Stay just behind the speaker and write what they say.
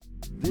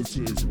This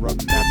is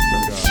Remember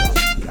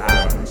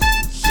Guys.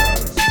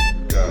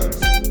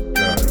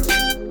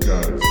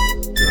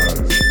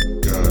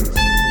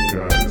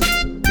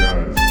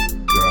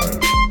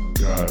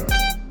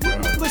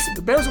 Listen,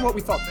 the Bears are what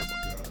we thought they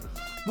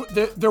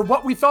were. They're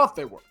what we thought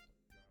they were.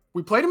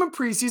 We played them in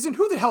preseason.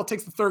 Who the hell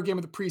takes the third game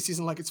of the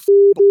preseason like it's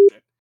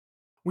bullshit?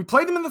 We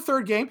played them in the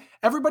third game.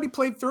 Everybody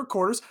played third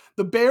quarters.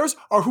 The Bears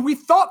are who we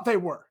thought they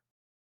were.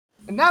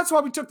 And that's why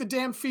we took the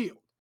damn field.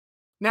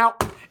 Now,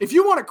 if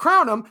you want to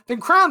crown them, then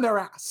crown their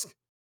ass.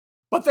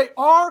 But they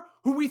are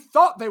who we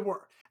thought they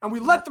were. And we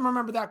let them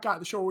remember that guy.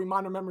 The show where we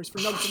mine our memories for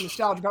nuggets of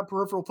nostalgia about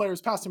peripheral players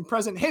past and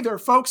present. Hey there,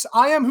 folks.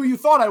 I am who you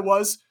thought I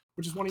was,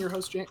 which is one of your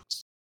hosts,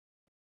 James.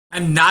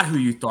 I'm not who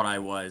you thought I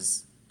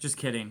was. Just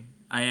kidding.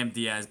 I am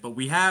Diaz. But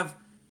we have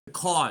the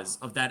cause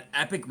of that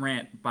epic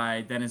rant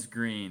by Dennis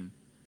Green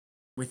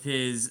with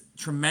his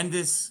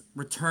tremendous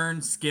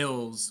return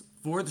skills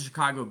for the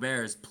Chicago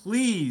Bears.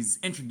 Please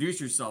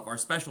introduce yourself, our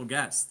special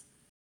guest.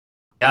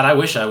 God, I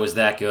wish I was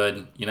that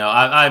good. You know,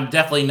 I'm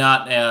definitely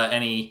not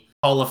any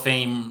Hall of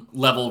Fame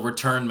level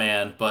return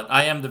man, but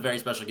I am the very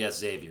special guest,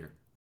 Xavier.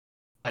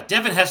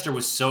 Devin Hester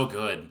was so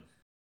good.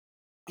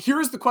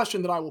 Here's the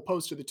question that I will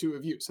pose to the two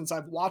of you, since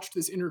I've watched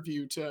this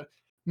interview to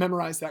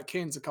memorize that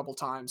Canes a couple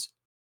times.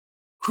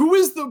 Who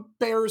is the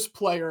Bears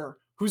player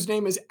whose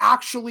name is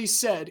actually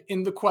said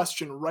in the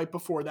question right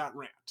before that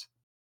rant?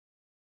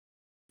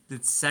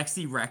 It's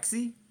Sexy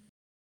Rexy?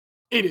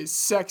 It is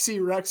Sexy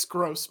Rex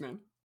Grossman.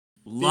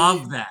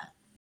 Love that.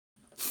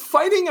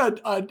 Fighting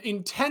an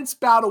intense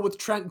battle with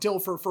Trent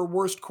Dilfer for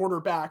worst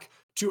quarterback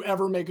to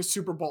ever make a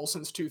Super Bowl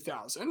since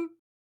 2000.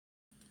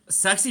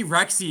 Sexy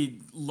Rexy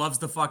loves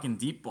the fucking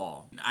deep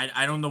ball.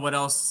 I don't know what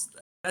else.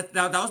 That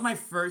was my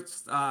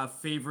first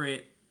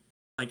favorite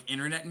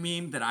internet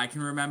meme that I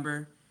can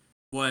remember.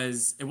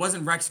 It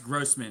wasn't Rex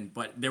Grossman,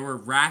 but there were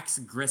Rax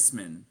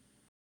Grissman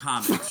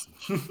comments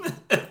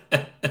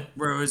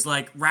where it was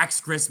like Rax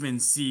Grissman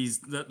sees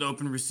the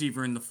open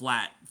receiver in the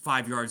flat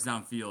 5 yards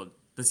downfield.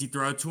 Does he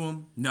throw it to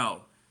him?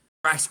 No.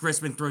 Rax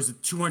Grissman throws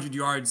it 200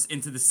 yards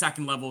into the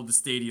second level of the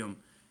stadium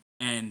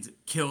and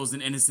kills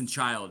an innocent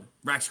child.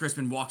 Rax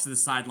Grissman walks to the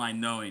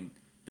sideline knowing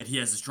that he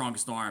has the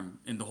strongest arm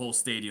in the whole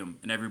stadium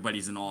and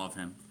everybody's in awe of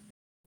him.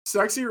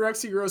 Sexy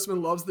Rexy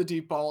Grossman loves the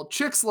deep ball.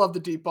 Chicks love the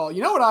deep ball.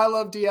 You know what I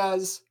love,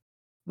 Diaz?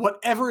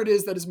 Whatever it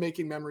is that is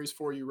making memories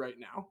for you right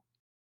now.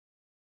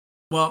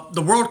 Well,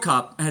 the World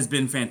Cup has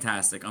been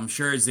fantastic. I'm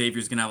sure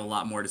Xavier's going to have a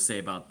lot more to say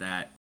about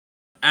that.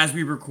 As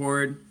we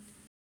record,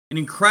 an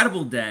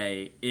incredible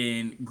day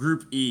in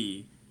Group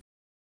E.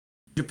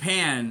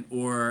 Japan,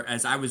 or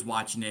as I was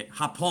watching it,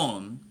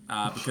 Japón,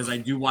 because I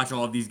do watch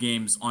all of these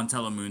games on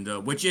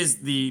Telemundo, which is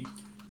the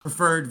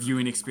preferred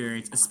viewing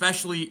experience,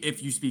 especially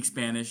if you speak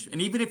Spanish,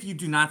 and even if you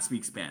do not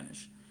speak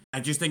Spanish. I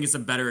just think it's a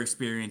better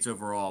experience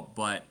overall,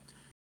 but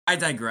I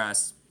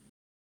digress.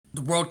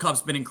 The World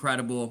Cup's been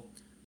incredible.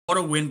 What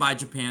a win by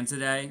Japan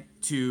today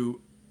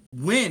to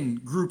win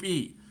Group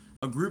E,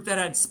 a group that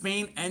had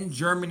Spain and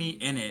Germany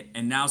in it,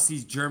 and now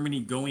sees Germany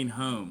going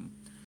home.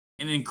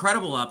 An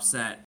incredible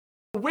upset.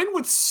 A win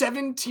with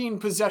 17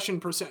 possession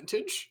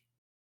percentage.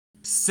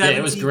 17%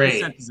 it was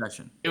great.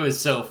 Possession. It was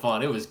so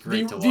fun. It was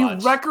great to watch.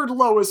 The record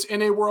lowest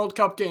in a World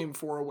Cup game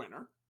for a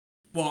winner.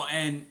 Well,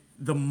 and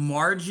the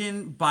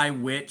margin by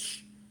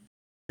which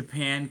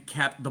Japan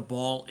kept the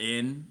ball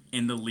in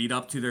the lead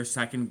up to their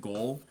second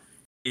goal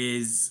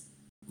is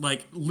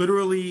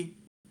literally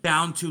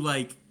down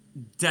to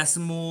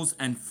decimals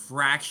and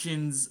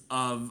fractions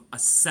of a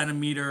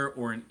centimeter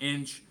or an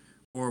inch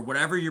or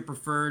whatever your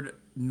preferred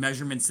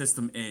measurement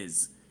system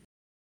is.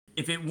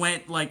 If it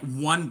went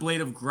one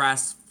blade of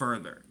grass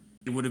further,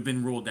 it would have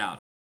been ruled out.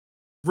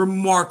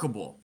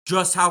 Remarkable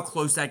just how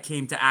close that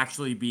came to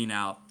actually being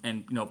out.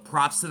 And,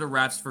 props to the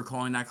refs for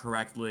calling that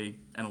correctly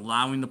and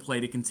allowing the play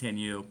to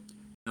continue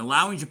and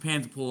allowing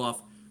Japan to pull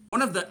off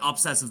one of the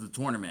upsets of the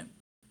tournament.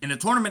 In a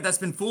tournament that's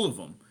been full of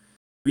them.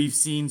 We've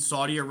seen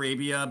Saudi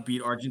Arabia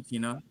beat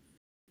Argentina.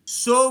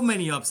 So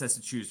many upsets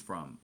to choose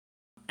from.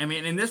 I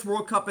mean, and this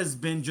World Cup has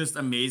been just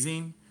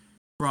amazing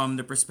from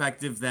the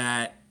perspective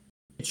that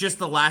it's just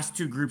the last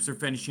two groups are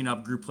finishing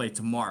up group play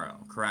tomorrow,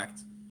 correct?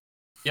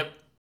 Yep.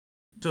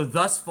 So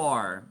thus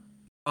far,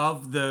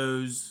 of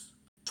those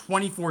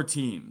 24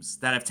 teams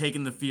that have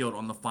taken the field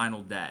on the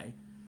final day,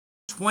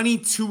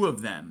 22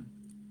 of them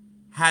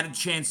had a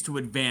chance to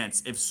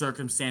advance if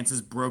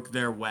circumstances broke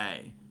their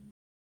way,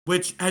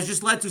 which has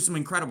just led to some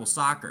incredible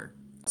soccer.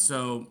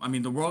 So, I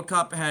mean, the World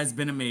Cup has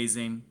been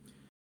amazing.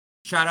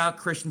 Shout out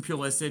Christian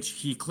Pulisic.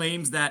 He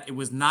claims that it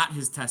was not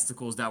his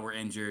testicles that were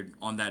injured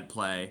on that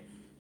play,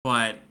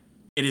 but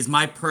it is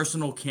my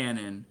personal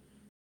canon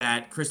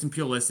that Christian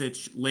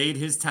Pulisic laid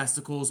his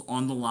testicles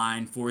on the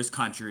line for his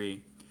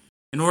country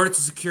in order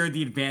to secure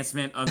the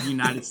advancement of the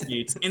United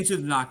States into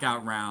the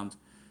knockout round.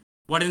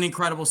 What an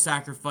incredible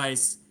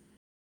sacrifice.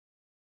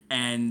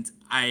 And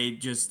I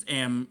just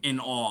am in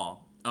awe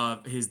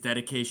of his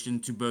dedication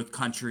to both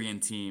country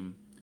and team.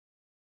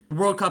 The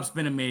World Cup's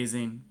been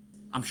amazing.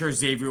 I'm sure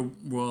Xavier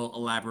will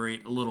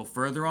elaborate a little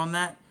further on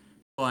that,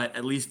 but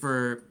at least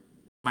for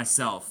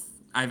myself.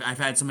 I've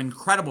had some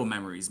incredible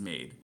memories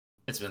made.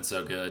 It's been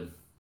so good.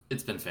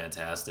 It's been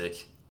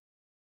fantastic.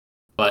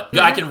 But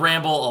I can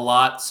ramble a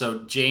lot, so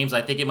James,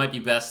 I think it might be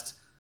best.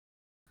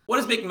 What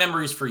is big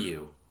memories for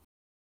you?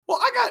 Well,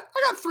 I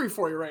got 3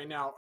 for you right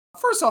now.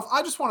 First off,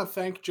 I just want to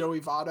thank Joey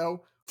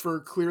Votto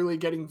for clearly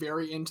getting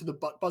very into the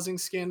butt buzzing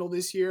scandal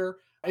this year.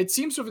 It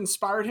seems to have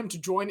inspired him to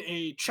join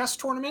a chess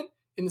tournament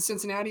in the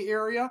Cincinnati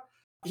area.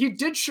 He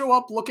did show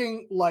up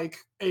looking like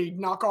a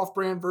knockoff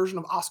brand version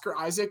of Oscar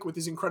Isaac with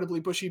his incredibly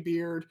bushy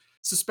beard,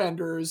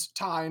 suspenders,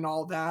 tie, and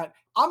all that.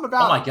 I'm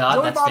about Oh my God,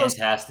 Joey that's Votto's,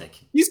 fantastic.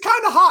 he's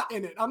kind of hot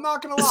in it. I'm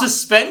not going to The lie.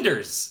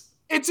 suspenders.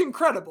 It's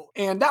incredible.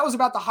 And that was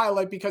about the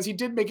highlight because he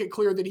did make it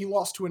clear that he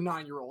lost to a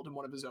 9-year-old in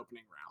one of his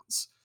opening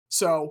rounds.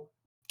 So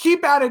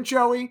keep at it,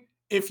 Joey.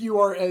 If you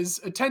are as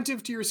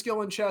attentive to your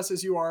skill in chess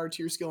as you are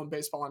to your skill in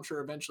baseball, I'm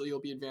sure eventually you'll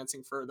be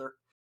advancing further.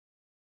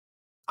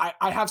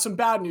 I have some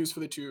bad news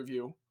for the two of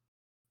you.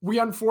 We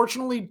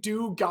unfortunately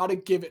do got to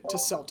give it to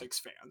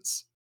Celtics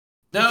fans.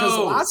 Because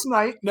last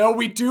night,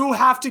 we do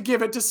have to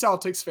give it to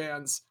Celtics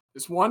fans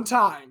this one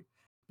time.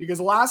 Because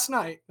last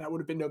night, that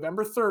would have been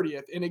November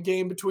 30th, in a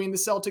game between the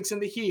Celtics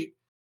and the Heat,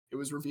 it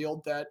was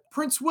revealed that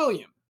Prince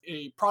William,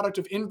 a product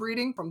of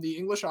inbreeding from the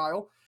English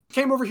Isle,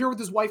 came over here with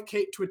his wife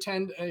Kate to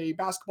attend a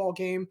basketball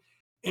game,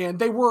 and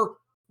they were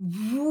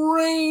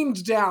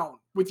rained down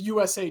with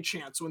USA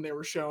chants when they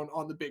were shown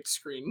on the big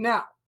screen.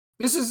 Now,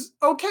 this is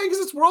okay because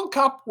it's World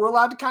Cup. We're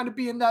allowed to kind of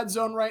be in that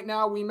zone right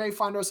now. We may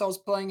find ourselves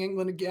playing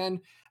England again,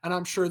 and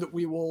I'm sure that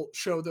we will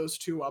show those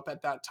two up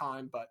at that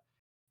time, but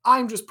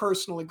I'm just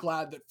personally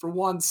glad that for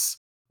once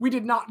we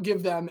did not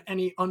give them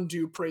any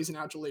undue praise and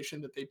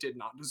adulation that they did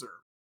not deserve.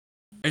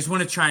 I just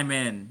want to chime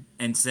in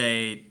and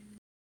say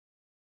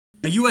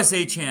the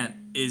USA chant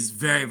is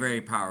very, very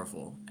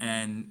powerful.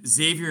 And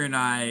Xavier and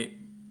I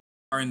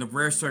are in the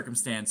rare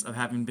circumstance of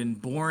having been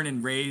born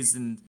and raised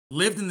and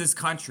lived in this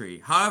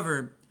country.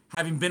 However,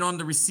 having been on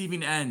the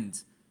receiving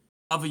end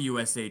of a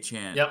USA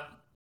chant. Yep.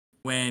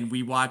 When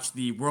we watched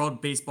the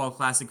World Baseball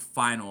Classic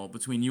final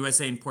between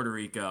USA and Puerto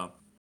Rico.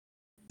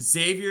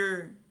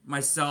 Xavier,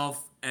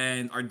 myself,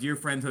 and our dear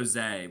friend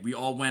Jose, we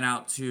all went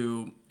out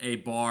to a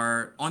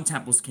bar on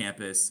Temple's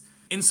campus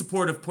in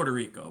support of Puerto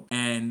Rico.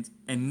 And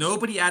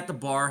nobody at the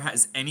bar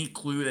has any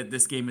clue that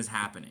this game is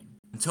happening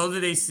until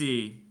they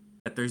see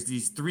that there's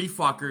these 3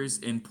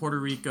 fuckers in Puerto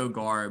Rico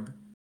garb.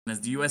 And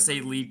as the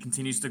USA lead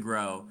continues to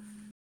grow,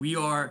 we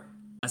are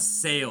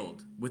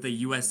assailed with a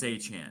USA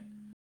chant.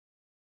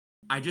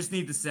 I just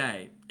need to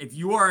say, if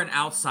you are an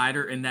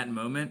outsider in that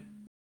moment,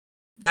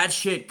 that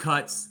shit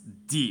cuts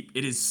deep.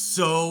 It is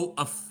so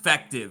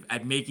effective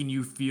at making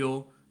you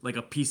feel like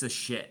a piece of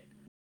shit.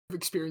 I've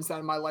experienced that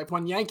in my life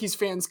when Yankees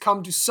fans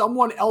come to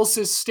someone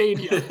else's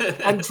stadium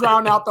and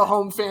drown out the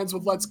home fans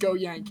with "Let's Go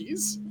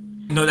Yankees."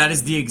 No, that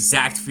is the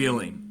exact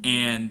feeling.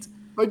 And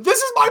like, this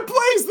is my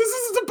place. This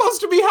isn't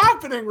supposed to be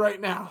happening right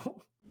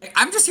now.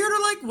 I'm just here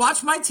to like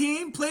watch my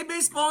team play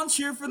baseball and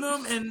cheer for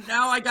them. And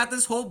now I got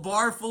this whole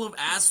bar full of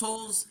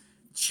assholes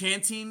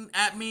chanting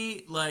at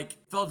me. Like,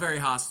 felt very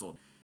hostile.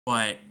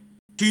 But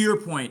to your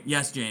point,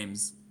 yes,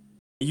 James,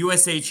 a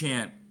USA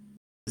chant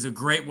is a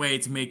great way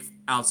to make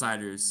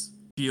outsiders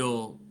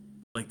feel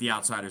like the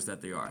outsiders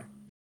that they are.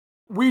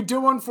 We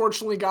do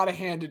unfortunately got to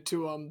hand it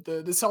to them.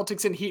 The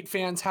Celtics and Heat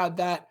fans had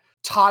that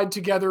tied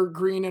together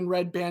green and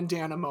red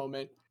bandana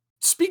moment.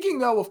 Speaking,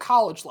 though, of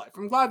college life,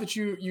 I'm glad that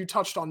you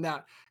touched on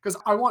that because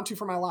I want to,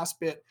 for my last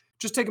bit,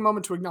 just take a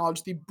moment to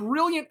acknowledge the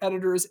brilliant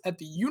editors at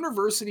the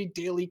University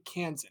Daily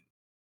Kansan.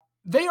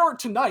 They are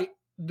tonight,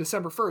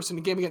 December 1st, in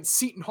a game against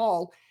Seton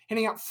Hall,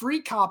 handing out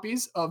free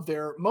copies of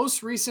their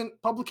most recent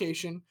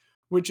publication,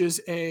 which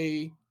is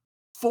a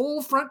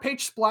full front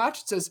page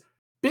splash. It says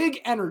Big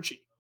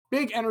Energy.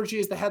 Big Energy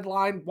is the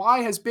headline. Why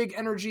has Big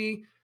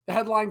Energy, the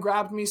headline,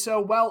 grabbed me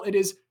so? Well, it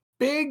is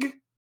big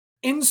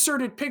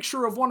inserted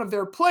picture of one of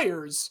their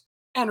players,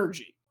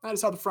 Energy. That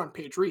is how the front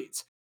page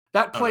reads.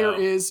 That player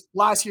is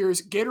last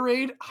year's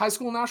Gatorade High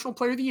School National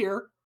Player of the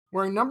Year,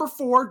 wearing number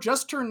 4,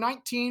 just turned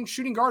 19,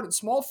 shooting guard and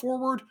small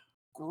forward,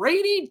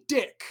 Grady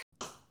Dick.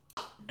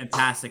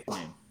 Fantastic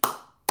name.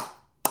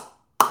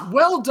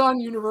 Well done,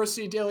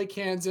 University Daily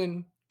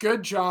Kansan.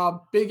 Good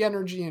job. Big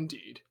Energy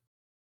indeed.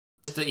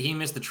 He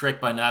missed the trick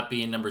by not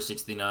being number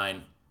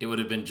 69. It would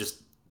have been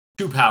just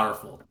too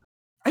powerful.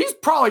 He's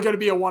probably going to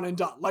be a one and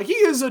done. Like, he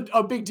is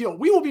a big deal.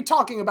 We will be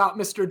talking about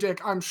Mr.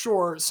 Dick, I'm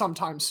sure,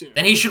 sometime soon.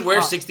 Then he should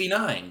wear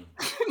 69.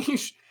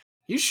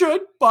 He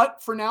should,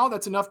 but for now,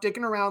 that's enough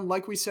dicking around.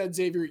 Like we said,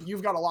 Xavier,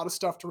 you've got a lot of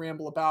stuff to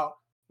ramble about.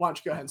 Why don't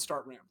you go ahead and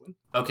start rambling?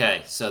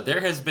 Okay, so there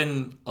has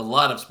been a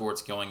lot of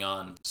sports going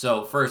on.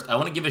 So first, I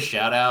want to give a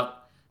shout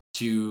out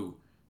to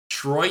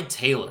Troy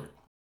Taylor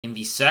in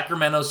the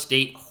Sacramento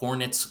State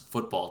Hornets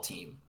football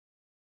team.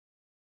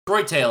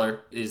 Troy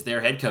Taylor is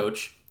their head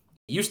coach.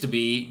 He used to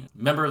be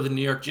a member of the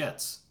New York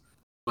Jets.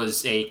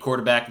 Was a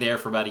quarterback there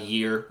for about a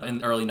year in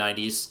the early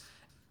 90s.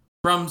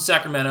 From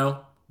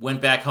Sacramento,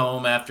 went back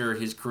home after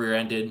his career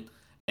ended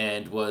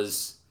and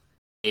was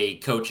a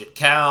coach at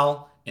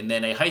Cal and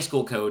then a high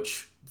school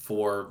coach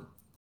for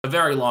a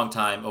very long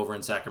time over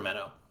in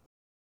Sacramento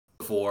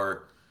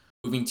before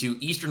moving to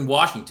Eastern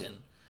Washington,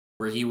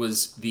 where he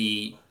was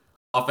the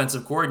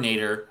offensive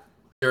coordinator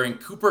during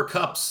Cooper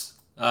Kupp's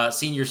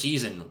senior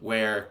season,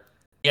 where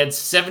he had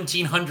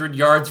 1,700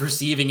 yards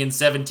receiving and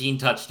 17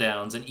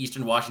 touchdowns, and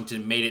Eastern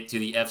Washington made it to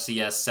the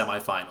FCS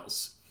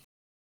semifinals.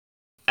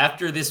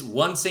 After this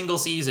one single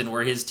season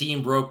where his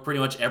team broke pretty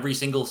much every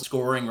single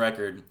scoring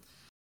record,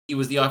 he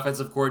was the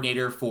offensive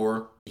coordinator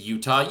for the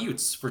Utah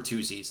Utes for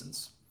 2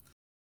 seasons.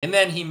 And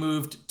then he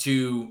moved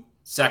to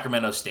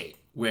Sacramento State,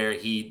 where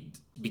he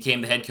became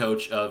the head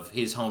coach of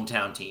his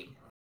hometown team.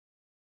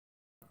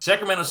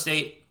 Sacramento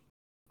State,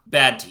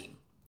 bad team.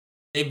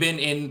 They've been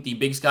in the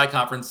Big Sky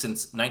Conference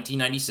since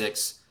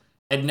 1996,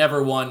 had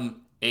never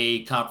won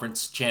a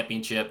conference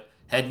championship,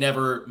 had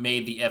never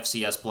made the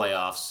FCS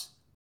playoffs.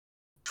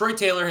 Troy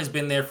Taylor has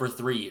been there for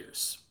 3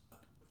 years.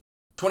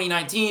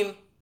 2019,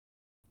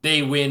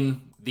 they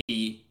win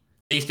the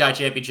Big Sky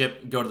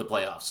Championship, go to the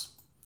playoffs.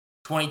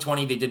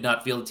 2020, they did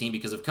not field the team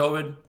because of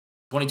COVID.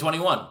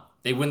 2021,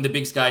 they win the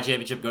Big Sky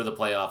Championship, go to the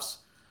playoffs.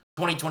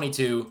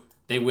 2022,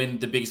 they win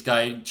the Big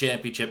Sky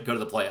Championship, go to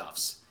the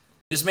playoffs.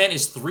 This man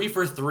is 3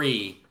 for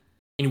 3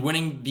 in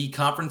winning the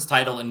conference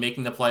title and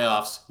making the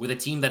playoffs with a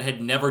team that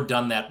had never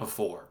done that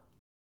before.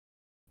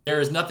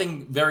 There is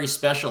nothing very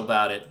special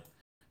about it,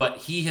 but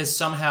he has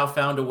somehow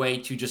found a way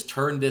to just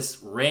turn this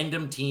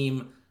random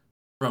team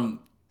from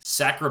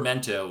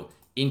Sacramento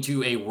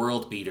into a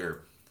world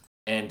beater.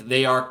 And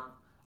they are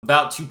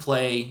about to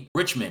play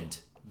Richmond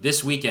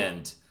this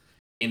weekend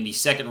in the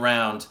second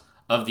round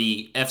of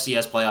the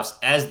FCS playoffs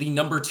as the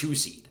number 2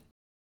 seed.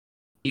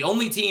 The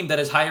only team that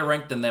is higher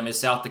ranked than them is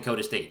South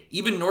Dakota State.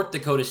 Even North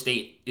Dakota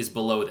State is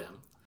below them.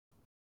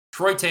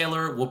 Troy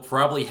Taylor will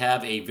probably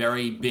have a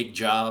very big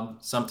job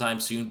sometime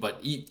soon, but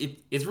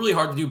it's really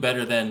hard to do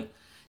better than,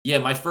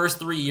 my first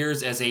 3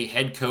 years as a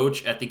head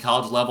coach at the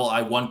college level,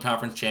 I won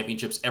conference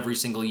championships every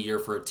single year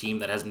for a team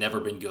that has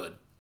never been good.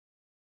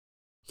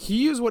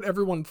 He is what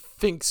everyone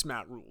thinks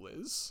Matt Rule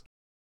is.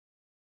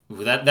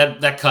 Ooh,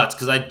 that cuts,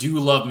 because I do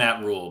love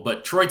Matt Rule,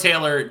 but Troy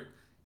Taylor,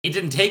 it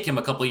didn't take him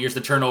a couple of years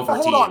to turn over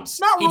teams.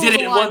 He did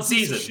it in one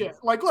season. Shit.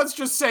 Like, let's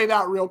just say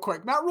that real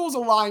quick. Matt Rule's a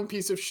lying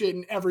piece of shit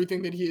in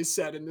everything that he has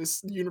said in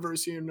this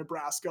University of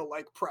Nebraska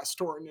press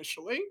tour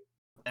initially.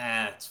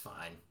 It's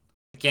fine.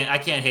 I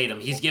can't hate him.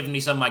 He's given me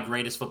some of my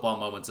greatest football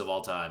moments of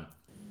all time.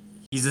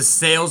 He's a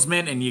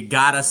salesman, and you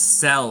gotta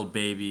sell,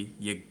 baby.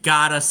 You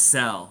gotta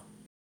sell.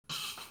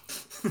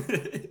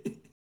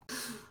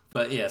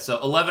 But yeah, so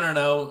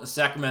 11-0,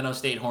 Sacramento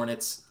State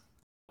Hornets.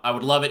 I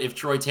would love it if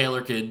Troy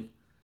Taylor could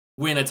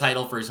win a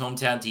title for his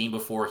hometown team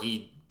before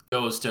he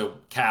goes to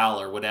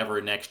Cal or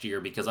whatever next year,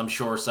 because I'm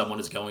sure someone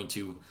is going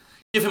to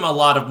give him a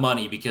lot of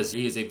money because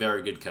he is a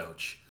very good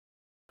coach.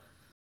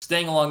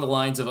 Staying along the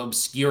lines of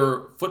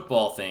obscure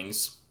football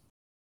things,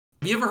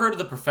 have you ever heard of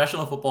the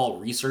Professional Football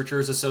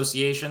Researchers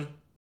Association?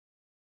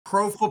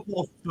 Pro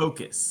Football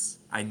Focus,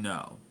 I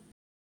know.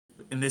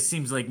 And this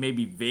seems like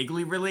maybe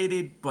vaguely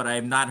related, but I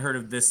have not heard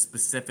of this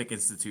specific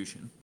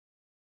institution.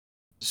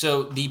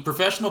 So the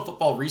Professional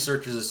Football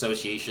Researchers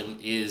Association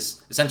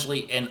is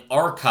essentially an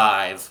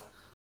archive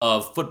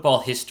of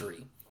football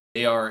history.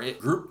 They are a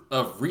group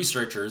of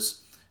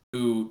researchers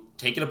who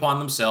take it upon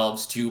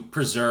themselves to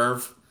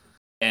preserve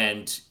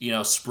and,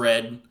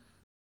 spread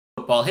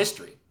football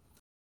history.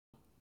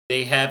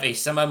 They have a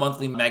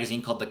semi-monthly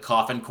magazine called The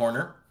Coffin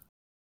Corner.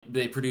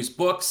 They produce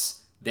books.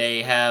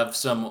 They have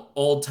some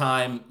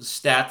old-time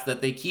stats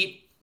that they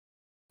keep.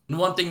 And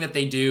one thing that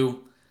they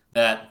do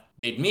that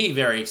made me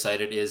very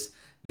excited is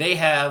they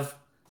have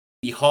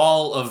the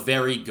Hall of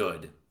Very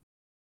Good.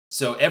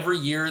 So every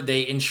year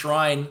they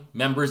enshrine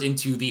members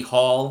into the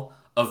Hall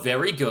of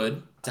Very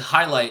Good to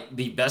highlight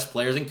the best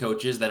players and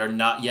coaches that are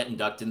not yet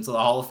inducted into the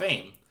Hall of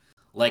Fame.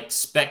 Like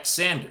Spec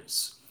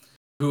Sanders,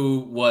 who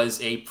was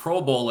a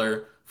Pro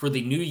Bowler for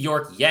the New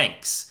York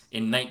Yanks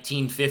in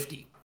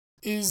 1950.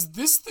 Is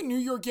this the New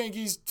York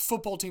Yankees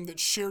football team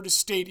that shared a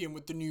stadium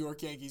with the New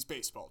York Yankees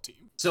baseball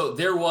team? So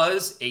there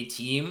was a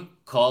team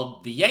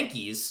called the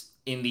Yankees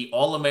in the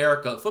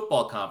All-America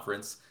Football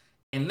Conference,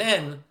 and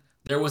then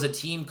there was a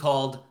team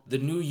called the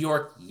New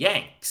York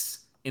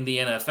Yanks in the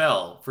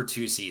NFL for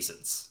 2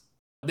 seasons.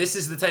 This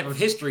is the type of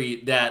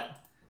history that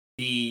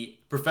the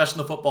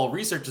Professional Football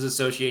Researchers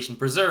Association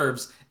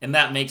preserves, and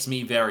that makes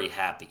me very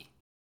happy.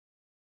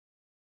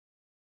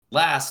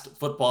 Last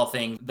football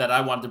thing that I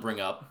wanted to bring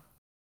up,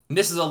 and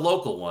this is a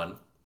local one.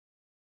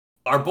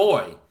 Our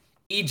boy,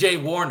 E.J.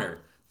 Warner,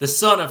 the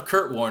son of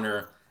Kurt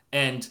Warner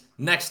and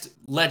next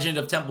legend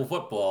of Temple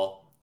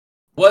football,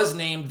 was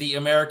named the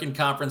American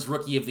Conference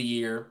Rookie of the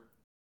Year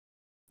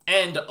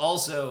and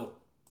also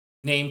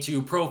named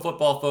to Pro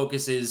Football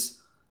Focus's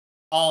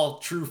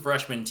all-true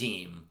freshman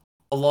team,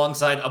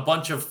 alongside a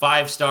bunch of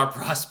 5-star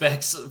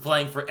prospects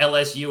playing for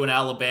LSU and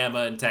Alabama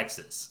and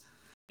Texas.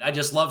 I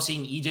just love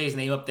seeing EJ's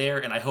name up there,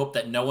 and I hope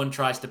that no one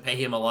tries to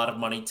pay him a lot of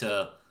money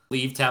to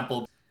leave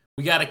Temple.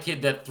 We got a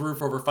kid that threw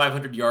for over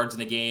 500 yards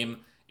in a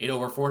game, and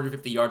over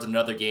 450 yards in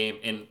another game,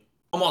 and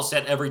almost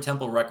set every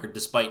Temple record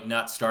despite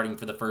not starting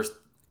for the first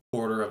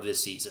quarter of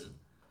this season.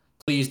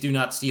 Please do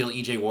not steal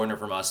EJ Warner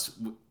from us.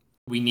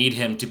 We need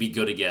him to be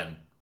good again.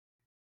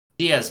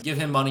 Diaz, give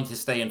him money to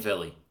stay in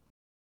Philly.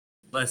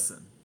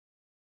 Listen,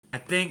 I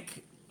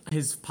think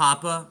his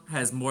papa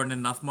has more than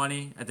enough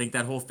money. I think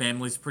that whole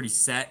family's pretty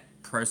set,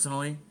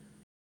 personally.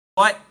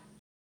 But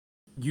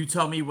you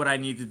tell me what I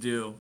need to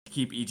do to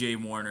keep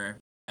EJ Warner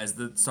as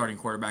the starting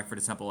quarterback for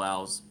the Temple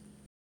Owls.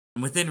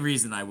 And within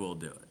reason, I will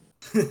do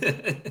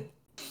it.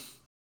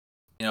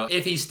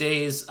 If he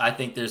stays, I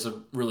think there's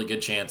a really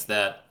good chance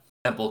that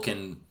Temple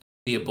can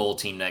be a bowl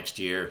team next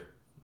year.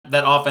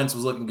 That offense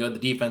was looking good.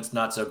 The defense,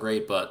 not so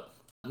great, but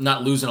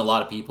not losing a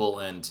lot of people.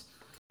 And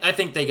I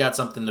think they got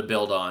something to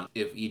build on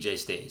if EJ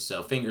stays.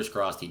 So fingers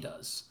crossed he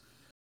does.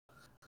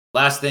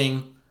 Last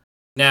thing,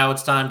 now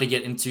it's time to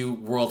get into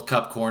World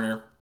Cup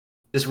corner.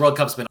 This World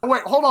Cup's been... Oh,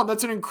 wait, hold on.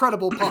 That's an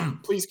incredible pun.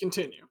 Please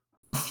continue.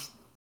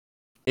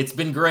 It's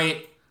been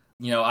great.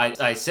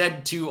 I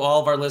said to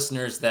all of our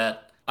listeners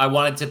that I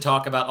wanted to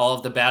talk about all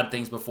of the bad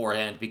things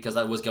beforehand because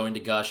I was going to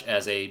gush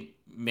as a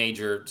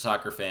major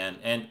soccer fan,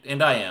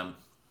 and I am.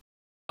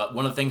 But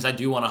one of the things I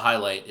do want to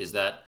highlight is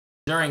that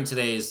during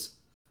today's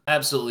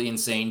absolutely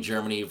insane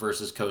Germany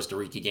versus Costa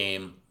Rica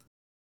game,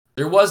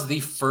 there was the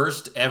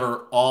first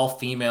ever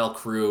all-female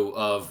crew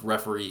of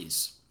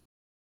referees.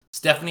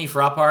 Stephanie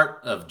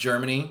Frappart of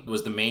Germany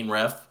was the main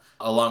ref,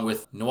 along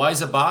with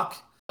Noisa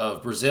Bach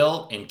of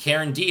Brazil and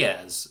Karen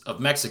Diaz of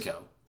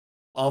Mexico.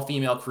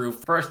 All-female crew,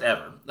 first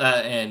ever.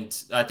 And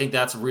I think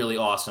that's really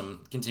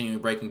awesome, continuing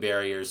breaking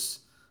barriers.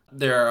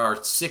 There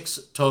are 6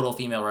 total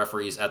female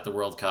referees at the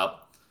World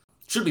Cup.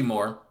 Should be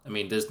more. I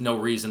mean, there's no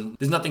reason.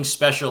 There's nothing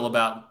special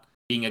about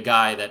being a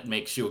guy that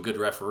makes you a good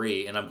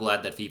referee, and I'm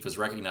glad that FIFA's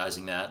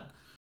recognizing that.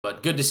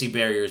 But good to see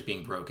barriers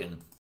being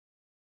broken.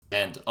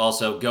 And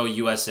also, go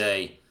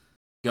USA.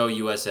 Go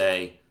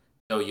USA.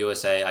 Go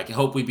USA. I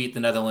hope we beat the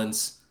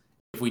Netherlands.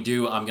 If we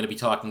do, I'm going to be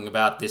talking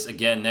about this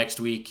again next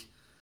week.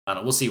 I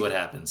don't know. We'll see what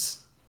happens.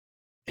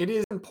 It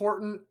is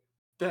important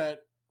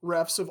that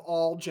refs of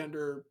all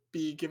gender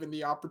be given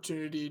the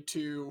opportunity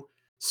to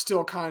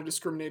still kind of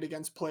discriminate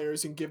against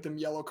players and give them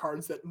yellow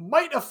cards that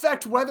might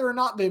affect whether or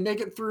not they make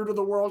it through to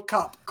the World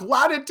Cup.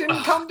 Glad it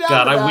didn't come down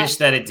God, to that. I wish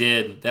that it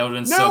did. That would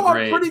have been so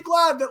great. No, I'm pretty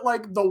glad that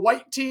the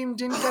white team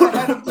didn't get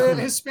ahead of the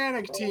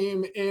Hispanic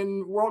team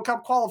in World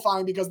Cup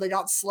qualifying because they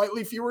got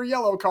slightly fewer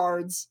yellow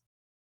cards.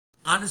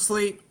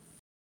 Honestly,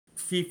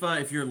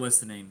 FIFA, if you're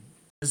listening,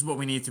 this is what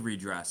we need to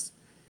redress.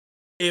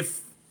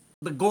 If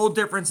the goal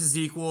difference is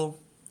equal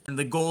and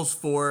the goals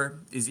for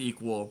is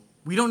equal,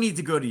 we don't need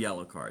to go to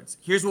yellow cards.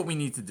 Here's what we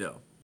need to do.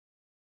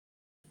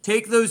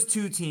 Take those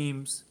 2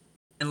 teams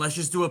and let's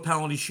just do a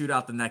penalty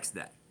shootout the next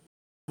day.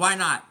 Why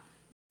not?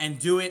 And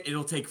do it.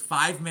 It'll take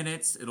 5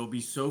 minutes. It'll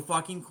be so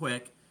fucking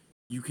quick.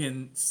 You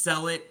can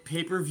sell it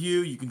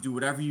pay-per-view. You can do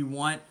whatever you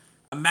want.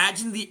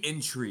 Imagine the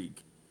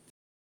intrigue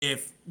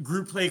if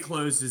group play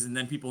closes and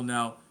then people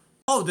know,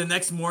 oh, the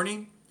next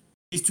morning,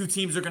 these 2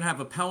 teams are going to have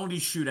a penalty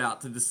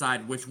shootout to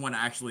decide which one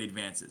actually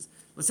advances.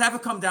 Let's have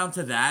it come down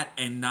to that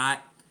and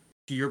not,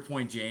 to your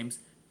point, James,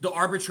 the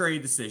arbitrary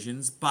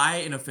decisions by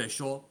an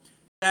official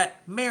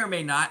that may or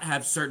may not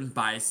have certain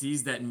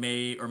biases that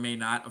may or may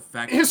not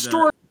affect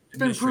Historically, it's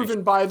been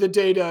proven by the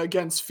data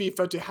against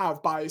FIFA to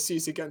have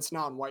biases against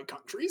non-white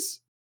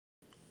countries.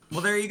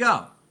 Well, there you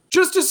go.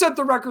 Just to set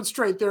the record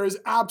straight, there is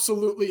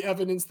absolutely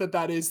evidence that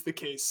that is the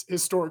case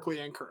historically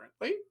and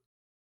currently.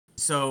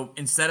 So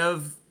instead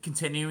of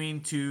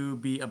continuing to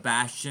be a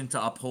bastion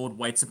to uphold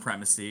white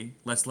supremacy,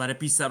 let's let it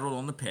be settled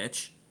on the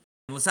pitch.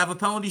 And let's have a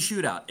penalty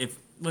shootout.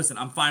 Listen,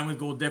 I'm fine with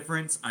goal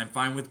difference. I'm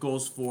fine with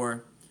goals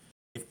for.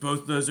 If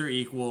both those are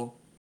equal,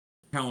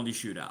 penalty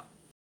shootout.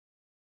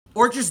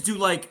 Or just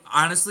do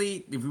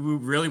honestly, if we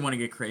really want to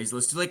get crazy,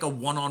 let's do a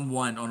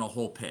one-on-one on a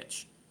whole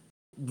pitch.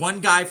 One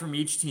guy from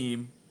each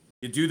team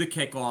to do the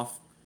kickoff,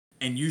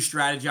 and you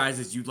strategize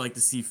as you'd like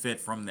to see fit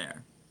from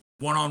there.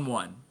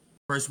 One-on-one.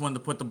 First one to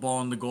put the ball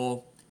in the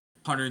goal,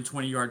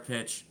 120-yard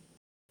pitch.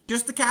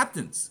 Just the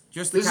captains.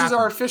 This is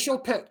our official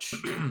pitch.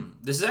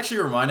 This is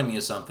actually reminding me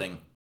of something.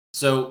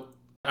 So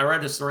I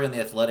read a story on The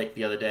Athletic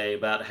the other day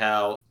about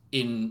how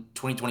in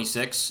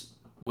 2026,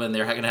 when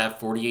they're going to have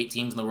 48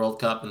 teams in the World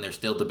Cup and they're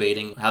still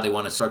debating how they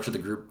want to structure the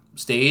group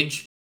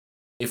stage,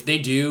 if they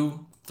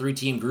do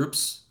 3-team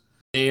groups,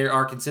 they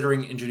are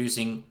considering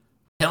introducing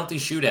penalty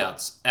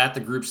shootouts at the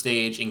group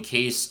stage in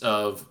case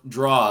of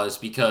draws,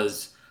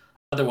 because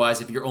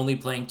otherwise, if you're only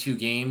playing 2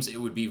 games, it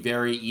would be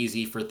very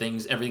easy for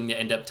everything to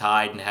end up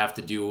tied and have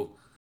to do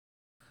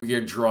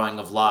weird drawing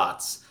of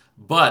lots.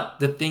 But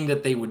the thing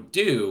that they would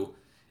do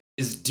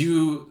is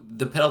do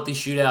the penalty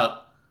shootout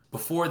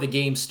before the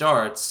game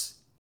starts.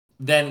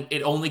 Then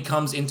it only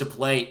comes into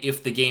play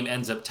if the game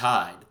ends up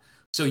tied.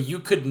 So you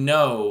could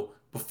know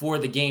before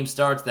the game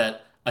starts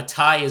that a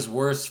tie is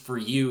worse for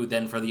you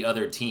than for the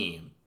other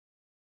team.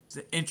 It's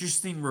an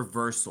interesting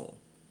reversal.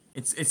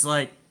 It's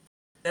like,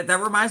 that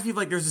reminds me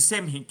of there's a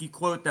Sam Hinkie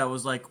quote that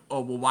was oh,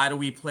 well, why do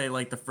we play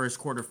the first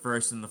quarter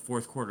first and the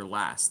fourth quarter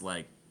last?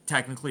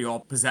 Technically all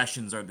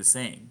possessions are the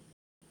same.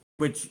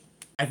 Which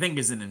I think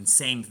is an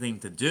insane thing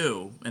to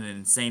do and an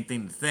insane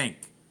thing to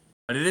think.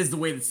 But it is the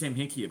way that Sam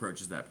Hinkie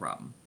approaches that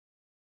problem.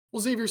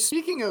 Well, Xavier,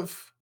 speaking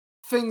of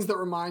things that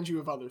remind you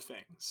of other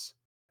things,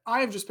 I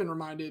have just been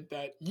reminded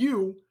that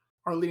you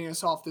are leading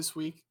us off this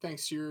week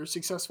thanks to your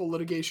successful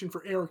litigation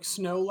for Eric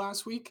Snow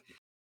last week.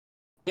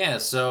 Yeah,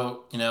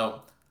 so,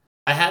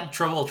 I had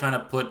trouble trying to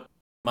put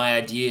my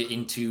idea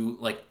into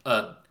like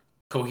a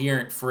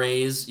coherent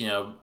phrase,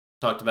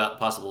 talked about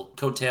possible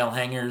coattail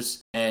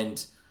hangers.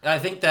 And I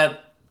think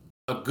that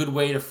a good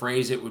way to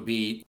phrase it would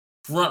be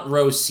front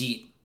row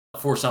seat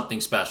for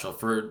something special,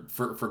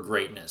 for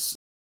greatness.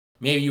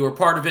 Maybe you were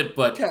part of it,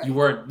 but Okay. you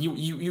weren't.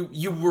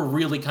 You were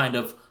really kind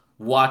of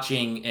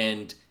watching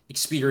and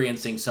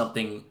experiencing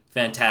something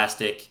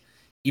fantastic,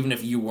 even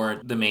if you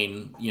weren't the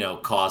main,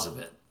 cause of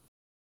it.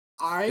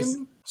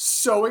 I'm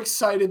so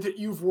excited that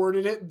you've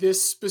worded it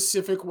this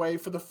specific way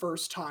for the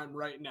first time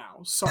right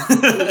now. Sorry,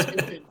 please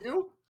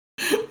continue.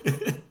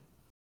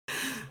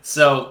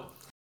 So,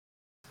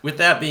 with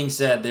that being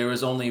said, there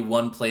was only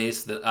one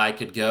place that I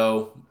could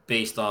go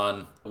based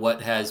on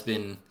what has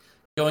been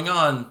going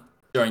on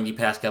during the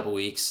past couple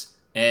weeks,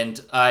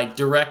 and I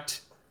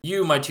direct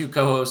you, my two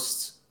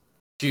co-hosts,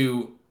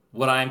 to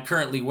what I'm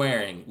currently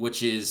wearing,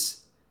 which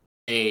is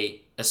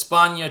a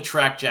España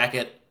track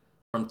jacket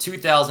from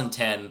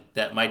 2010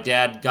 that my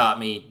dad got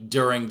me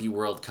during the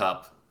World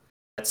Cup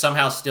that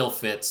somehow still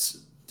fits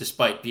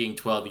despite being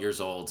 12 years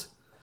old.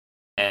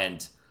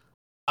 And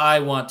I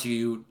want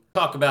to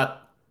talk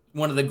about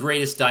one of the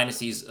greatest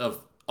dynasties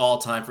of all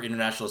time for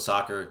international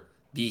soccer,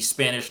 the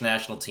Spanish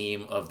national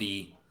team of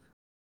the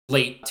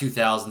late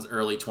 2000s,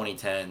 early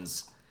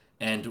 2010s,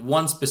 and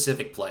one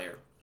specific player.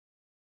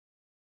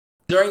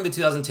 During the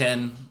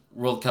 2010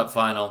 World Cup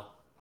final,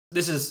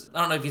 this is,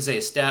 I don't know if you say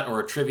a stat or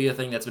a trivia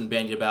thing that's been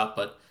bandied about,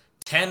 but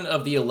 10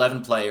 of the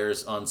 11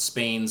 players on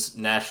Spain's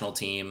national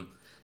team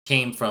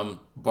came from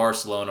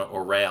Barcelona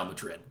or Real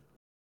Madrid.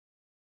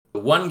 The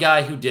one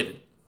guy who didn't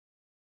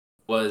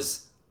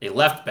was a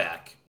left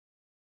back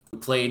who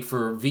played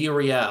for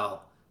Villarreal,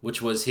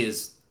 which was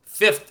his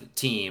fifth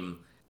team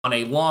on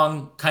a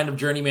long kind of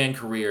journeyman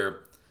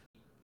career.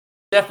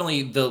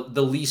 Definitely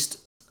the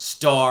least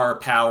star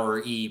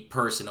power-y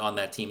person on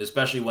that team,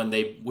 especially when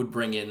they would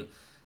bring in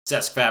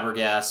Cesc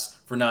Fabregas,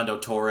 Fernando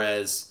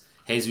Torres,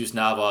 Jesus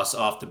Navas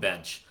off the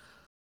bench.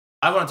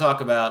 I want to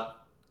talk about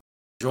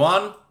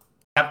Joan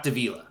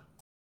Capdevila.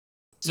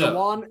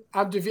 Joan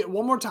Abdevila.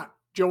 One more time.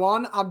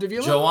 Joan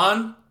Abdevila?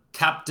 Joan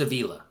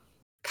Capdevila.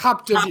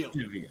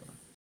 Capdevila.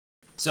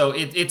 So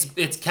it's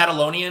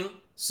Catalonian.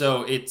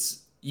 So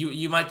it's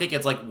you might think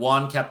it's like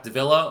Juan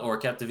Capdevila or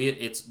Capdevila.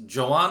 It's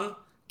Joan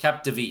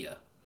Capdevila.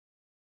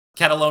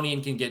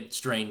 Catalonian can get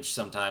strange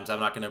sometimes. I'm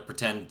not going to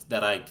pretend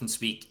that I can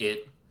speak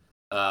it.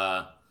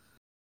 But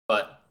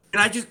Can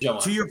I just,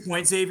 to your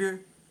point,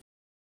 Xavier,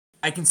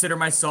 I consider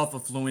myself a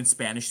fluent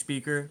Spanish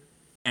speaker,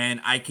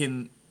 and I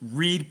can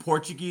read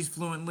Portuguese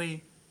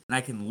fluently, and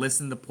I can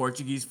listen to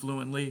Portuguese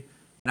fluently,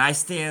 and I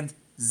stand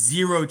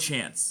zero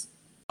chance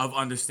of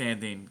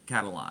understanding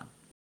Catalan.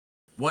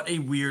 What a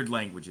weird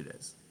language it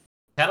is.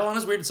 Catalan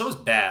is weird, and so is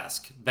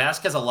Basque.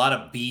 Basque has a lot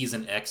of B's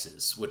and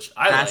X's, which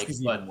I Basque like,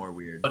 is but even more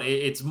weird. But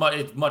it's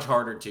much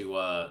harder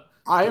to.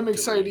 I am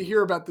excited to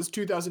hear about this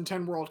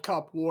 2010 World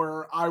Cup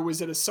where I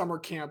was at a summer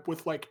camp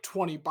with like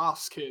 20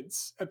 Basque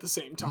kids at the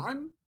same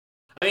time.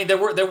 I mean, there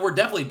were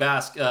definitely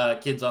Basque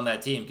kids on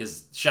that team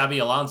because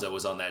Xabi Alonso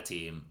was on that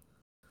team.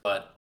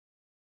 But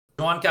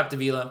Joan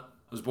Capdevila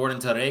was born in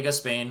Tárrega,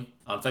 Spain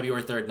on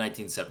February 3rd,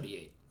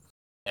 1978.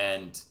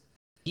 And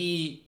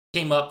he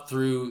came up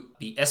through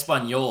the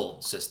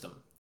Espanyol system.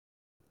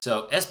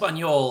 So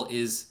Espanyol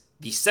is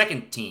the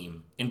second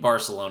team in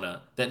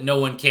Barcelona that no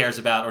one cares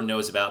about or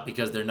knows about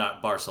because they're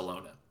not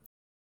Barcelona.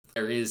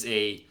 There is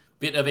a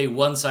bit of a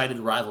one-sided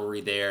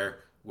rivalry there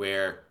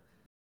where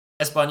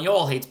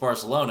Espanyol hates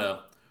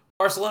Barcelona.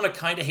 Barcelona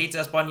kind of hates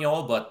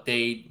Espanyol, but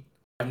they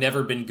have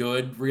never been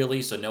good,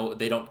 really, so no,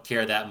 they don't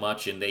care that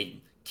much, and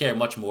they care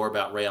much more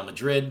about Real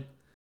Madrid.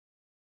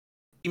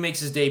 He makes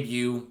his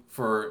debut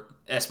for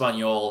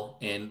Espanyol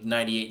in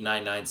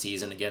 98-99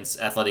 season against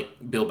Athletic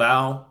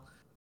Bilbao,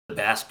 the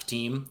Basque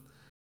team.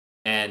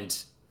 And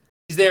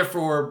he's there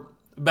for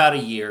about a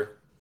year.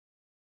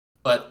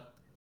 But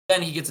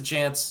then he gets a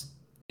chance,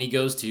 and he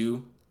goes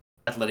to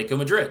Atletico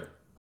Madrid.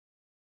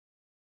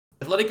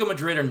 Atletico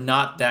Madrid are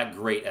not that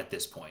great at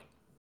this point.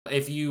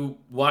 If you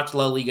watch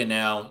La Liga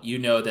now, you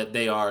know that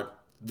they are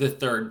the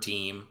third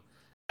team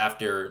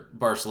after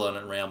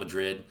Barcelona and Real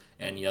Madrid.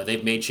 And,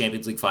 they've made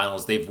Champions League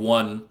finals. They've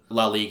won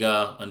La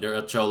Liga under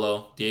El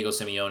Cholo, Diego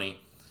Simeone.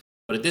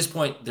 But at this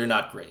point, they're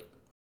not great.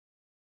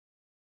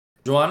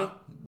 Joan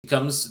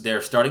becomes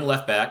their starting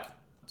left back.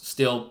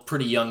 Still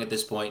pretty young at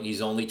this point. He's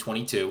only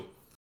 22.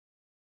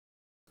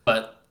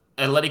 But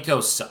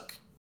Atletico suck.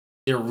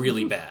 They're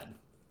really bad.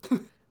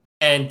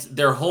 And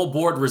their whole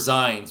board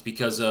resigns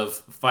because of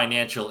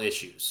financial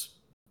issues.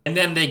 And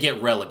then they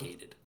get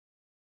relegated.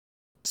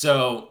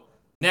 So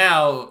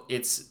now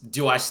it's,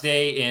 do I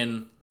stay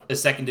in the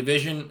second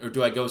division or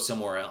do I go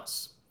somewhere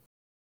else?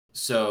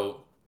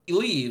 So he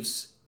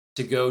leaves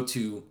to go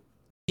to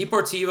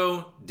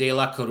Deportivo de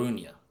La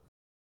Coruña.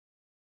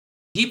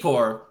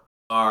 Depor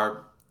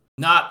are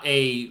not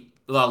a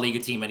La Liga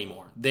team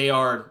anymore. They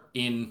are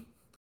in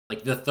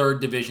like the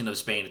third division of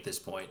Spain at this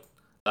point.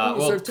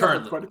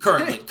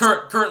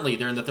 Currently,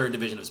 they're in the third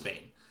division of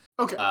Spain.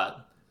 Okay.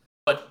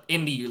 But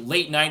in the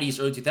late 90s,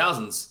 early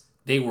 2000s,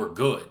 they were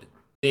good.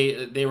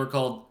 They were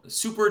called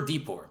Super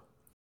Depor,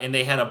 and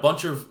they had a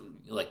bunch of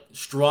like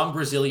strong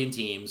Brazilian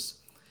teams,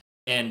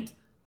 and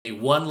they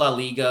won La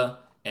Liga,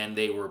 and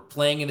they were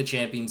playing in the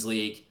Champions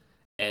League.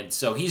 And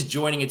so he's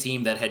joining a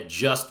team that had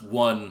just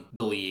won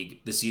the league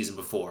the season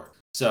before.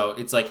 So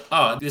it's like,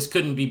 oh, this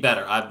couldn't be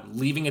better. I'm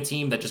leaving a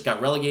team that just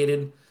got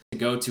relegated to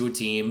go to a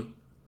team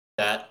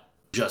that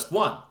just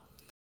won.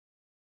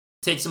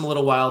 It takes him a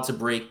little while to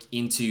break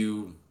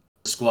into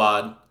the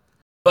squad,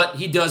 but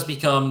he does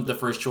become the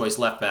first choice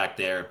left back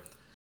there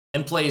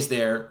and plays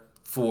there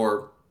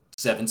for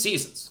 7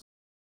 seasons.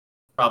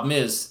 Problem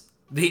is,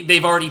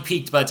 they've already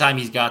peaked by the time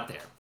he's got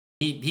there.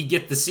 He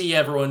gets to see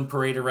everyone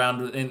parade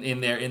around in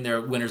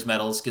their winners'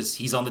 medals because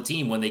he's on the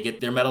team when they get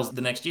their medals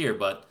the next year,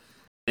 but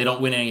they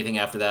don't win anything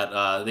after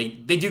that. They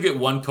do get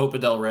one Copa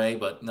del Rey,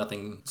 but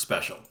nothing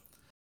special.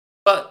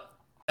 But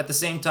at the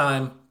same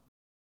time,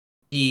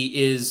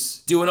 he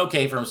is doing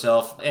okay for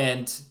himself,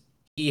 and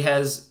he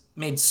has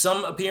made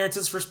some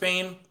appearances for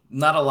Spain,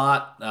 not a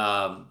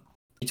lot.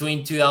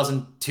 Between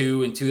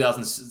 2002 and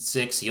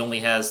 2006, he only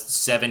has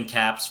 7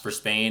 caps for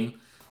Spain.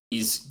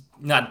 He's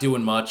not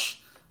doing much.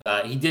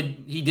 He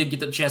did get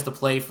the chance to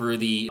play for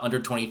the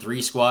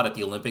under-23 squad at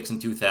the Olympics in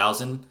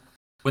 2000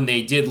 when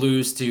they did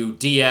lose to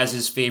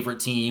Diaz's favorite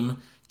team,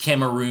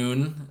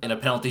 Cameroon, in a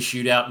penalty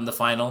shootout in the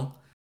final.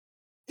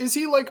 Is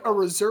he like a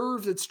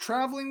reserve that's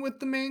traveling with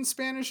the main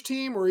Spanish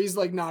team, or he's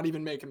like not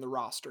even making the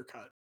roster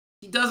cut?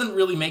 He doesn't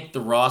really make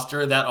the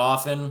roster that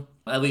often,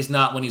 at least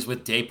not when he's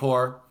with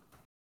Depor.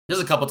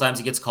 There's a couple times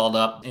he gets called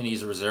up and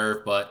he's a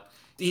reserve, but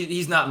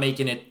he's not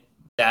making it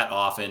that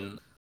often.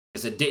 I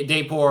said,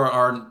 Depor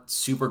aren't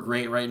super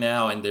great right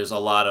now, and there's a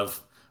lot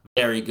of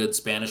very good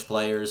Spanish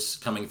players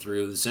coming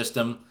through the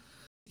system.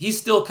 He's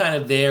still kind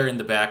of there in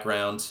the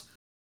background.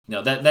 You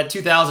know, that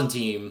 2000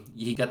 team,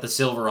 he got the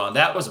silver on.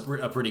 That was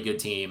a pretty good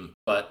team,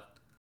 but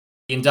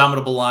the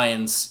Indomitable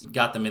Lions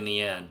got them in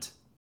the end.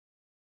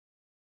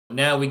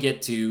 Now we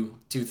get to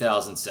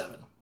 2007.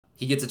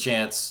 He gets a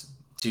chance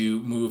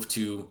to move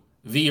to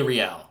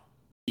Villarreal,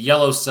 the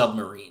Yellow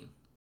Submarine,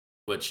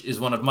 which is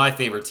one of my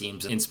favorite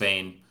teams in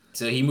Spain.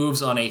 So he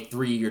moves on a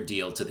 3-year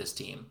deal to this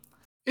team.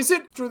 Is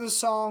it for the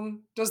song?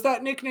 Does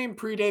that nickname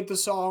predate the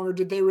song, or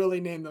did they really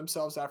name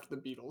themselves after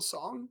the Beatles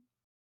song?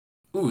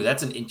 Ooh,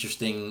 that's an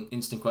interesting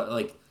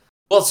question.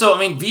 Well, so I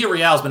mean,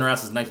 Villarreal's been around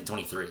since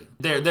 1923.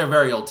 They're a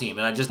very old team,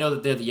 and I just know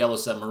that they're the Yellow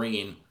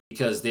Submarine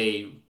because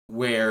they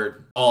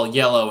wear all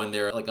yellow and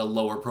they're like a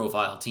lower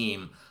profile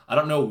team. I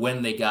don't know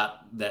when they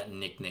got that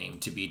nickname,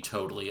 to be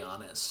totally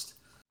honest.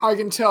 I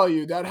can tell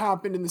you that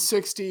happened in the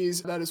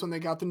 60s. That is when they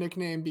got the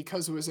nickname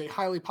because it was a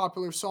highly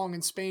popular song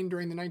in Spain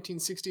during the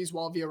 1960s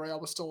while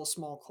Villarreal was still a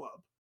small club.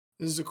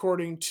 This is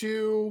according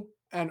to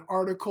an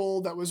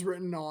article that was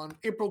written on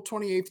April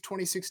 28th,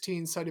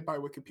 2016, cited by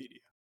Wikipedia.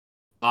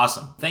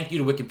 Awesome. Thank you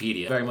to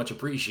Wikipedia. Very much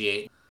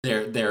appreciate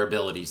their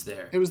abilities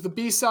there. It was the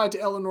B-side to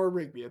Eleanor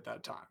Rigby at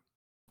that time.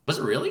 Was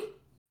it really?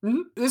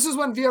 Mm-hmm. This is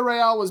when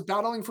Villarreal was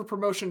battling for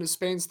promotion to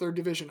Spain's third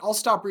division. I'll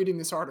stop reading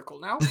this article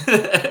now.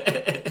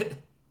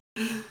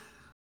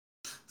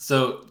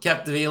 So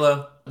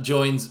Capdevila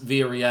joins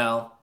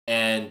Villarreal,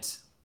 and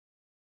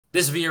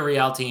this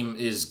Villarreal team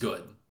is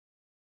good.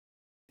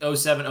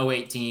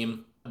 07-08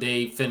 team,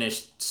 they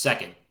finished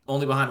second,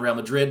 only behind Real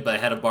Madrid, but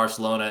ahead of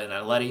Barcelona and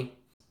Atleti.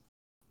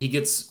 He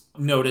gets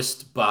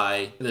noticed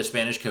by the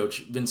Spanish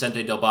coach,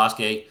 Vicente Del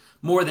Bosque,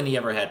 more than he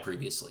ever had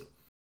previously.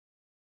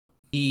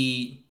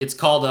 He gets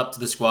called up to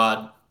the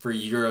squad for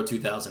Euro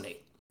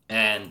 2008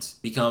 and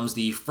becomes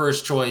the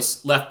first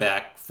choice left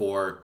back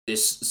for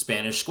this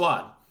Spanish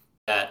squad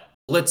that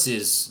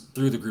blitzes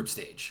through the group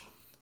stage.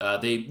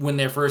 They win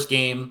their first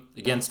game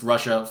against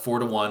Russia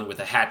 4-1 with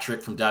a hat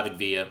trick from David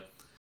Villa.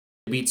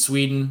 They beat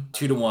Sweden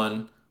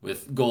 2-1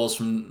 with goals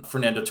from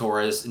Fernando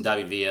Torres and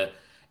David Villa.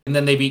 And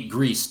then they beat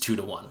Greece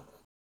 2-1.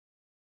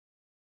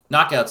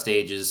 Knockout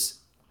stages,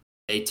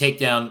 they take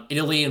down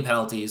Italy in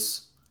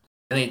penalties.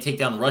 Then they take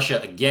down Russia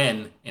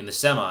again in the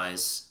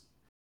semis.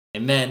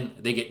 And then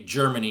they get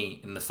Germany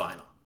in the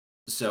final.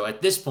 So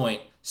at this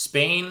point,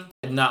 Spain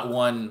had not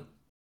won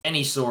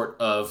any sort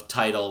of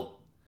title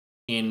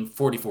in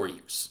 44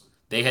 years.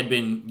 They had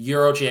been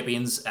Euro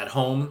champions at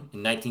home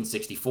in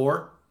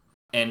 1964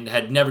 and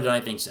had never done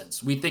anything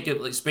since. We think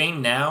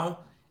Spain now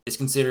is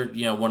considered,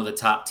 one of the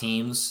top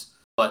teams,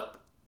 but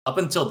up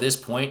until this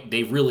point,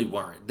 they really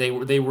weren't.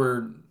 They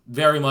were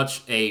very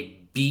much a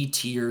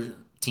B-tier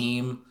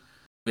team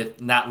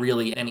with not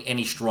really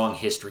any strong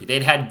history.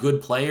 They'd had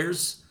good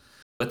players,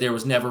 but there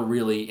was never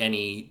really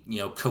any,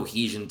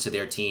 cohesion to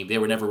their team. They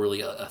were never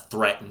really a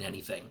threat in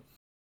anything.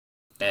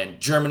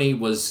 And Germany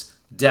was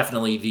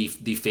definitely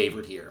the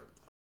favorite here.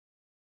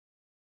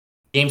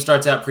 Game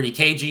starts out pretty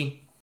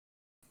cagey.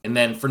 And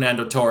then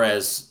Fernando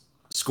Torres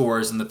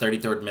scores in the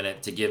 33rd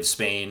minute to give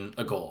Spain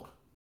a goal.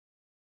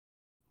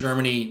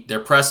 Germany, they're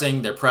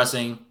pressing.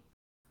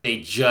 They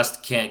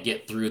just can't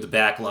get through the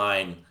back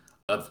line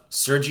of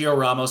Sergio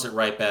Ramos at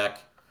right back,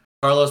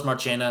 Carlos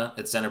Marchena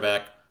at center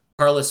back,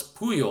 Carles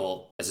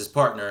Puyol as his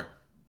partner,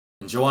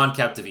 and Joan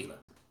Capdevila.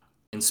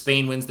 And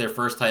Spain wins their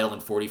first title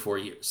in 44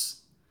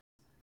 years.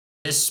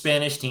 This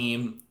Spanish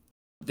team,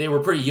 they were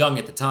pretty young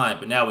at the time,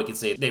 but now we can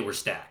say they were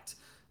stacked.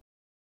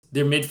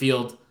 Their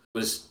midfield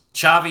was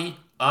Xavi,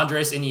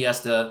 Andres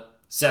Iniesta,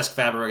 Cesc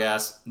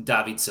Fabregas,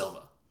 David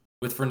Silva,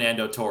 with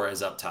Fernando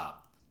Torres up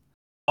top.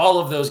 All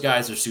of those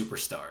guys are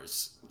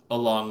superstars,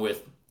 along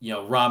with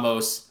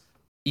Ramos,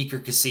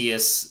 Iker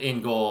Casillas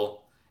in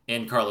goal,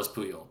 and Carles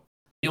Puyol.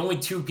 The only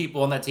two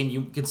people on that team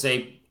you could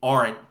say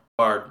aren't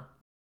are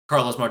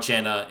Carlos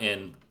Marchena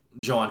and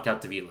Joan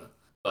Capdevila.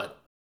 But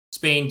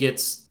Spain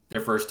gets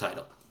their first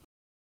title.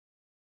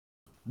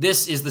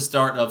 This is the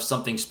start of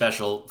something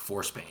special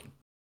for Spain.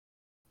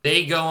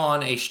 They go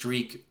on a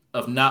streak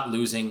of not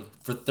losing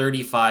for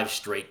 35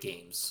 straight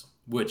games,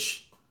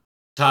 which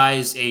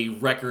ties a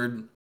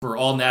record for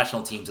all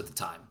national teams at the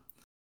time.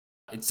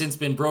 It's since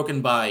been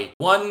broken by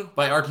 1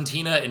 by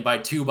Argentina and by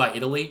 2 by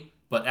Italy,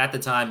 but at the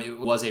time it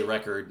was a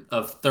record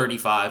of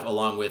 35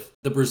 along with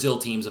the Brazil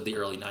teams of the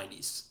early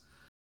 90s.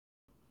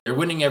 They're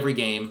winning every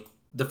game.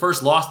 The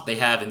first loss that they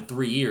have in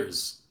 3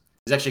 years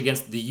is actually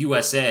against the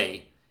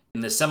USA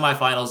in the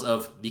semifinals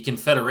of the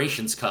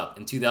Confederations Cup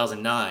in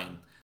 2009,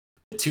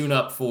 the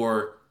tune-up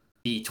for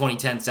the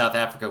 2010 South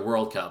Africa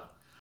World Cup.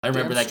 I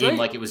remember that game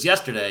like it was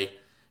yesterday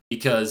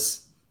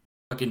because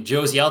fucking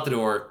Josie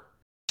Altidore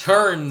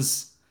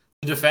turns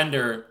the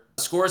defender,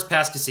 scores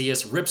past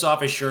Casillas, rips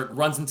off his shirt,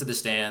 runs into the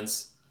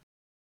stands.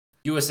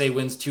 USA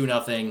wins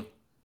 2-0,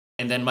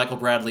 and then Michael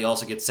Bradley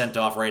also gets sent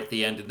off right at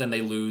the end, and then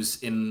they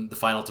lose in the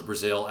final to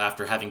Brazil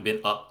after having been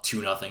up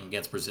 2-0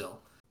 against Brazil.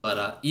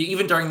 But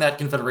even during that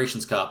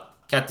Confederations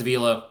Cup,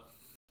 Capdevila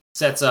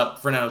sets up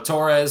Fernando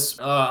Torres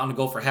on a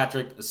goal for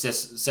hat-trick,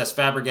 assists Cesc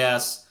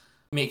Fabregas,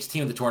 makes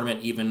team of the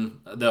tournament even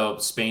though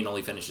Spain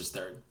only finishes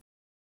third.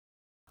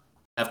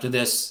 After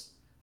this,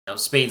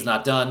 Spain's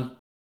not done.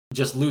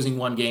 Just losing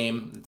one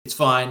game, it's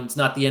fine. It's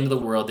not the end of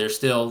the world. They're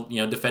still,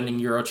 defending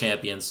Euro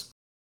champions.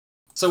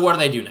 So what do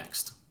they do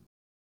next?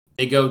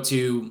 They go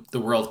to the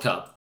World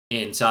Cup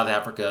in South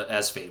Africa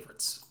as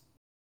favorites.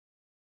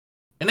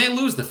 And they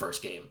lose the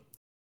first game.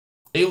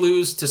 They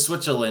lose to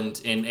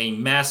Switzerland in a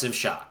massive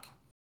shock.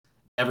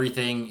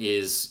 Everything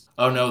is,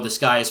 oh no, the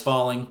sky is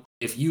falling.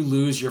 If you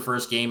lose your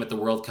first game at the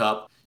World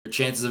Cup, your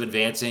chances of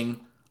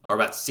advancing are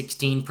about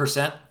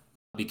 16%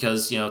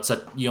 because,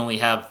 you only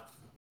have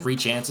 3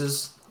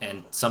 chances,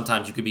 and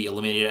sometimes you could be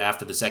eliminated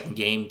after the second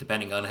game,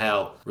 depending on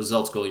how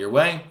results go your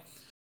way.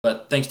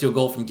 But thanks to a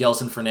goal from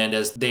Gelson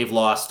Fernandez, they've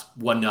lost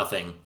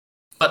 1-0.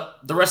 But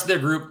the rest of their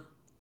group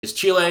is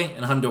Chile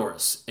and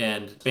Honduras,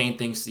 and Spain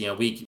thinks,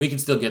 we can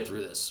still get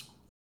through this.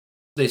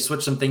 They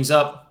switch some things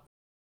up.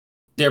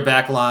 Their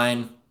back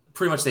line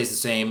pretty much stays the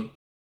same.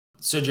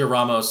 Sergio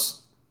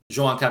Ramos,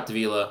 Joan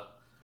Capdevila,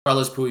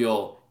 Carles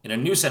Puyol, and a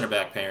new center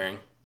back pairing,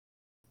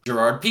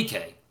 Gerard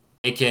Piqué,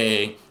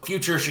 a.k.a.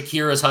 future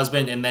Shakira's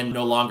husband and then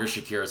no longer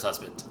Shakira's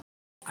husband.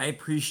 I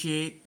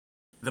appreciate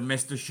the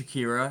Mr.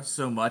 Shakira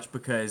so much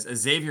because, as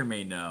Xavier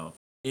may know,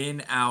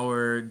 in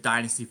our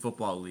Dynasty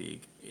Football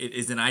League, it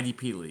is an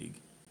IDP league.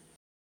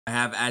 I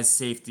have as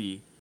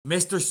safety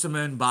Mr.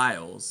 Simone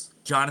Biles,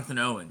 Jonathan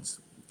Owens,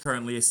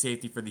 currently a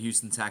safety for the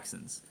Houston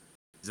Texans.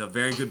 He's a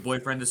very good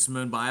boyfriend to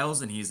Simone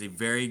Biles, and he's a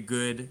very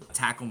good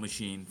tackle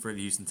machine for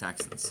the Houston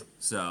Texans.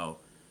 So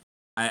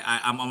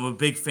I'm a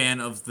big fan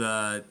of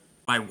the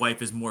my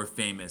wife is more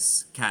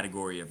famous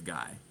category of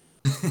guy.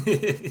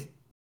 You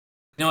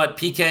know what?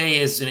 PK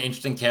is an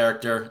interesting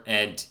character,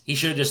 and he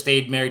should have just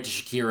stayed married to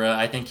Shakira.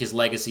 I think his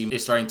legacy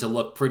is starting to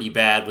look pretty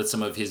bad with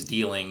some of his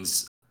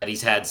dealings that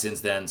he's had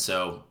since then,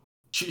 so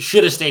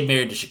should have stayed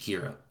married to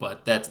Shakira.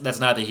 But that's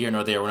neither here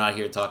nor there. We're not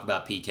here to talk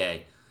about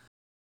PK.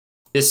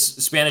 This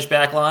Spanish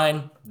back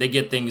line, they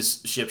get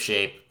things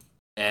ship-shape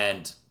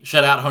and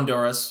shut out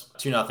Honduras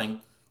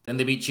 2-0. Then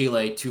they beat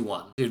Chile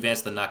 2-1 to advance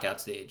to the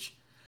knockout stage.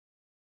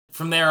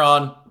 From there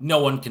on, no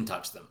one can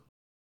touch them.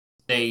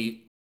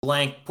 They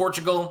blank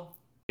Portugal,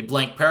 they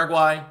blank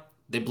Paraguay,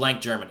 they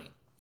blank Germany.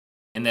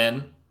 And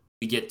then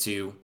we get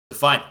to the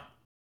final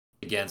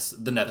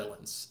against the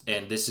Netherlands.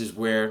 And this is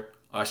where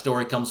our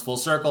story comes full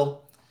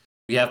circle.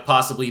 We have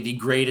possibly the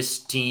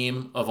greatest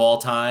team of all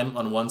time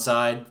on one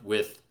side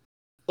with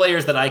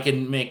players that I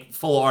can make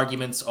full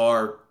arguments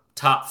are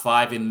top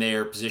 5 in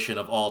their position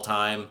of all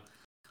time,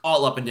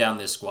 all up and down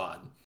this squad.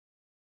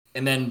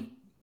 And then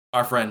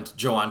our friend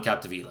Joan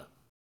Capdevila.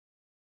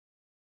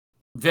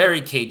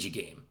 Very cagey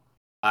game.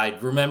 I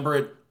remember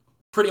it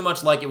pretty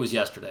much like it was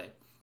yesterday.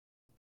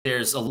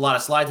 There's a lot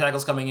of slide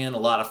tackles coming in, a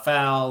lot of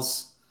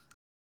fouls.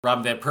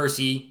 Robin Van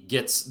Persie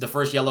gets the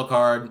first yellow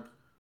card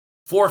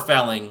for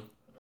fouling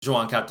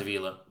Joan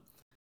Capdevila.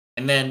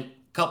 And then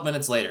a couple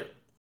minutes later,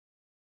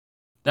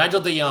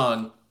 Nigel de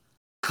Jong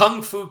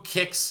kung fu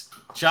kicks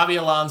Xabi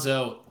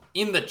Alonso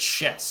in the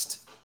chest.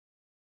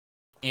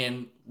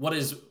 in what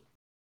is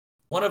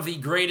one of the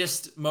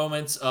greatest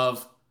moments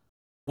of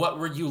what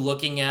were you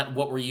looking at,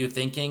 what were you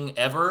thinking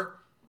ever,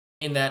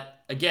 in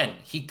that, again,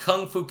 he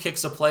kung fu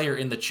kicks a player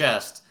in the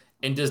chest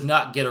and does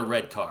not get a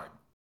red card.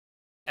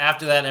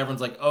 After that,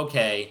 everyone's like,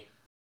 okay,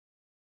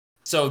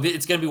 so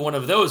it's going to be one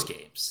of those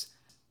games.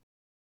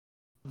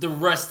 The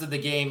rest of the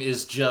game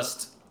is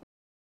just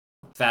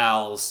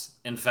fouls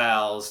and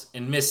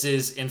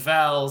misses and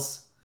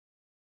fouls.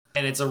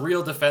 And it's a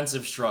real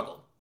defensive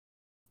struggle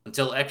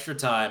until extra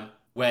time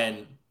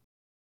when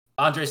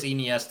Andres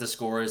Iniesta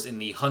scores in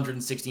the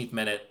 116th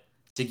minute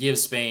to give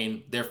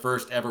Spain their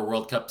first ever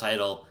World Cup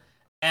title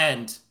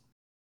and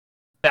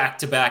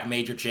back-to-back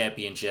major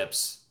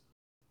championships.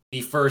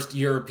 The first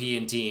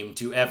European team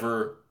to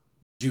ever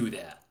do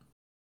that.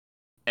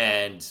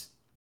 And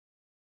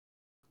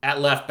at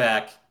left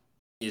back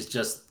is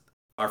just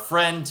our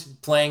friend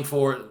playing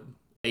for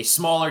a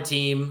smaller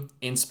team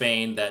in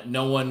Spain that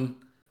no one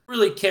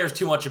really cares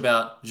too much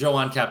about,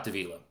 Joan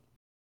Capdevila.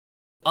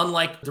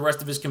 Unlike the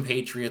rest of his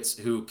compatriots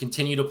who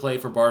continue to play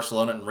for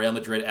Barcelona and Real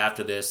Madrid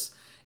after this,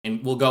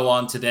 and will go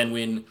on to then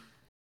win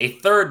a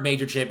third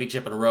major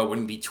championship in a row,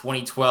 winning the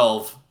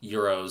 2012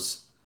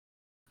 Euros.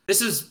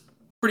 This is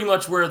pretty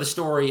much where the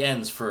story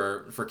ends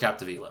for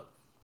Capdevila.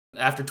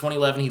 After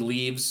 2011, he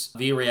leaves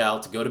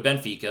Villarreal to go to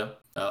Benfica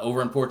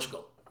over in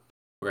Portugal,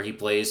 where he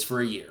plays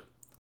for a year.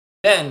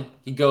 Then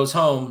he goes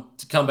home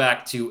to come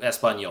back to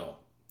Espanyol,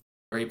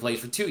 where he plays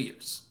for 2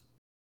 years.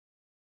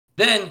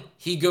 Then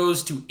he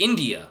goes to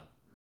India,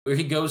 where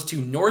he goes to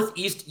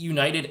Northeast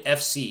United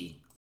FC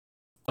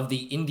of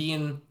the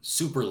Indian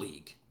Super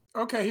League.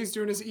 Okay, he's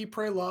doing his Eat,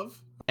 Pray,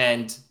 Love.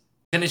 And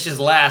finishes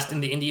last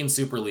in the Indian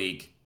Super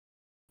League.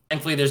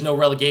 Thankfully, there's no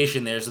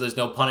relegation there, so there's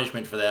no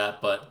punishment for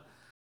that. But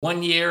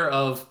 1 year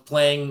of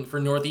playing for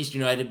Northeast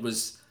United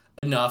was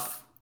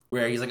enough,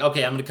 where he's like,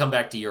 okay, I'm going to come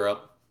back to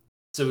Europe.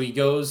 So he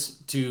goes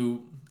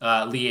to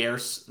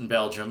Liège in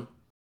Belgium.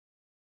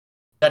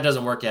 That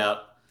doesn't work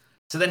out.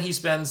 So then he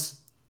spends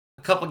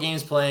a couple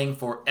games playing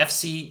for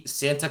FC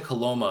Santa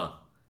Coloma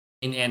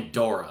in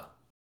Andorra.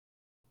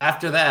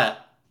 After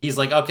that, he's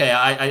like, okay,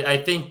 I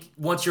think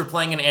once you're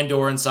playing in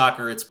Andorran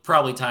soccer, it's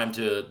probably time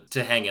to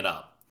hang it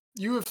up.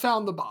 You have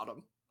found the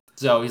bottom.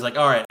 So he's like,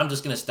 all right, I'm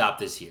just going to stop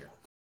this here.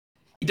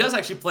 He does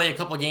actually play a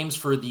couple of games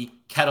for the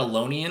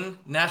Catalonian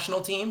national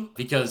team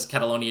because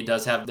Catalonia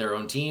does have their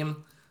own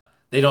team.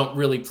 They don't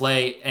really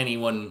play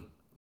anyone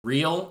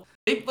real.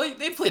 They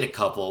played a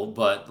couple,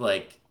 but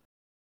like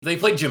they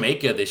played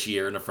Jamaica this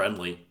year in a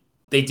friendly.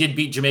 They did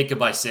beat Jamaica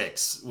by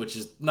 6, which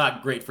is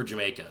not great for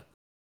Jamaica.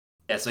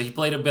 Yeah, so he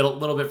played a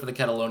little bit for the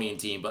Catalonian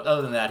team, but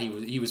other than that,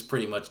 he was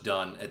pretty much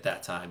done at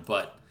that time.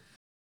 But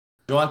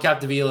Joan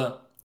Capdevila,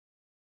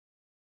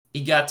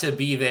 he got to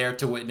be there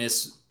to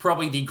witness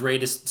probably the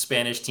greatest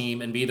Spanish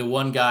team and be the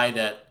one guy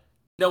that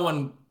no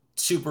one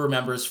super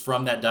remembers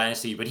from that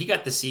dynasty, but he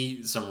got to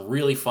see some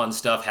really fun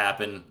stuff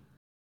happen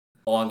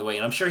along the way.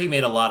 And I'm sure he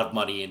made a lot of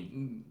money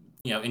and,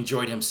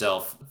 enjoyed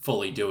himself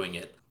fully doing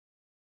it.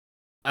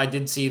 I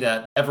did see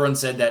that everyone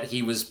said that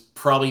he was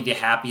probably the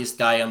happiest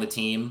guy on the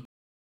team,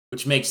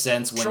 which makes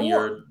sense when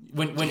Sure.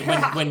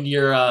 when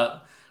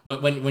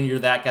you're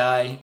that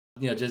guy.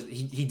 Just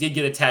he did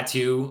get a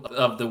tattoo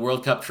of the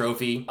World Cup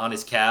trophy on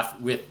his calf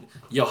with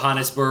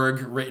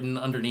Johannesburg written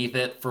underneath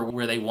it for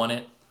where they won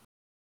it.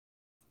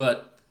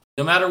 But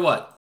no matter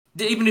what,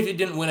 even if he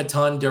didn't win a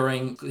ton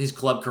during his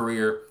club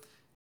career,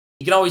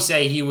 you can always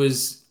say he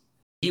was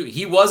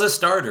a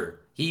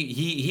starter.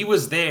 He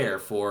was there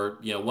for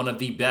one of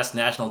the best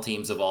national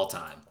teams of all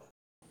time.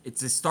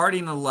 It's a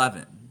starting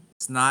 11.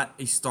 It's not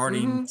a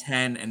starting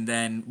 10 and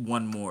then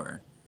one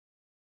more.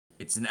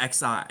 It's an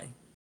XI.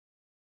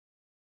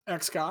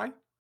 X-Guy?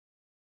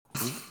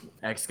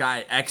 X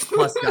guy, X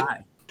plus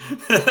guy.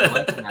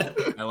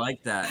 I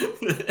like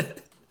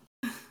that.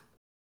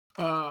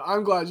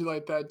 I'm glad you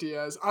like that,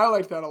 Diaz. I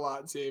like that a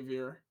lot,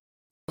 Xavier.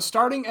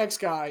 Starting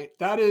X-Guy,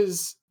 that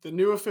is the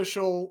new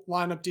official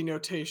lineup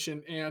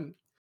denotation. And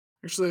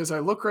actually, as I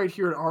look right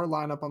here at our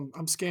lineup,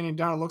 I'm scanning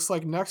down. It looks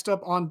like next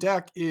up on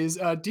deck is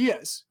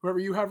Diaz. Whoever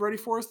you have ready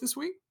for us this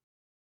week.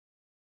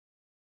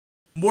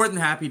 More than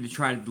happy to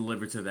try to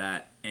deliver to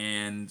that.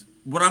 And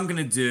what I'm going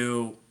to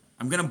do,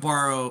 I'm going to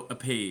borrow a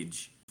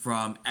page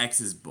from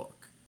X's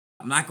book.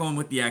 I'm not going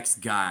with the X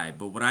guy,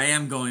 but what I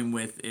am going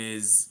with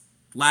is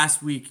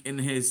last week in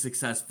his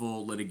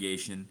successful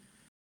litigation,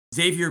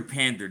 Xavier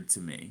pandered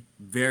to me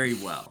very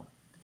well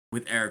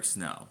with Eric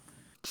Snow.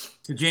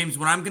 So James,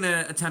 what I'm going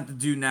to attempt to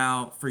do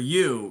now for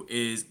you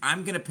is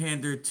I'm going to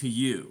pander to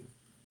you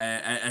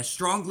as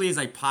strongly as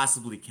I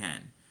possibly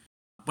can.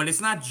 But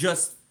it's not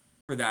just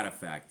for that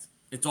effect.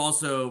 It's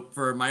also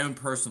for my own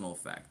personal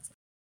effect.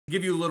 To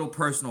give you a little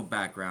personal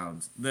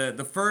background,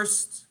 the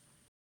first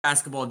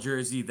basketball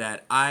jersey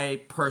that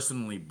I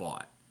personally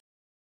bought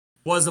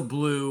was a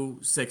blue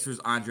Sixers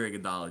Andre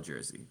Iguodala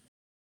jersey.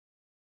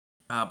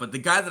 But the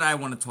guy that I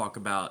want to talk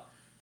about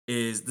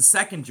is the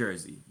second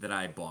jersey that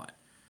I bought.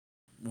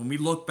 When we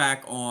look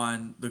back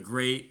on the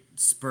great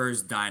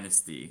Spurs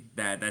dynasty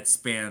that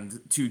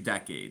spanned 2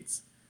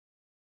 decades,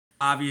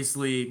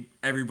 Obviously,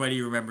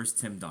 everybody remembers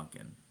Tim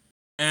Duncan.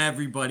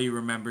 Everybody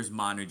remembers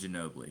Manu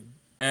Ginobili.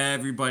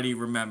 Everybody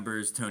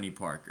remembers Tony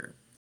Parker.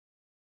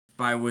 If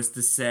I was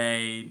to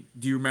say,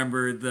 do you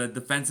remember the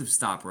defensive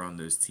stopper on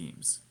those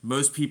teams?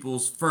 Most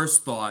people's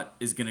first thought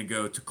is going to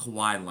go to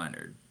Kawhi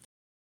Leonard.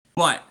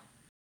 But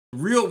the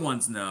real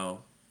ones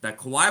know that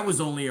Kawhi was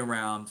only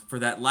around for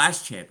that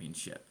last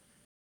championship.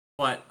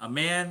 But a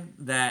man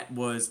that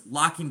was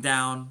locking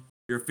down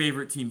your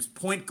favorite team's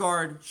point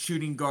guard,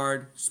 shooting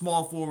guard,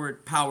 small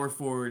forward, power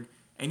forward,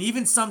 and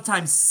even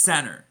sometimes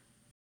center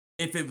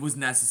if it was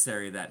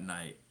necessary that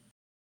night.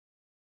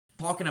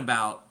 Talking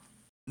about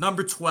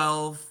number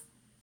 12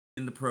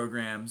 in the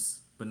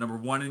programs, but number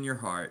 1 in your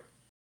heart,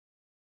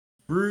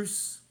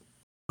 Bruce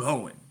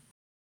Bowen.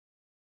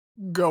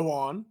 Go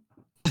on.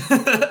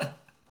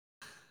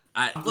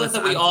 I'm glad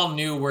that we all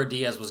knew where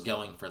Diaz was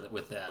going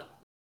with that.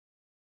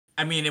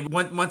 I mean,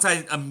 once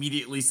I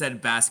immediately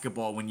said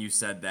basketball when you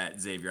said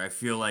that, Xavier, I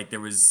feel like there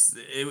was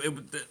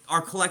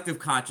our collective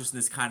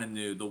consciousness kind of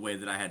knew the way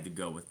that I had to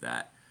go with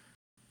that.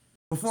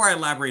 Before I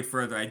elaborate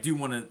further, I do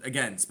want to,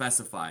 again,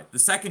 specify the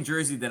second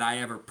jersey that I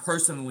ever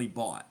personally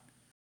bought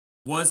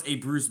was a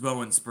Bruce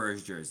Bowen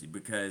Spurs jersey,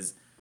 because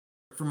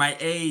for my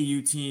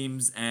AAU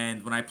teams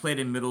and when I played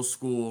in middle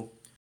school,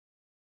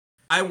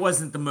 I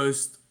wasn't the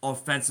most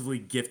offensively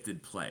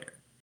gifted player.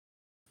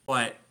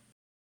 But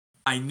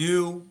I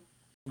knew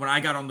when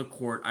I got on the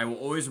court, I will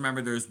always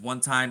remember there was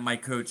one time my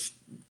coach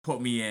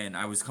put me in.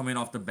 I was coming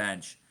off the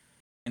bench,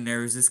 and there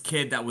was this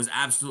kid that was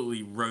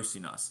absolutely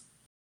roasting us.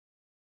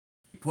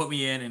 He put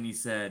me in, and he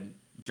said,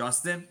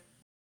 Justin,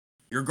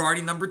 you're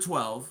guarding number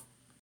 12.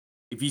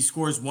 If he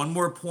scores one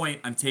more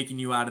point, I'm taking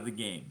you out of the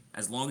game.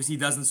 As long as he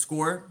doesn't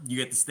score, you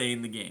get to stay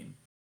in the game.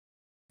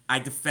 I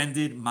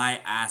defended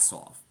my ass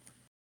off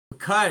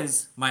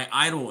because my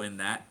idol in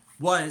that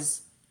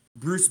was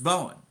Bruce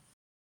Bowen.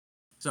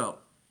 So,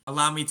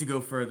 allow me to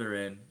go further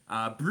in.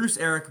 Bruce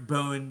Eric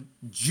Bowen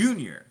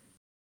Jr.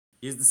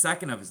 is the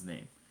second of his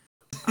name.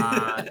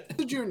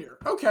 The junior.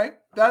 Okay.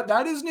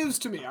 That is news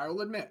to me, I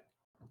will admit.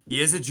 He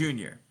is a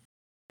junior.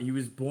 He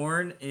was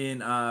born in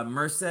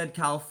Merced,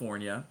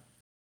 California.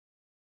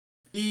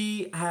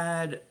 He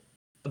had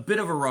a bit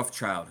of a rough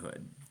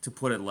childhood, to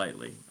put it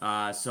lightly.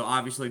 So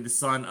obviously the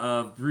son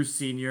of Bruce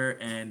Sr.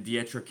 and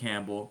Dietra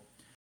Campbell.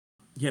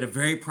 He had a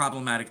very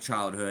problematic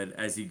childhood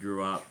as he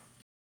grew up.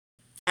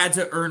 Had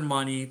to earn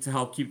money to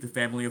help keep the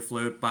family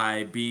afloat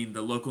by being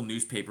the local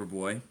newspaper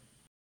boy.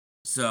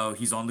 So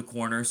he's on the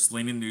corner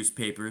slinging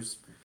newspapers.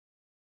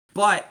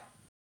 But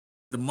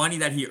the money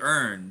that he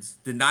earned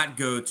did not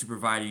go to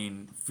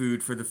providing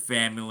food for the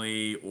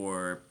family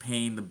or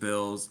paying the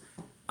bills.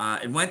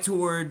 It went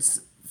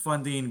towards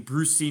funding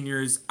Bruce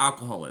Sr.'s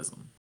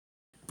alcoholism.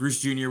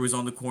 Bruce Jr. was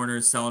on the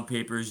corner selling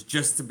papers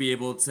just to be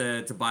able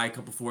to buy a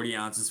couple 40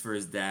 ounces for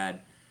his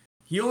dad.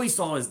 He only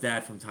saw his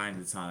dad from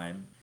time to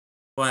time.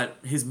 But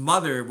his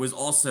mother was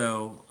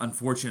also,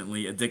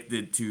 unfortunately,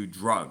 addicted to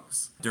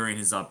drugs during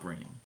his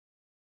upbringing.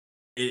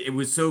 It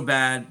was so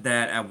bad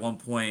that at one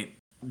point,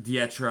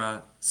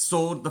 Dietra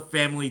sold the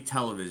family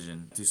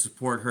television to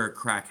support her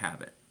crack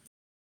habit.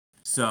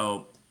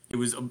 So it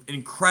was an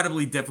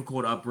incredibly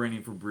difficult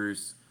upbringing for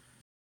Bruce.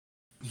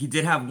 He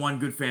did have one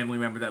good family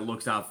member that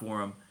looks out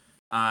for him.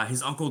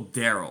 His uncle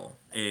Daryl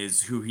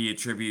is who he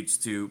attributes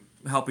to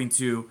helping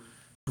to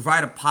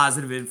provide a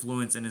positive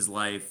influence in his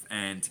life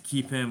and to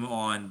keep him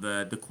on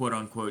the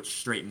quote-unquote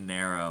straight and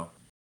narrow.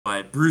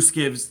 But Bruce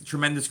gives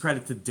tremendous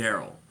credit to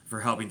Daryl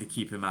for helping to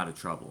keep him out of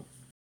trouble.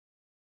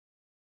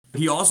 What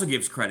he also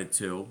gives credit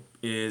to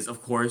is,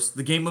 of course,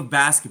 the game of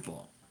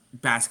basketball.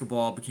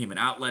 Basketball became an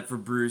outlet for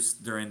Bruce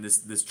during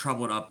this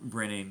troubled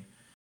upbringing,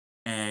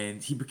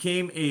 and he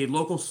became a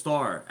local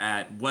star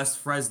at West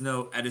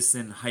Fresno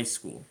Edison High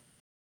School.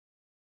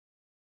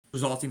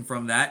 Resulting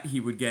from that,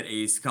 he would get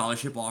a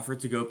scholarship offer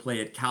to go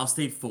play at Cal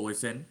State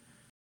Fullerton.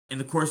 In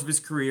the course of his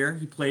career,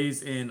 he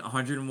plays in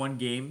 101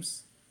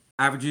 games,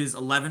 averages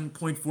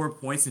 11.4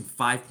 points and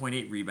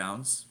 5.8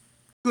 rebounds.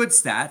 Good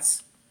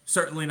stats,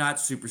 certainly not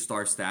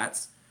superstar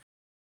stats.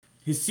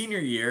 His senior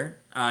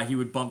year, he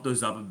would bump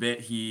those up a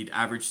bit. He'd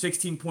average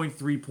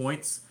 16.3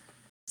 points,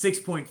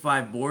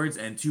 6.5 boards,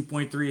 and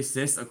 2.3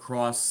 assists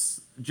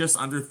across just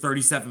under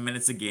 37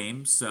 minutes a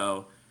game.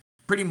 So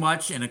pretty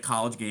much in a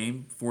college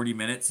game, 40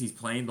 minutes, he's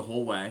playing the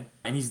whole way.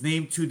 And he's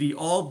named to the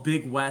All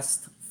Big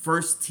West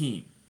first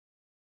team.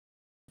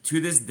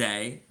 To this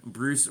day,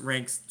 Bruce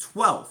ranks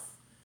 12th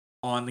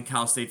on the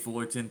Cal State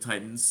Fullerton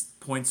Titans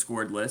points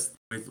scored list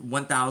with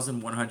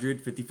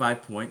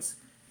 1,155 points.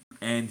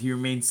 And he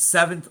remains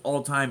 7th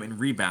all-time in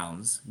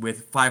rebounds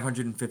with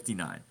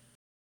 559.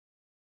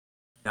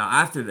 Now,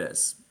 after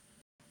this,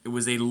 it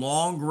was a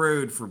long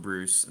road for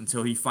Bruce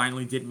until he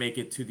finally did make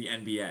it to the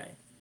NBA.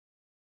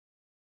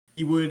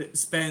 He would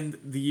spend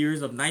the years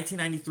of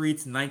 1993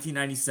 to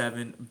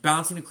 1997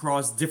 bouncing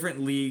across different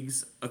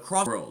leagues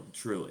across the world,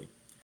 truly.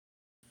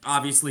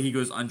 Obviously, he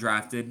goes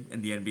undrafted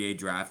in the NBA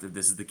draft, if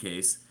this is the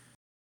case.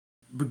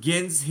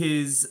 Begins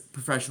his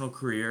professional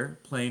career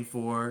playing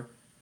for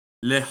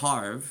Le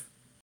Havre,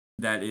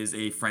 That is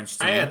a French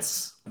team.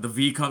 France. The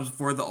V comes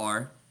before the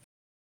R.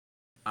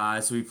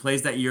 So he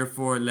plays that year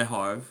for Le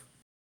Havre.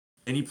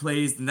 And he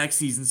plays the next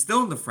season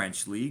still in the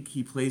French league.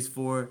 He plays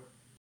for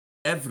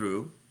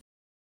Évreux.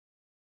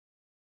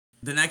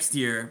 The next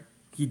year,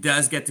 he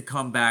does get to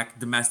come back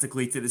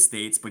domestically to the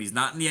States, but he's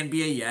not in the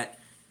NBA yet.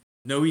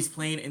 No, he's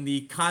playing in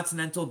the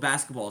Continental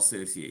Basketball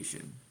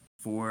Association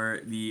for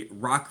the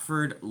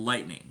Rockford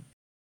Lightning.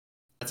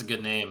 That's a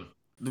good name.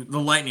 The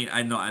Lightning,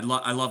 I know,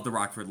 I love the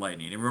Rockford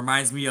Lightning. It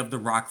reminds me of the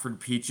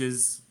Rockford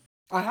Peaches.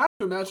 I have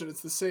to imagine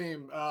it's the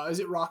same. Is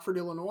it Rockford,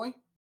 Illinois?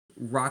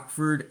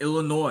 Rockford,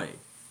 Illinois.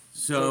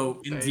 So,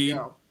 There you indeed,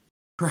 go.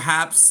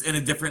 perhaps in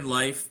a different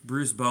life,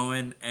 Bruce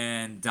Bowen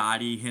and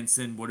Dottie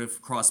Hinson would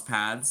have crossed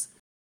paths,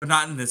 but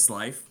not in this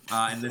life.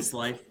 In this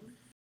life,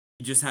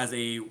 he just has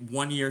a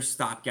 1-year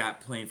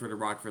stopgap playing for the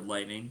Rockford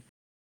Lightning.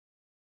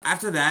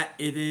 After that,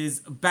 it is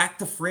back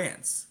to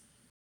France,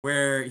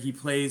 where he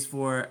plays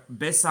for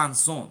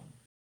Besançon.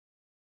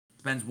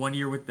 Spends 1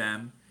 year with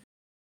them.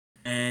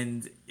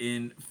 And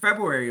in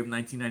February of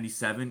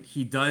 1997,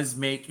 he does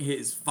make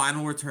his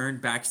final return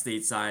back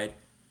stateside,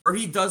 or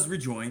he does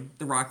rejoin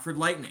the Rockford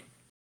Lightning.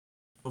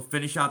 He'll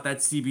finish out that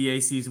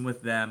CBA season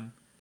with them,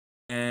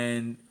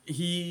 and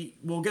he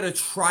will get a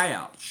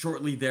tryout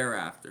shortly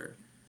thereafter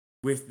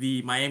with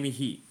the Miami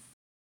Heat.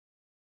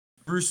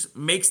 Bruce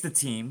makes the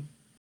team,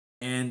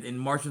 and in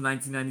March of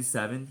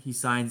 1997, he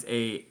signs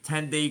a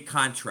 10-day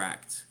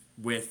contract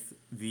with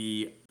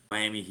the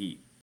Miami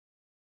Heat.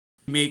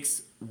 He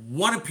makes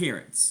one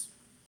appearance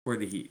for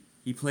the Heat.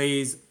 He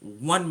plays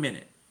 1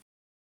 minute.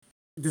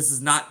 This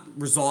does not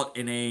result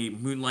in a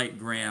Moonlight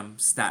Graham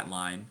stat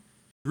line.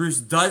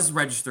 Bruce does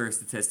register a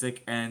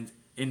statistic, and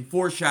in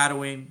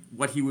foreshadowing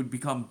what he would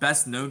become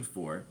best known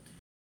for,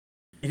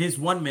 in his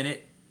 1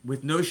 minute,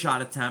 with no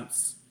shot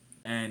attempts,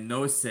 and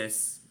no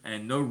assists,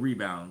 and no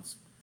rebounds,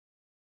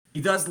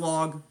 he does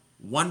log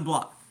 1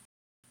 block.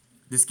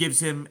 This gives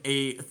him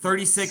a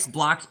 36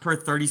 blocks per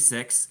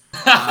 36.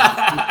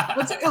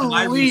 That's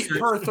My elite research-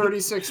 per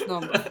 36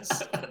 numbers.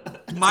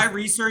 My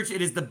research,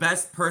 it is the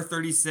best per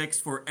 36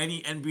 for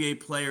any NBA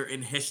player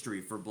in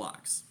history for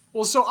blocks.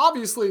 Well, so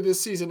obviously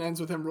this season ends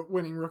with him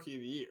winning Rookie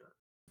of the Year.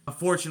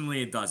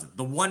 Unfortunately, it doesn't.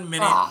 The 1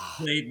 minute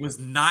played was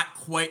not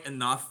quite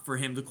enough for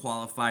him to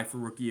qualify for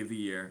Rookie of the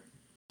Year.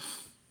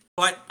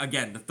 But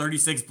again, the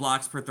 36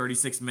 blocks per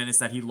 36 minutes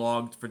that he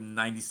logged for the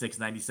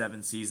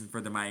 96-97 season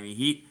for the Miami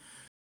Heat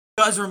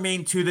does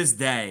remain to this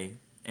day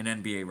an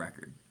NBA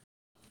record.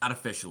 Not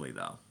officially,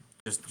 though.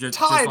 Just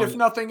Tied, on if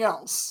nothing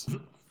else.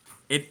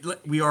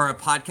 We are a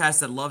podcast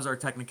that loves our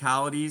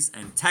technicalities,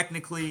 and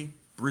technically,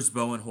 Bruce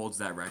Bowen holds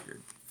that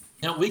record.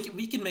 You know,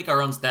 we can make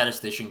our own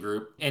statistician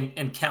group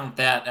and count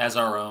that as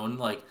our own.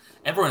 Like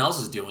everyone else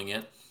is doing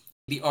it.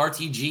 The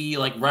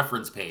RTG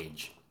reference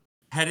page.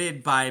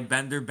 Headed by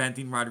Bender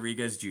Benting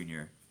Rodriguez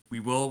Jr., we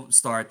will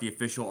start the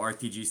official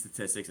RTG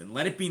statistics and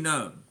let it be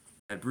known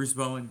that Bruce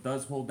Bowen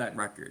does hold that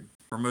record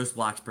for most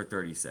blocks per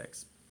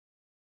 36.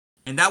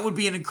 And that would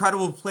be an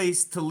incredible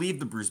place to leave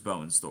the Bruce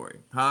Bowen story.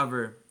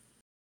 However,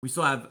 we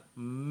still have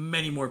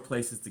many more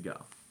places to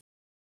go.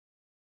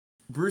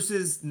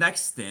 Bruce's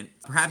next stint,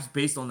 perhaps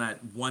based on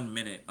that 1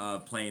 minute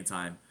of playing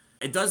time,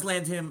 it does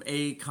land him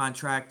a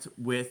contract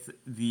with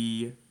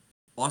the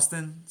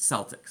Boston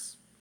Celtics.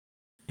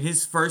 In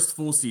his first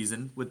full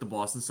season with the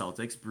Boston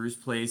Celtics, Bruce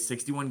plays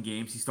 61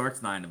 games. He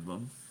starts 9 of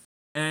them.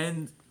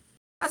 And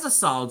that's a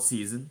solid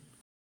season.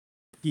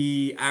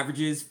 He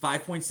averages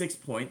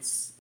 5.6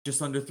 points,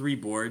 just under 3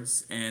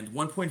 boards, and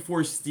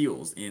 1.4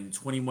 steals in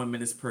 21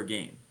 minutes per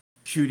game.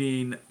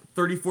 Shooting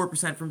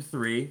 34% from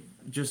 3,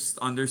 just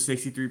under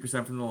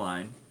 63% from the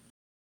line.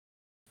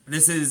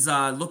 This is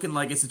looking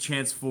like it's a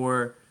chance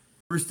for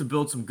Bruce to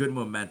build some good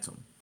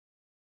momentum.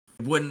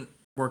 It wouldn't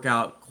work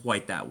out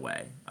quite that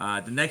way.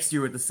 The next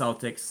year with the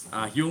Celtics,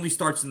 he only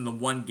starts in the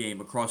 1 game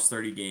across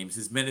 30 games.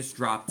 His minutes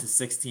drop to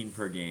 16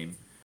 per game.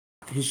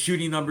 His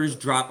shooting numbers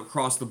drop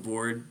across the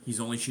board. He's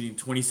only shooting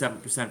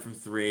 27% from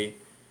 3.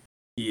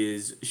 He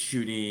is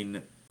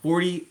shooting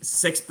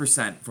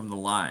 46% from the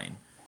line.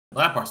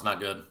 Well, that part's not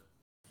good.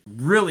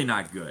 Really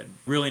not good.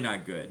 Really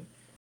not good.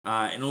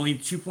 And only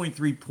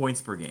 2.3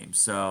 points per game.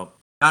 So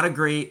not a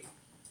great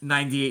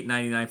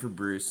 98-99 for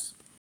Bruce.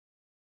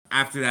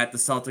 After that, the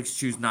Celtics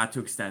choose not to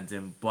extend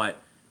him,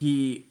 but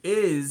he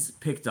is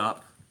picked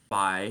up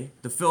by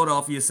the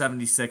Philadelphia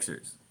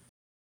 76ers.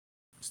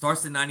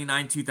 Starts the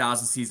 99-2000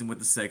 season with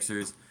the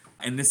Sixers,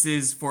 and this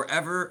is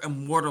forever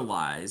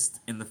immortalized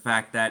in the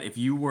fact that if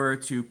you were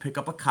to pick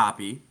up a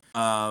copy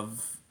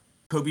of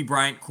Kobe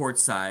Bryant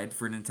Courtside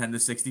for Nintendo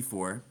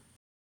 64,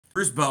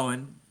 Bruce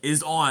Bowen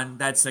is on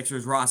that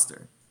Sixers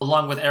roster.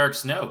 Along with Eric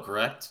Snow,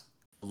 correct?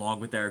 Along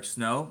with Eric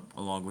Snow,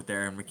 along with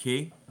Aaron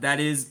McKee.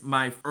 That is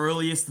my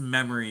earliest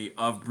memory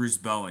of Bruce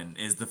Bowen,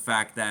 is the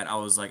fact that I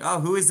was like, oh,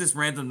 who is this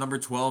random number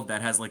 12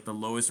 that has the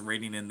lowest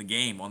rating in the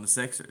game on the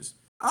Sixers?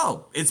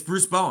 Oh, it's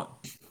Bruce Bowen.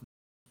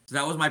 So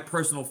that was my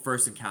personal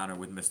first encounter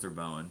with Mr.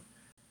 Bowen.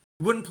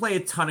 He wouldn't play a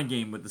ton of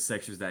game with the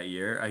Sixers that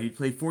year. He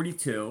played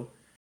 42,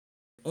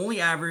 only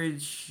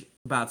averaged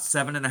about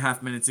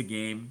 7.5 minutes a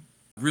game,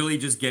 really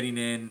just getting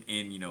in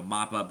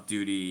mop-up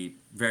duty,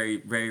 very,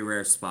 very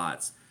rare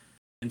spots,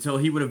 until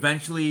he would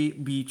eventually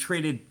be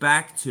traded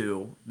back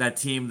to that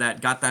team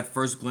that got that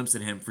first glimpse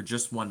at him for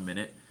just 1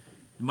 minute,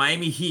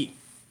 Miami Heat.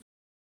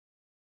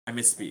 I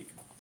misspeak.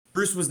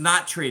 Bruce was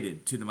not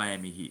traded to the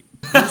Miami Heat.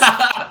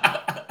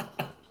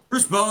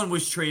 Bruce Bowen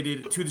was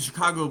traded to the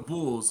Chicago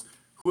Bulls,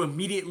 who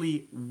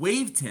immediately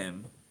waived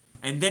him,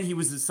 and then he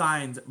was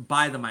assigned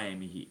by the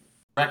Miami Heat.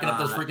 Racking up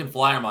those freaking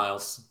flyer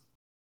miles.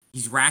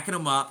 He's racking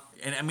them up,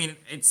 and I mean,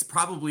 it's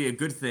probably a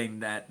good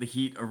thing that the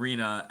Heat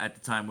Arena at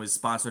the time was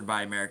sponsored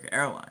by American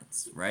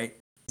Airlines, right?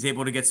 He's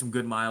able to get some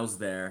good miles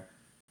there.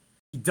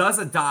 He does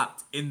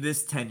adopt in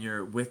this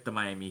tenure with the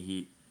Miami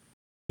Heat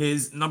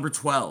his number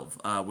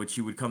 12, which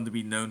he would come to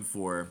be known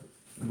for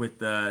with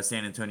the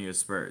San Antonio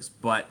Spurs.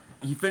 But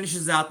he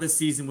finishes out this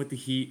season with the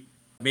Heat.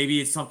 Maybe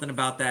it's something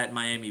about that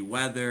Miami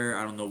weather.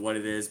 I don't know what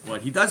it is,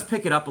 but he does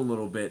pick it up a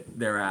little bit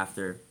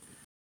thereafter.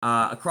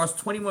 Across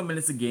 21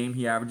 minutes a game,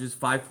 he averages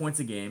 5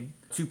 points a game,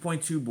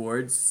 2.2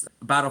 boards,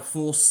 about a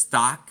full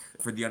stock.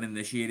 For the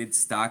uninitiated,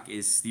 stock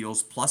is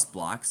steals plus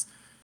blocks.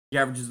 He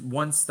averages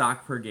 1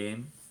 stock per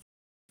game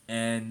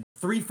and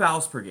 3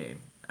 fouls per game,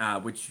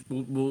 which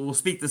we'll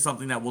speak to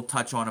something that we'll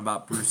touch on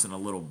about Bruce in a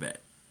little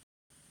bit.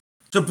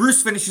 So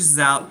Bruce finishes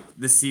out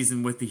this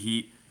season with the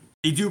Heat.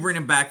 They do bring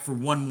him back for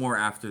one more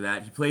after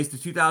that. He plays the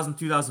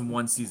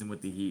 2000-2001 season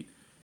with the Heat.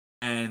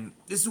 And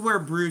this is where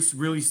Bruce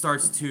really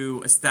starts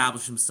to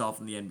establish himself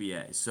in the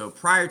NBA. So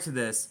prior to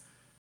this,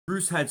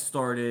 Bruce had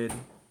started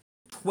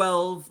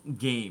 12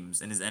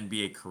 games in his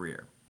NBA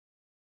career.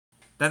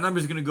 That number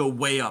is going to go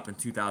way up in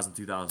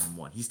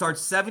 2000-2001. He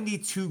starts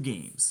 72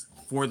 games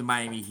for the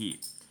Miami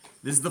Heat.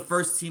 This is the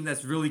first team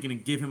that's really going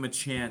to give him a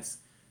chance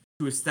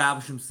to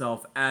establish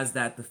himself as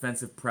that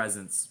defensive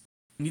presence.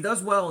 And he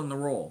does well in the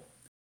role.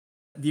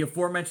 The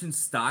aforementioned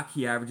stock,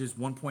 he averages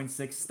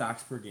 1.6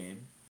 stocks per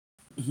game.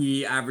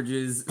 He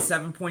averages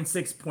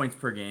 7.6 points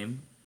per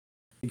game,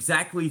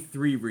 exactly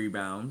 3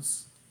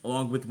 rebounds,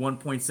 along with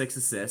 1.6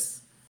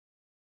 assists.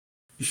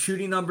 His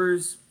shooting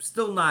numbers,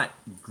 still not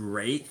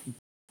great.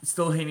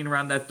 Still hanging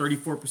around that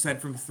 34%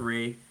 from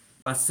 3,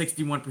 about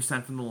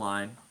 61% from the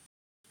line.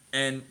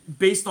 And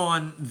based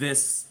on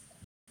this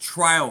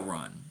trial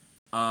run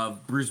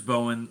of Bruce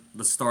Bowen,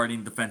 the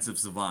starting defensive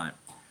savant,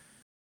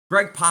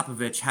 Greg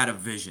Popovich had a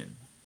vision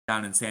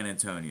down in San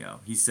Antonio.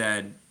 He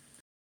said,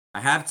 I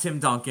have Tim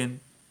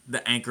Duncan,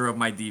 the anchor of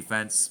my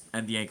defense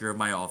and the anchor of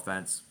my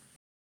offense.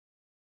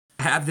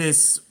 I have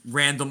this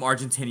random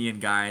Argentinian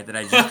guy that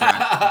I just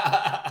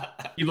drafted.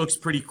 He looks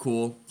pretty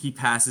cool. He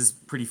passes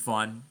pretty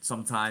fun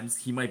sometimes.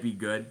 He might be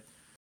good.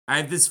 I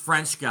have this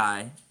French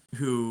guy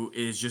who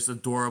is just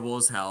adorable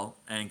as hell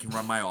and can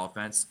run my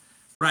offense.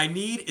 What I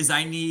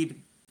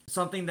need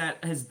something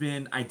that has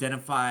been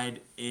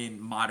identified in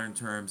modern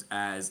terms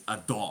as a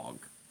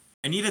dog.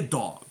 I need a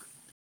dog.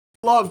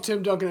 Love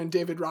Tim Duncan and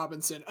David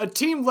Robinson. A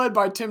team led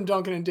by Tim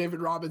Duncan and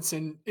David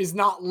Robinson is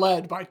not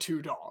led by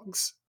 2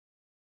 dogs.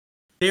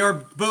 They are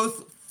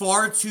both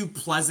far too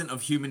pleasant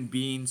of human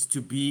beings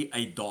to be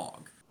a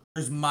dog.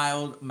 There's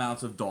mild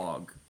amounts of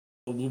dog.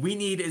 But what we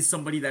need is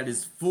somebody that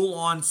is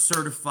full-on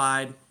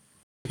certified,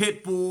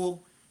 pit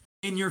bull,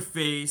 in your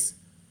face,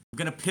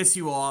 gonna piss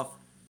you off.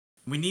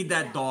 We need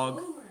that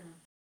dog.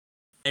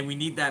 And we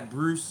need that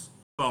Bruce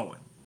Bowen.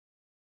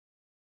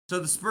 So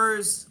the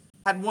Spurs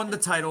had won the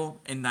title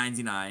in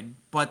 99,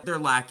 but they're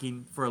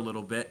lacking for a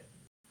little bit.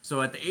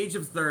 So at the age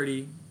of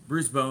 30,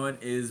 Bruce Bowen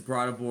is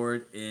brought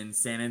aboard in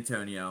San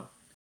Antonio.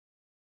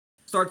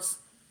 Starts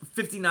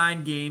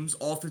 59 games,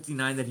 all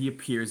 59 that he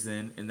appears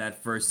in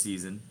that first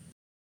season.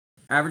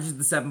 Averages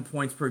the 7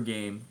 points per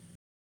game.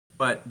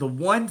 But the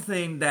one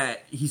thing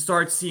that he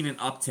starts seeing an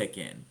uptick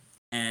in,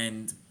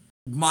 and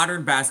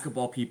modern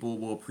basketball people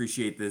will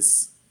appreciate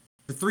this,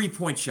 the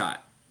 3-point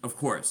shot, of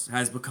course,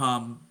 has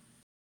become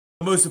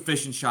the most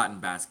efficient shot in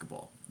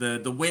basketball.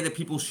 The way that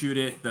people shoot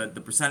it, the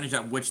percentage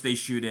at which they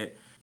shoot it,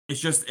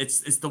 it's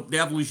the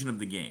evolution of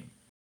the game.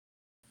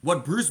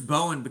 What Bruce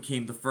Bowen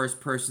became the first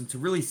person to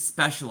really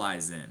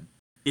specialize in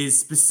is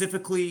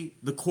specifically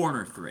the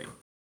corner 3.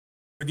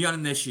 For the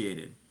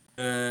uninitiated,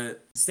 the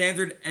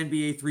standard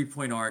NBA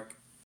 3-point arc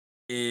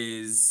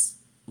is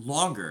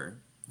longer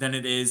than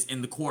it is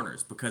in the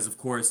corners because, of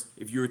course,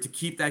 if you were to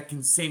keep that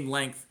same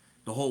length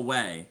the whole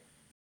way,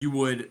 you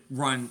would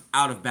run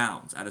out of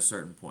bounds at a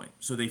certain point.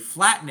 So they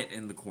flatten it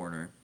in the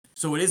corner.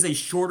 So it is a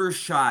shorter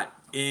shot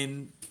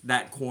in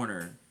that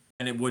corner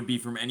than it would be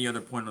from any other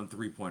point on the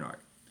 3-point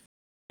arc.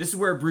 This is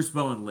where Bruce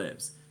Bowen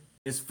lives.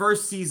 His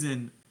first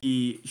season,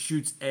 he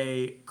shoots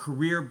a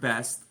career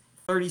best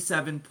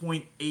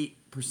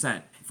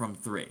 37.8% from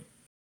 3.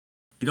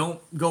 They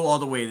don't go all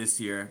the way this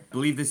year. I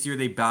believe this year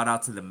they bowed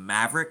out to the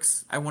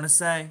Mavericks, I want to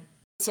say.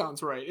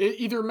 Sounds right.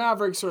 Either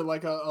Mavericks or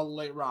like a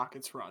late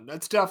Rockets run.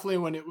 That's definitely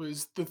when it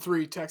was the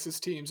 3 Texas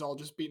teams all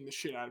just beating the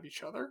shit out of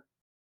each other.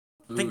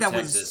 I think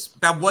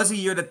that was a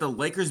year that the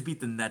Lakers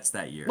beat the Nets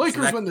that year.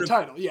 Lakers win the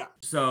title, yeah.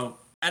 So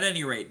at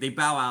any rate, they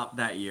bow out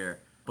that year.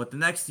 But the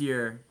next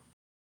year,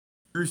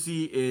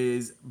 Brucey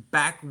is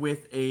back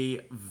with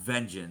a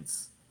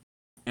vengeance.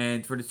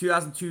 And for the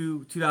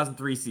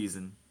 2002-2003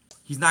 season,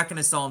 he's not going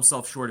to sell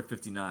himself short of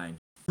 59.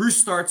 Bruce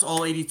starts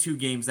all 82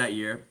 games that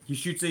year. He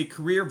shoots a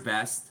career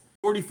best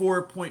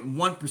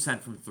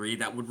 44.1% from three.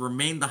 That would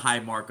remain the high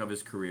mark of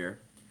his career.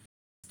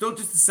 Still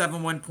just a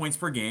 7-1 points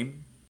per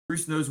game.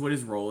 Bruce knows what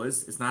his role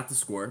is. It's not to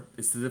score,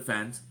 it's to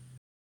defend.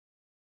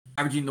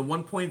 Averaging the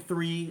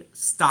 1.3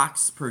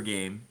 stocks per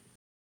game.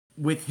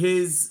 With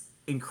his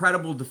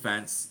incredible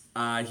defense,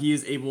 he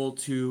is able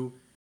to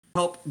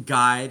help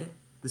guide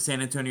the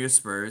San Antonio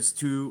Spurs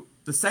to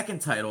the second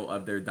title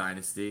of their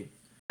dynasty,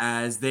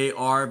 as they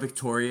are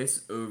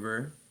victorious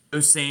over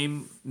those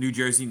same New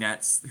Jersey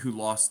Nets who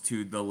lost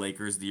to the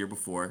Lakers the year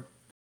before.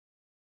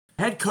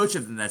 Head coach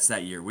of the Nets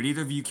that year, would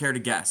either of you care to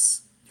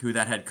guess who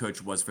that head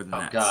coach was for the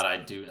Nets? Oh God, I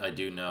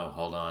do know.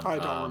 Hold on. I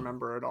don't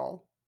remember at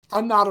all.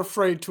 I'm not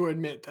afraid to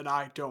admit that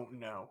I don't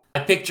know. I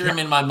picture him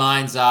in my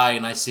mind's eye,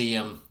 and I see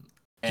him.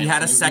 He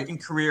had a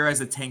second career as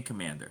a tank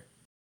commander.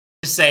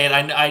 Just say it.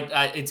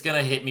 I it's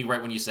gonna hit me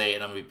right when you say it,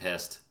 and I'm gonna be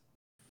pissed.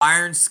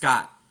 Byron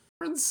Scott.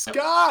 Byron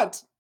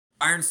Scott.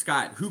 Byron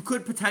Scott, who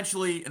could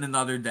potentially in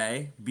another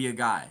day be a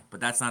guy, but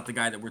that's not the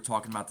guy that we're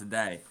talking about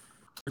today.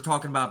 We're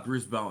talking about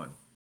Bruce Bowen.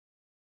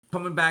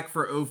 Coming back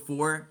for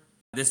 2004,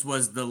 this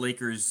was the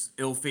Lakers'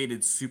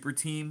 ill-fated super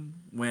team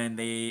when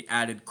they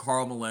added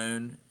Karl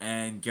Malone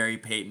and Gary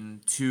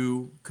Payton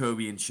to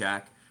Kobe and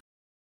Shaq.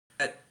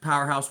 That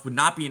powerhouse would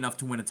not be enough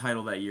to win a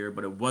title that year,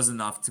 but it was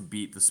enough to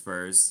beat the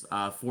Spurs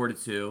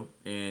 4-2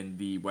 in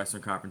the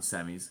Western Conference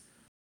semis.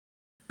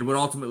 It would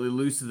ultimately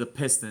lose to the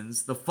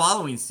Pistons. The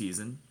following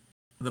season,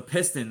 the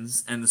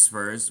Pistons and the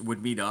Spurs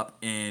would meet up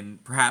in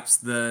perhaps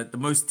the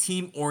most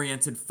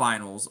team-oriented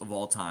finals of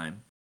all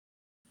time.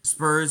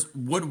 Spurs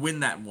would win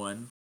that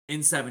one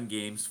in 7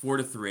 games,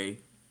 4-3.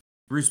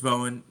 Bruce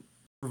Bowen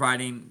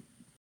providing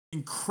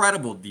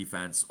incredible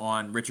defense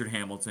on Richard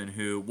Hamilton,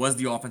 who was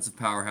the offensive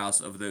powerhouse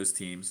of those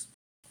teams.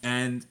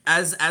 And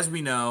as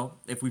we know,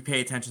 if we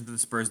pay attention to the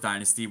Spurs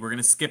dynasty, we're going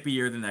to skip a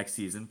year the next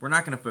season. We're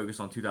not going to focus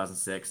on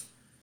 2006.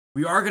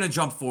 We are going to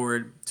jump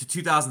forward to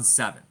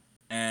 2007,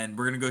 and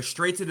we're going to go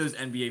straight to those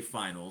NBA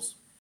Finals,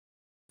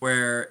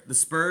 where the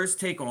Spurs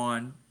take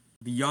on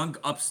the young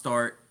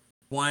upstart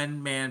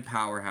one-man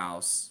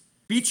powerhouse,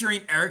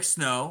 featuring Eric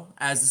Snow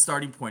as the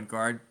starting point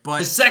guard, but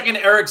The second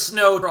Eric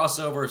Snow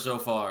crossover so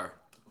far.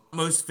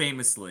 most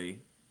famously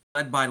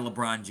led by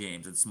LeBron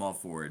James at small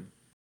forward.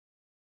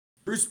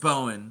 Bruce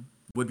Bowen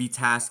would be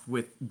tasked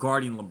with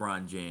guarding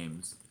LeBron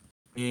James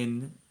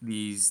in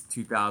these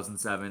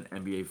 2007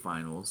 NBA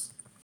Finals.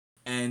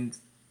 And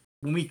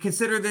when we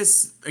consider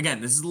this,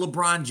 again, this is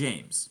LeBron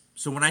James.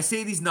 So when I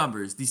say these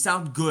numbers, these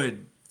sound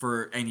good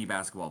for any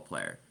basketball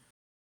player.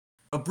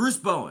 But Bruce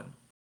Bowen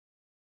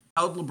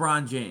held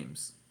LeBron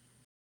James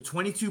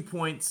 22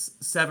 points,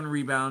 7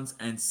 rebounds,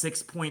 and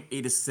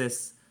 6.8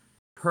 assists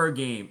per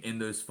game in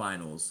those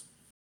finals.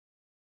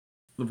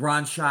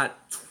 LeBron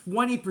shot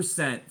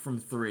 20% from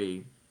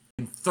 3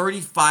 and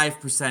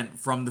 35%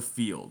 from the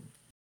field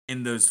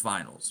in those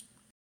finals.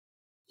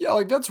 Yeah,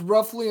 like that's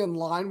roughly in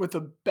line with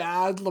a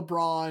bad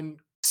LeBron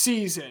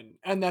season,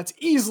 and that's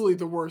easily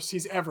the worst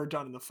he's ever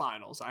done in the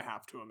finals, I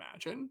have to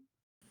imagine.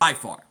 By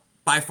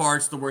far,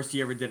 it's the worst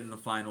he ever did in the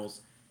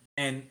finals.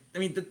 And I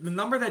mean, the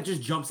number that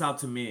just jumps out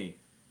to me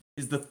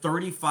is the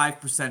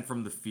 35%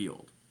 from the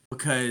field,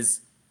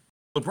 because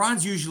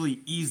LeBron's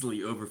usually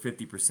easily over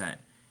 50%.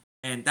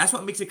 And that's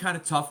what makes it kind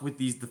of tough with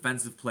these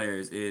defensive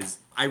players is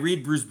I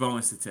read Bruce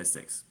Bowen's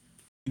statistics.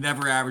 He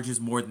never averages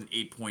more than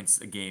 8 points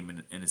a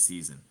game in a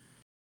season.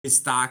 His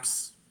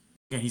stocks,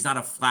 again, he's not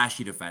a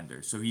flashy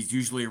defender, so he's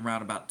usually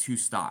around about 2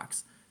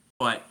 stocks.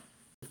 But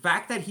the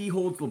fact that he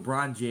holds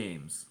LeBron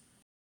James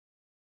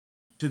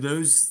to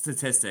those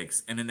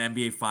statistics in an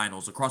NBA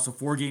Finals across a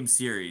 4-game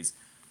series,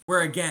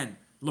 where again,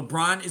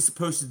 LeBron is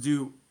supposed to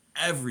do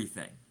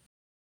everything.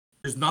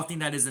 There's nothing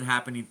that isn't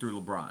happening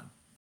through LeBron.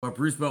 But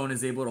Bruce Bowen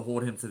is able to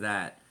hold him to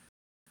that.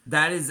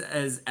 That is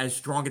as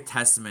strong a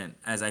testament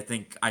as I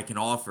think I can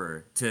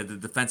offer to the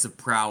defensive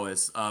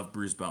prowess of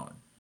Bruce Bowen.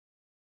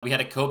 We had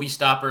a Kobe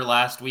stopper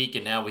last week,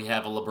 and now we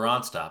have a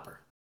LeBron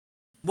stopper.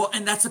 Well,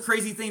 and that's the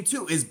crazy thing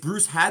too, is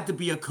Bruce had to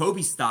be a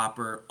Kobe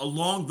stopper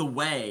along the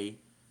way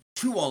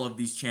to all of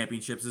these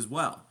championships as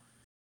well.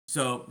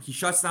 So he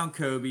shuts down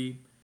Kobe.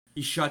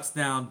 He shuts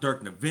down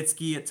Dirk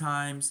Nowitzki at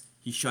times.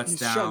 He's shut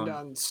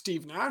down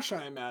Steve Nash,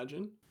 I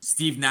imagine.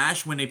 Steve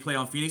Nash when they play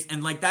on Phoenix.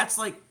 And like that's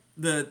like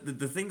the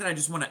thing that I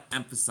just want to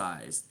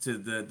emphasize to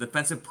the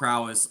defensive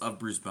prowess of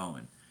Bruce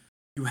Bowen.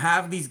 You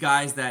have these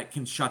guys that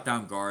can shut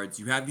down guards.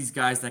 You have these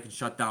guys that can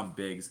shut down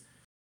bigs.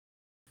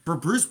 For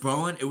Bruce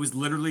Bowen, it was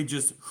literally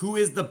just who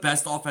is the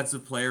best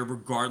offensive player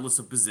regardless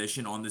of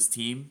position on this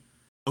team.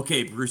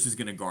 Okay, Bruce is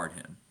going to guard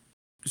him.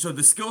 So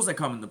the skills that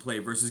come into play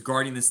versus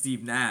guarding the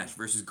Steve Nash,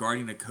 versus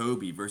guarding the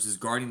Kobe, versus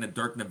guarding the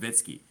Dirk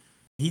Nowitzki.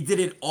 He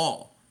did it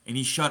all, and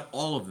he shut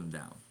all of them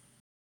down.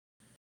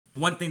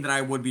 One thing that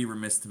I would be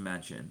remiss to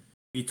mention,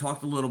 he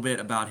talked a little bit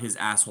about his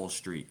asshole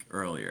streak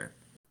earlier.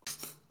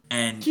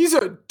 And he's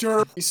a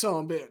dirty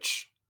son of a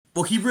bitch.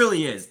 well, he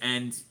really is.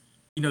 And,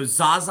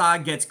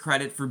 Zaza gets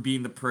credit for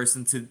being the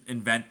person to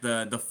invent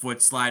the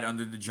foot slide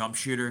under the jump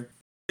shooter.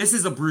 This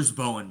is a Bruce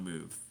Bowen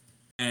move.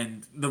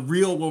 And the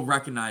real will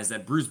recognize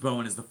that Bruce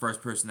Bowen is the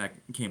first person that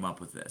came up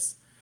with this.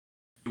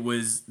 It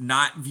was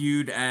not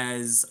viewed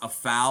as a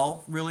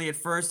foul, really, at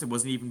first. It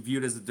wasn't even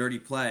viewed as a dirty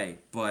play.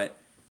 But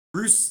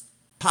Bruce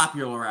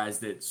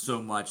popularized it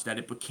so much that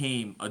it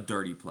became a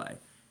dirty play.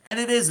 And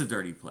it is a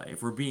dirty play,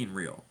 if we're being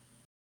real.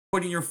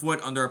 Putting your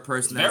foot under a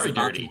person that's very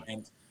about dirty. to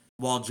land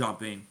while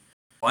jumping.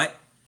 But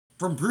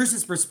from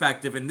Bruce's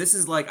perspective, and this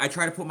is like, I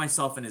try to put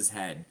myself in his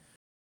head.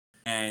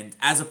 And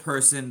as a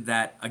person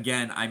that,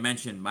 again, I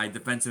mentioned my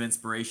defensive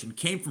inspiration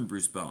came from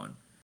Bruce Bowen.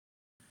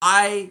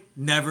 I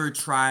never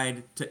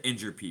tried to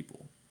injure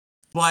people.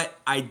 But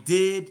I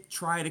did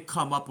try to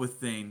come up with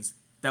things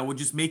that would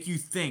just make you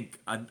think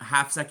a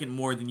half second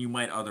more than you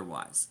might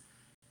otherwise.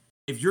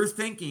 If you're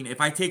thinking,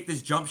 if I take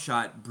this jump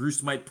shot,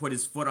 Bruce might put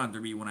his foot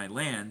under me when I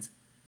land,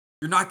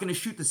 you're not going to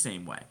shoot the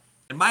same way.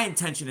 And my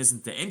intention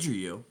isn't to injure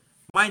you.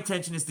 My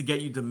intention is to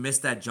get you to miss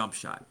that jump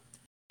shot.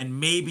 And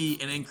maybe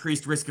an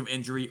increased risk of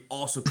injury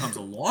also comes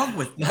along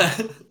with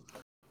that.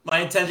 My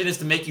intention is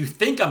to make you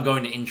think I'm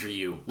going to injure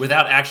you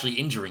without actually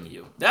injuring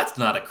you. That's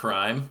not a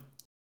crime.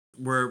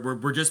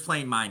 We're just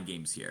playing mind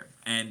games here.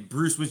 And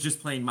Bruce was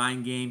just playing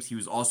mind games. He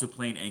was also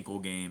playing ankle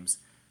games.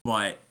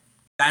 But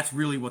that's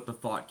really what the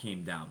thought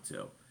came down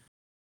to.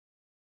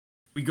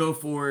 We go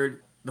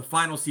forward. The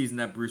final season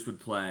that Bruce would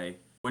play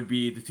would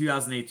be the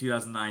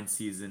 2008-2009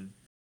 season.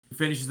 He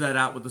finishes that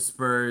out with the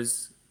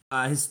Spurs.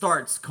 His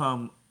starts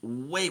come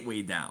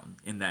way down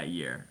in that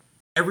year.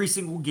 Every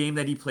single game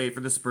that he played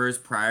for the Spurs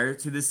prior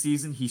to this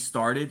season, he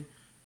started.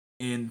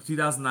 In the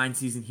 2009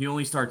 season, he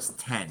only starts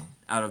 10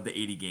 out of the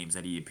 80 games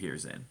that he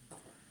appears in.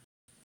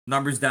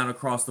 Numbers down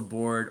across the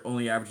board,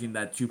 only averaging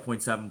that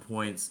 2.7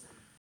 points.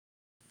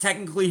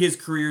 Technically, his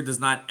career does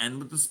not end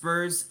with the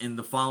Spurs. In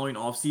the following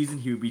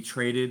offseason, he would be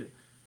traded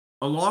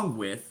along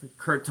with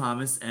Kurt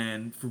Thomas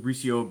and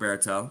Fabrizio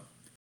Oberto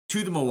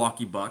to the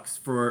Milwaukee Bucks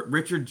for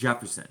Richard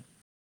Jefferson.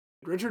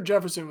 Richard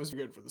Jefferson was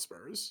good for the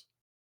Spurs.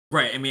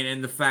 Right. I mean,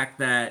 and the fact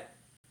that,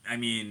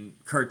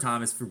 Kurt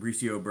Thomas,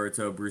 Fabrizio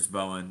Oberto, Bruce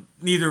Bowen,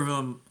 neither of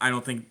them, I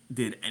don't think,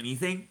 did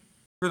anything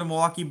for the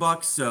Milwaukee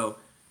Bucks. So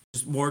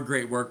just more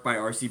great work by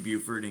R.C.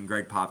 Buford and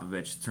Greg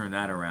Popovich to turn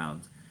that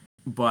around.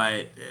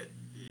 But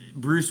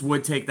Bruce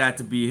would take that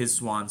to be his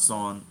swan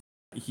song.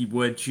 He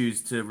would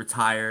choose to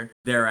retire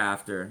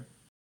thereafter.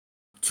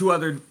 Two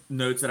other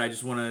notes that I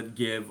just want to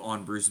give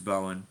on Bruce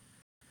Bowen.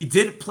 He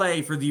did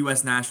play for the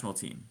U.S. national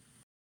team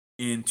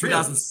in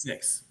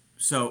 2006.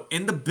 So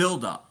in the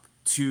build-up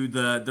to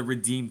the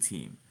Redeem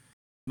team,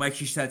 Mike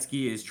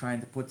Krzyzewski is trying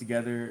to put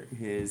together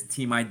his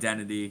team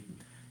identity.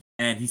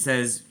 And he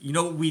says, you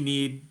know what we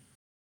need?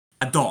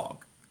 A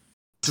dog.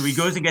 So he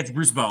goes and gets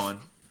Bruce Bowen.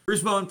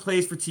 Bruce Bowen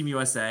plays for Team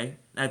USA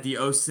at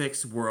the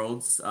 06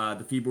 Worlds,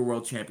 the FIBA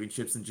World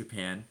Championships in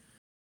Japan.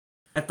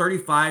 At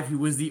 35, he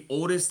was the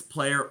oldest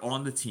player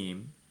on the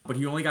team, but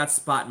he only got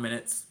spot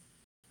minutes.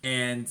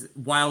 And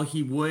while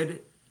he would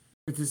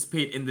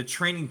participate in the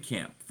training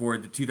camp for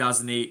the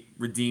 2008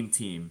 Redeem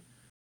team,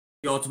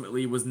 he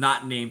ultimately was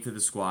not named to the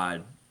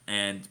squad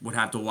and would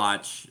have to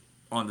watch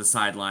on the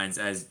sidelines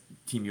as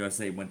Team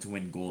USA went to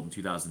win gold in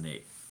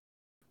 2008.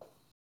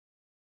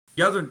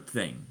 The other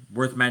thing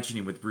worth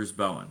mentioning with Bruce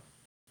Bowen,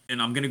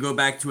 and I'm going to go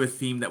back to a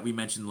theme that we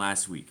mentioned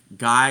last week,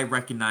 guy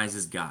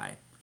recognizes guy.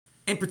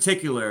 In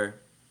particular,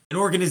 an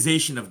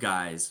organization of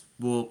guys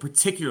will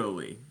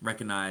particularly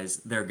recognize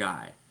their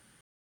guy.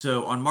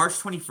 So on March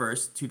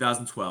 21st,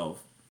 2012,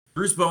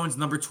 Bruce Bowen's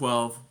number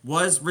 12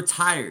 was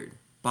retired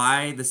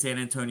by the San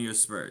Antonio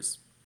Spurs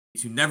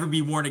to never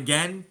be worn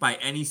again by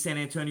any San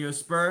Antonio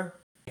Spur,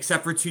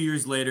 except for 2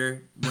 years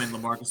later when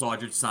LaMarcus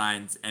Aldridge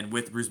signed, and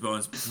with Bruce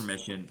Bowen's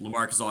permission,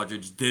 LaMarcus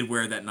Aldridge did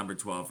wear that number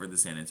 12 for the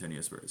San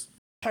Antonio Spurs.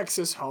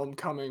 Texas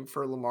homecoming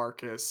for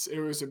LaMarcus.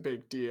 It was a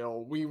big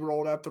deal. We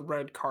rolled out the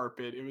red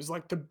carpet. It was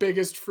like the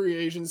biggest free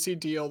agency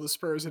deal the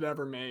Spurs had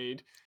ever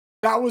made.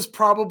 That was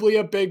probably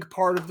a big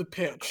part of the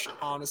pitch,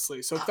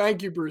 honestly. So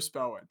thank you, Bruce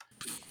Bowen,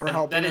 for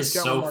helping That us is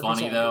get so LaMarcus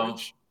funny, though.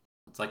 Aldridge.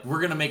 It's like, we're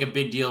going to make a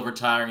big deal of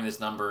retiring this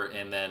number,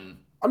 and then...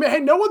 I mean, hey,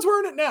 no one's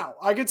wearing it now.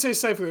 I could say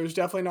safely there's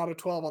definitely not a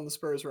 12 on the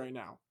Spurs right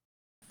now.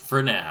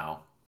 For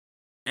now.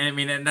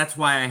 And that's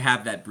why I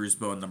have that Bruce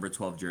Bowen number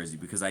 12 jersey,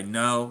 because I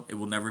know it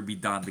will never be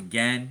donned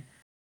again.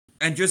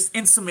 And just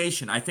in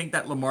summation, I think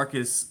that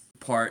LaMarcus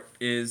part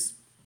is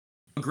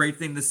a great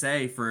thing to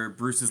say for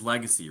Bruce's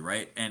legacy,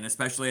 right? And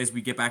especially as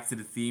we get back to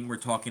the theme, we're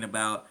talking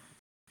about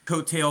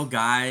coattail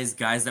guys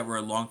that were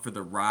along for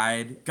the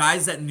ride,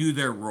 guys that knew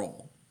their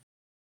role.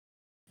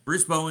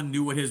 Bruce Bowen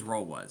knew what his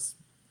role was.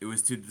 It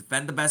was to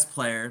defend the best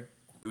player.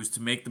 It was to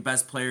make the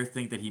best player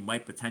think that he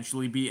might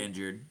potentially be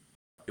injured.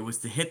 It was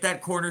to hit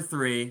that corner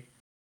three.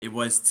 It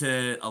was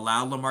to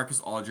allow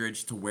LaMarcus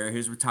Aldridge to wear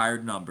his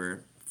retired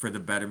number for the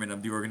betterment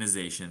of the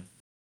organization.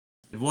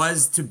 It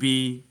was to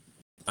be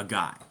a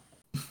guy.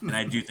 And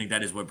I do think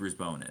that is what Bruce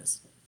Bowen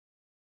is.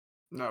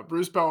 No,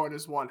 Bruce Bowen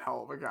is one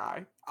hell of a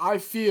guy. I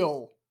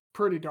feel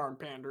pretty darn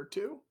pander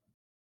too.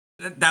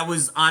 That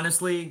was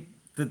honestly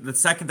the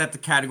second that the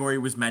category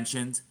was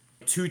mentioned,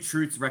 two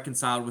truths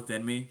reconciled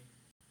within me.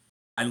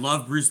 I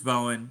love Bruce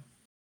Bowen,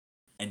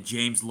 and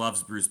James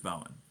loves Bruce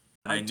Bowen.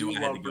 And I knew I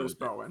had to go Bruce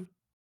with it. Bowen.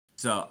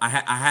 So I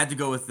had to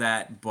go with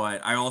that,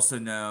 but I also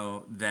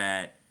know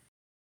that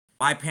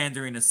my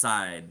pandering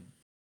aside,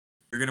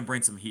 you're gonna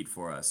bring some heat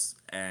for us,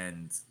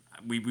 and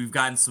we've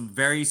gotten some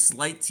very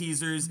slight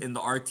teasers in the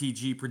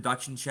RTG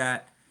production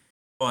chat,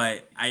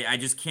 but I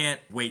just can't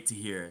wait to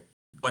hear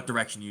what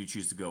direction you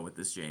choose to go with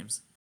this,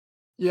 James.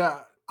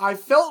 Yeah, I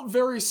felt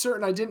very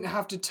certain I didn't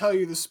have to tell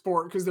you the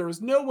sport because there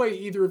was no way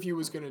either of you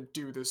was going to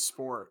do this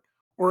sport,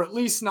 or at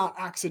least not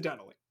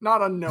accidentally,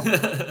 not unknowingly.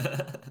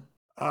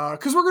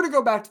 Because we're going to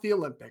go back to the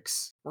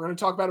Olympics. We're going to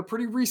talk about a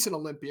pretty recent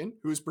Olympian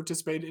who has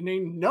participated in a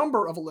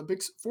number of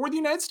Olympics for the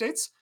United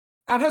States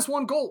and has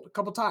won gold a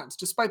couple times.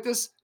 Despite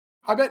this,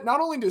 I bet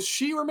not only does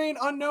she remain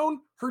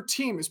unknown, her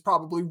team is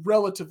probably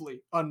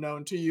relatively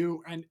unknown to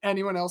you and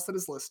anyone else that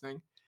is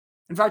listening.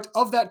 In fact,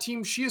 of that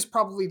team, she is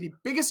probably the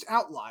biggest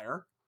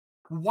outlier.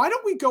 Why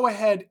don't we go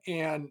ahead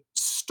and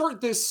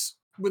start this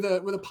with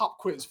a pop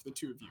quiz for the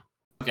two of you?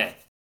 Okay.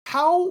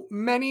 How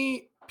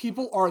many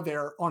people are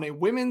there on a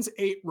women's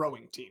 8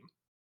 rowing team?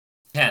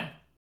 10.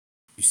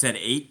 You said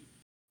 8?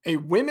 A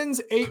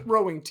women's 8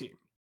 rowing team.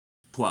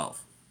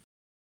 12.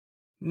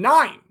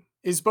 9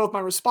 is both my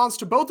response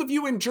to both of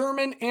you in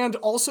German and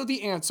also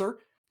the answer.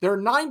 There are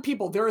 9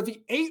 people. There are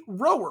the 8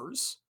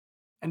 rowers,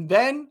 and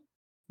then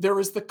there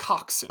is the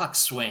coxswain.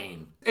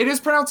 Coxswain. It is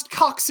pronounced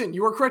coxswain.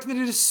 You are correct that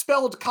it is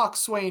spelled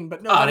coxswain,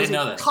 but no, Oh, I that is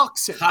didn't a know that.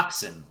 coxswain.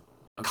 Coxswain.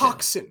 Okay.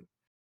 Coxswain.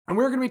 And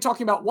we're going to be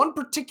talking about one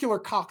particular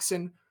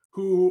coxswain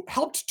who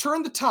helped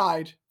turn the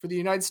tide for the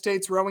United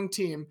States rowing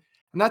team,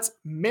 and that's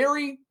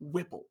Mary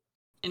Whipple.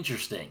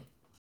 Interesting.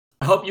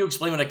 I hope you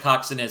explain what a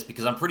coxswain is,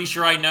 because I'm pretty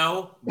sure I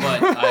know,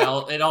 but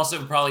it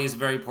also probably is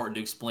very important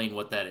to explain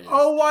what that is.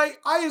 Oh,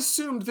 I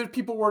assumed that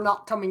people were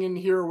not coming in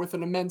here with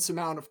an immense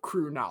amount of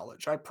crew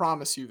knowledge. I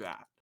promise you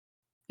that.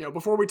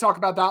 Before we talk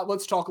about that,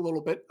 let's talk a little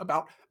bit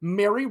about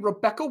Mary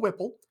Rebecca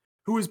Whipple,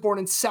 who was born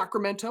in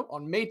Sacramento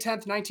on May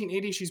 10th,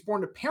 1980. She's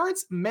born to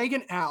parents Meg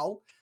and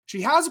Al.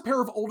 She has a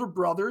pair of older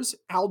brothers,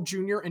 Al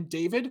Jr. and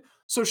David,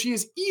 so she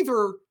is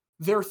either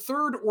their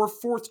third or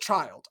fourth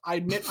child. I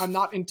admit I'm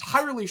not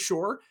entirely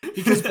sure,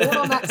 because born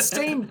on that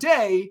same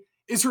day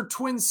is her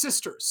twin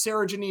sister,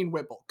 Sarah Janine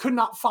Whipple. Could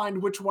not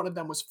find which one of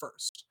them was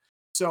first.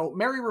 So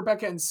Mary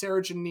Rebecca and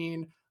Sarah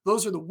Janine,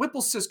 those are the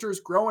Whipple sisters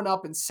growing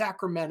up in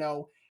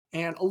Sacramento.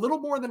 And a little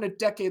more than a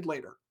decade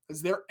later,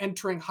 as they're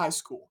entering high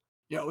school,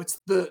 it's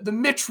the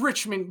Mitch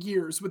Richmond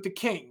years with the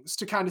Kings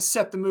to kind of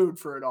set the mood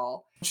for it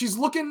all. She's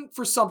looking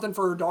for something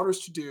for her daughters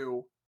to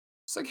do.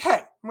 It's like, hey,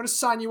 I'm going to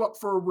sign you up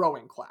for a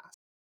rowing class.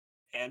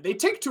 And they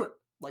take to it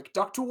like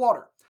duck to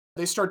water.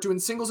 They start doing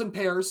singles and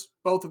pairs,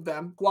 both of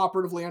them,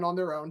 cooperatively and on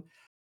their own.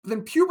 But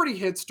then puberty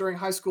hits during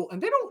high school,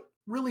 and they don't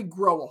really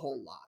grow a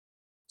whole lot.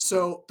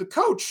 So the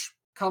coach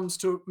comes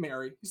to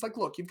Mary. He's like,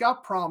 look, you've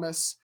got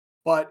promise.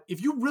 But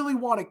if you really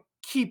want to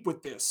keep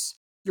with this,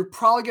 you're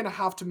probably going to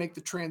have to make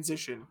the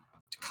transition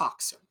to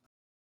coxswain.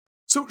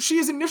 So she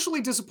is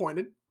initially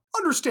disappointed,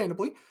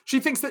 understandably.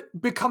 She thinks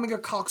that becoming a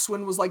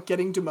coxswain was like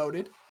getting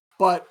demoted,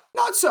 but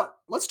not so.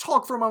 Let's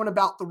talk for a moment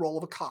about the role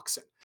of a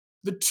coxswain.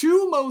 The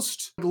two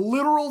most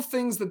literal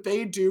things that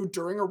they do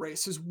during a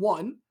race is,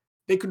 one,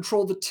 they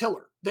control the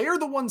tiller. They are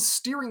the ones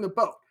steering the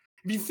boat.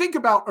 If you think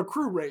about a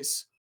crew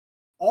race,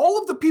 all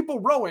of the people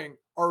rowing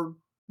are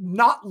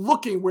not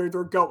looking where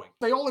they're going.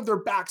 They all have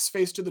their backs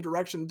faced to the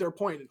direction they're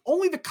pointed.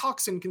 Only the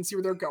coxswain can see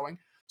where they're going.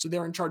 So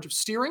they're in charge of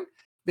steering.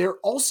 They're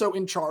also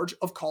in charge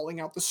of calling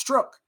out the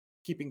stroke,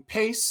 keeping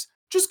pace,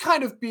 just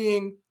kind of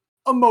being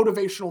a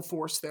motivational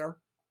force there.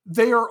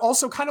 They are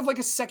also kind of like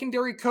a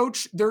secondary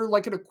coach. They're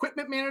like an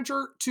equipment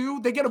manager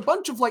too. They get a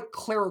bunch of like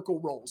clerical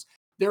roles.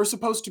 They're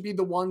supposed to be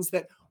the ones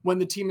that when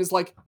the team is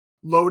like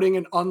loading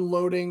and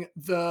unloading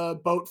the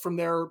boat from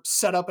their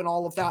setup and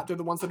all of that, they're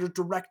the ones that are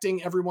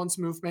directing everyone's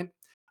movement.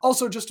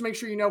 Also, just to make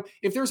sure you know,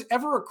 if there's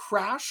ever a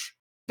crash,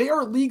 they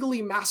are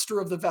legally master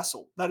of the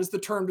vessel. That is the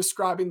term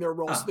describing their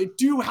role. So they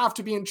do have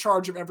to be in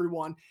charge of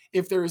everyone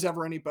if there is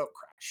ever any boat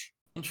crash.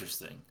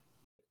 Interesting.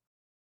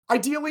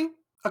 Ideally,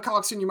 a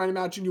coxswain, you might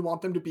imagine you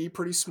want them to be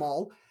pretty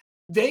small.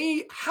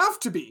 They have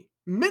to be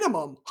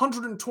minimum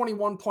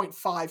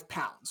 121.5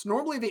 pounds.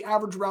 Normally, they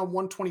average around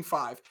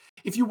 125.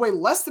 If you weigh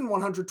less than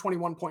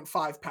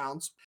 121.5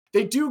 pounds,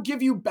 they do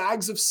give you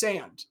bags of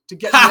sand to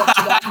get you up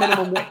to that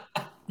minimum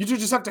weight. You do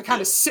just have to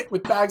kind of sit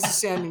with bags of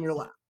sand in your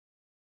lap.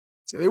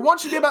 So they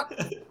want you to be about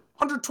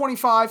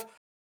 125.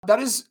 That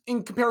is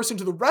in comparison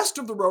to the rest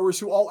of the rowers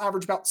who all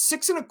average about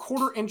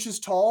 6¼ inches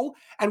tall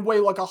and weigh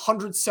like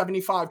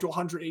 175 to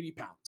 180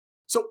 pounds.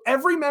 So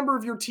every member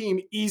of your team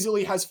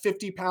easily has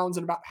 50 pounds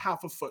and about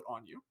half a foot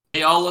on you.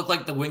 They all look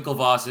like the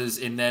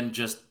Winklevosses and then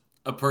just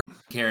a person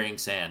carrying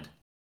sand.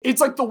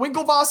 It's like the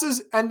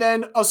Winklevosses and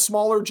then a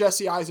smaller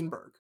Jesse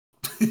Eisenberg.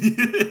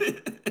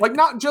 Like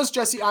not just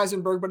Jesse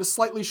Eisenberg, but a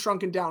slightly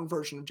shrunken down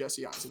version of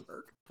Jesse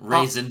Eisenberg.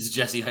 Raisins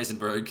Jesse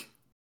Eisenberg.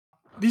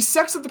 The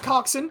sex of the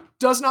coxswain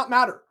does not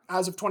matter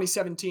as of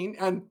 2017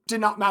 and did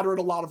not matter at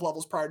a lot of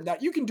levels prior to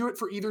that. You can do it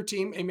for either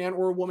team. A man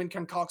or a woman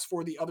can cox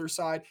for the other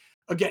side.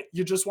 Again,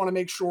 you just want to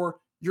make sure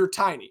you're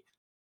tiny.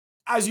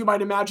 As you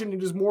might imagine,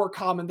 it is more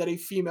common that a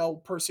female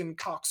person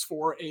cocks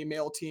for a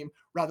male team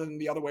rather than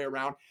the other way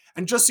around.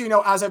 And just so you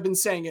know, as I've been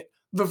saying it,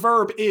 the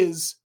verb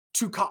is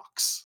to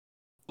cox.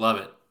 Love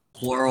it.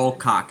 Plural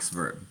cox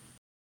verb.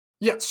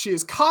 Yes, she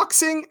is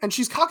coxing, and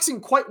she's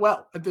coxing quite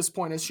well at this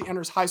point as she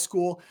enters high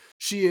school.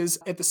 She is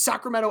at the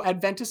Sacramento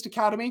Adventist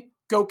Academy,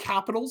 go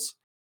Capitals,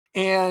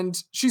 and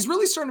she's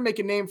really starting to make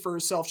a name for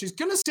herself. She's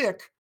going to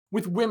stick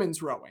with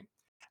women's rowing,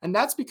 and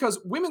that's because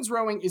women's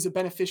rowing is a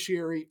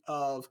beneficiary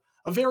of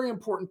a very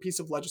important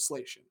piece of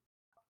legislation,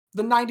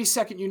 the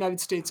 92nd United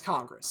States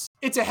Congress.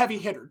 It's a heavy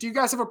hitter. Do you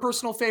guys have a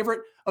personal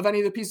favorite of any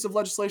of the pieces of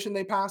legislation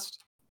they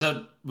passed?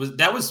 That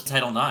was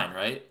Title IX,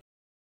 right?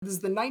 This is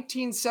the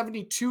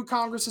 1972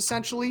 Congress,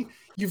 essentially.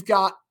 You've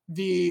got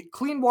the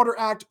Clean Water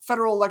Act,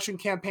 Federal Election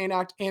Campaign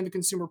Act, and the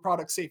Consumer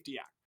Product Safety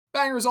Act.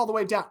 Bangers all the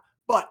way down.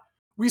 But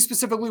we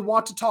specifically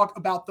want to talk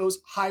about those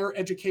higher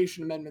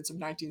education amendments of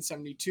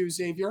 1972,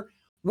 Xavier,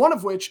 one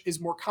of which is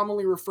more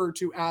commonly referred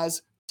to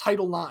as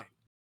Title IX,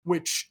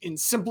 which in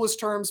simplest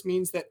terms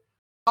means that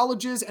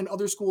colleges and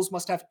other schools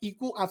must have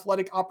equal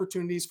athletic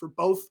opportunities for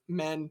both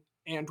men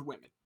and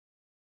women.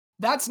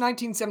 That's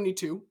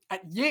 1972.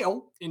 At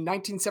Yale in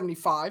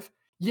 1975,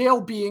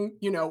 Yale being,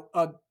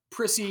 a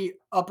prissy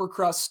upper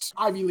crust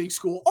Ivy League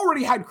school,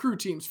 already had crew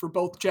teams for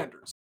both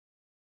genders.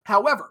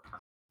 However,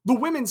 the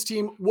women's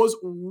team was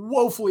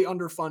woefully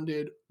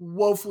underfunded,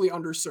 woefully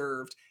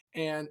underserved,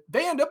 and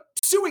they end up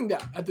suing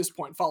them at this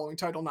point following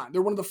Title IX.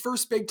 They're one of the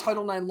first big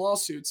Title IX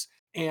lawsuits,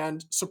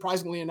 and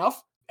surprisingly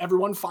enough,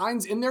 everyone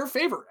finds in their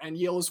favor, and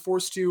Yale is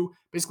forced to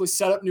basically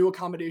set up new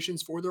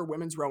accommodations for their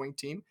women's rowing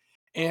team.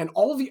 And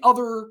all of the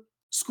other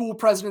school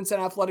presidents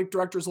and athletic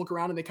directors look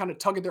around and they kind of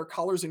tug at their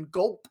collars and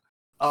gulp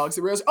because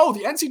they realize,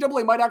 the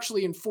NCAA might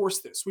actually enforce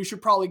this. We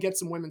should probably get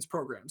some women's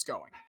programs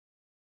going.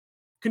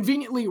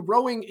 Conveniently,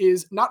 rowing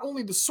is not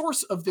only the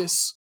source of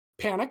this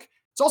panic,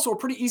 it's also a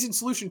pretty easy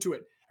solution to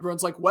it.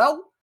 Everyone's like,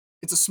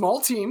 it's a small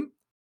team,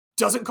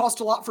 doesn't cost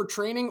a lot for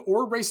training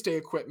or race day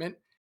equipment,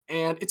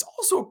 and it's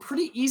also a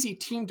pretty easy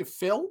team to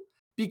fill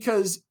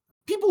because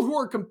people who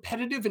are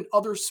competitive in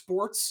other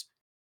sports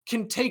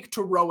can take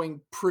to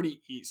rowing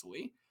pretty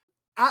easily.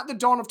 At the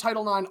dawn of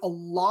Title IX, a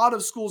lot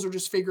of schools are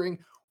just figuring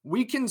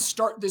we can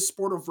start this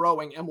sport of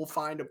rowing and we'll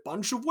find a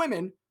bunch of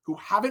women who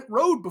haven't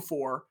rowed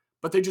before,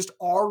 but they just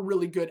are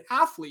really good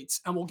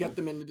athletes and we'll get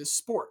them into this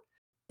sport.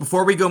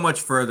 Before we go much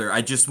further,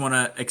 I just want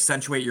to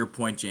accentuate your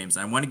point, James.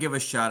 I want to give a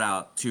shout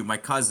out to my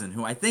cousin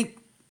who I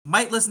think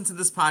might listen to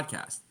this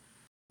podcast.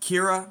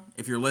 Kira,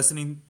 if you're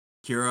listening,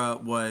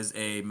 Kira was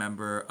a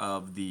member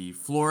of the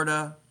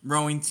Florida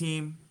rowing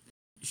team.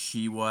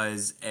 She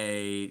was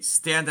a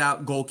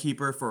standout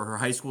goalkeeper for her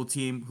high school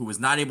team who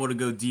was not able to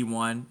go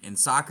D1 in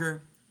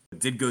soccer, but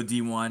did go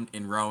D1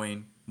 in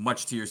rowing,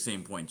 much to your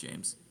same point,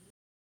 James.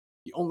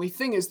 The only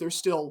thing is there's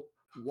still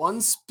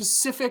one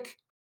specific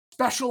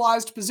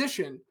specialized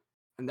position,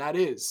 and that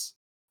is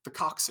the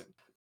coxswain.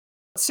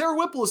 Sarah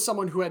Whipple is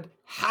someone who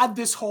had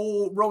this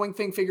whole rowing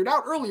thing figured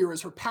out earlier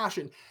as her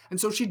passion, and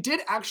so she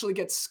did actually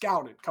get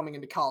scouted coming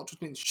into college,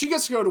 which means she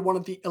gets to go to one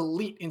of the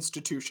elite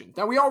institutions.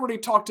 Now, we already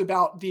talked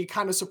about the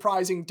kind of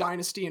surprising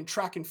dynasty in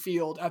track and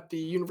field at the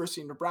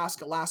University of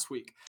Nebraska last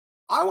week.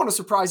 I want to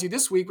surprise you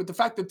this week with the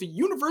fact that the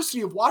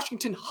University of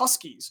Washington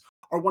Huskies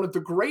are one of the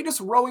greatest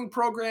rowing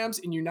programs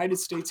in United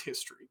States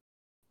history.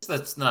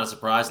 That's not a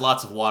surprise.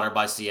 Lots of water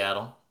by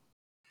Seattle.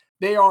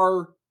 They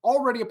are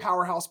already a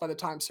powerhouse by the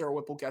time Sarah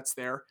Whipple gets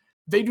there.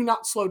 They do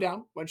not slow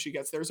down when she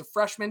gets there. As a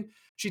freshman,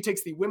 she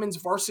takes the women's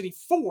varsity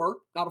 4,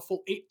 not a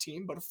full 8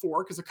 team, but a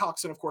 4, because a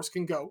coxswain, of course,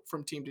 can go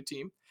from team to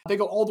team. They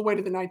go all the way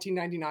to the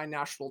 1999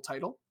 national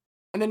title.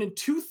 And then in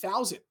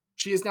 2000,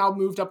 she has now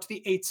moved up to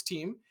the 8s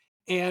team,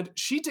 and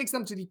she takes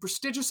them to the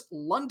prestigious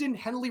London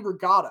Henley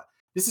Regatta.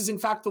 This is, in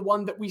fact, the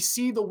one that we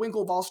see the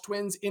Winklevoss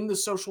twins in The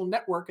Social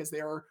Network, as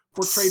they are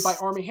portrayed by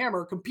Armie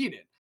Hammer,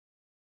 competed.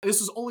 This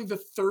was only the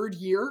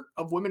 3rd year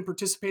of women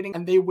participating,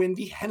 and they win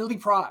the Henley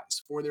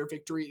Prize for their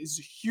victory. It is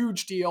a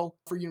huge deal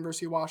for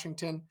University of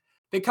Washington.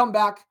 They come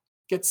back,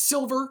 get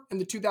silver in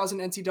the 2000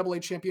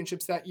 NCAA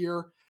championships that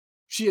year.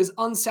 She is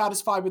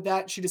unsatisfied with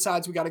that. She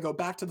decides we got to go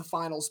back to the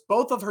finals,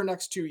 both of her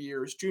next 2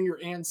 years, junior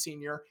and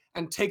senior,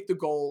 and take the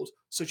gold.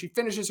 So she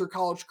finishes her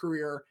college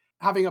career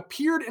having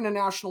appeared in a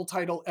national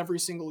title every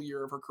single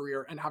year of her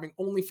career and having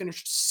only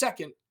finished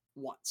 2nd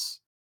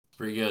once.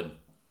 Pretty good.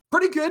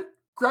 Pretty good.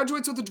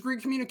 Graduates with a degree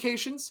in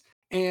communications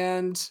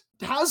and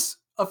has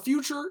a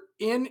future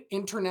in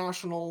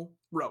international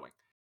rowing.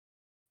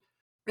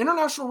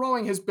 International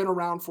rowing has been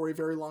around for a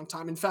very long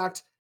time. In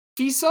fact,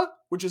 FISA,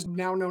 which is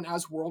now known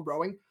as World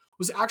Rowing,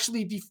 was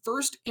actually the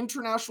first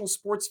international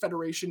sports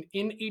federation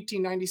in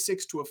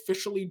 1896 to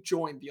officially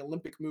join the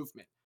Olympic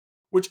movement,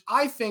 which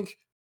I think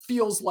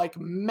feels like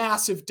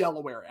massive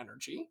Delaware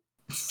energy.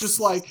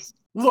 Just like,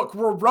 look,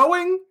 we're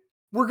rowing,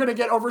 we're going to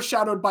get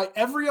overshadowed by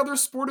every other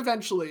sport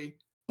eventually,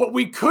 but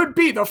we could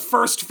be the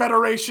first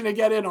federation to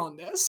get in on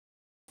this.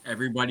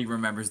 Everybody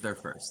remembers their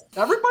first.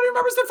 Everybody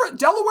remembers their first.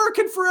 Delaware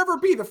can forever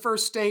be the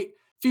first state.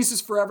 FISA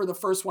is forever the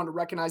first one to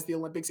recognize the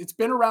Olympics. It's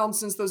been around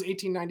since those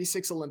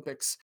 1896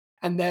 Olympics.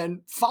 And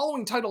then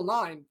following Title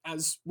IX,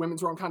 as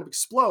women's rowing kind of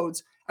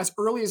explodes, as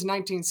early as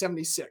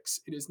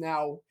 1976, it is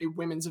now a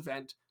women's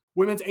event.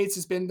 Women's eights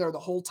has been there the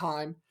whole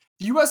time.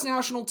 The U.S.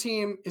 national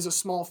team is a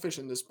small fish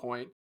in this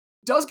point.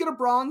 Does get a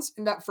bronze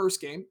in that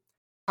first game.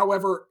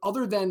 However,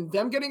 other than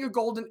them getting a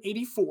gold in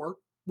 84,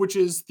 which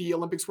is the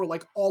Olympics where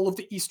like all of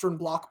the Eastern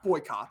Bloc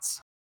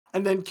boycotts,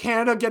 and then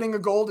Canada getting a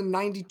gold in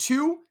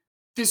 92,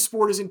 this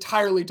sport is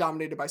entirely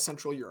dominated by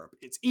Central Europe.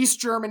 It's East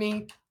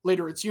Germany,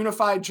 later it's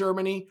unified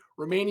Germany,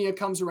 Romania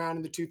comes around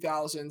in the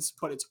 2000s,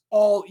 but it's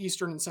all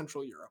Eastern and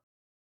Central Europe.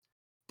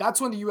 That's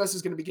when the U.S.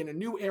 is going to begin a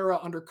new era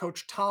under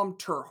coach Tom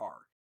Terhaar.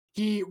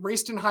 He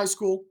raced in high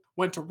school,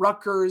 went to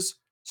Rutgers,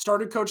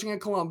 started coaching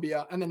at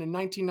Columbia, and then in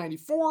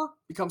 1994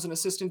 becomes an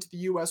assistant to the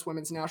U.S.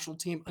 women's national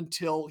team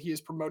until he is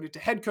promoted to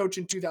head coach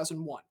in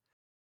 2001.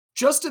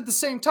 Just at the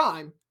same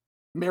time,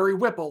 Mary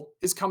Whipple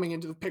is coming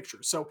into the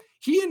picture. So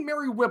he and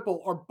Mary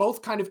Whipple are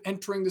both kind of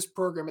entering this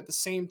program at the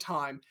same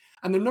time.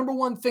 And the number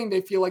one thing they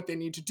feel like they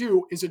need to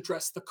do is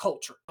address the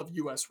culture of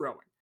U.S. rowing.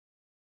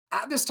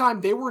 At this time,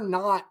 they were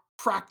not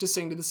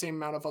practicing to the same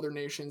amount of other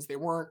nations. They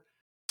weren't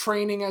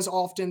training as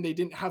often. They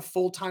didn't have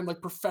full-time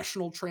like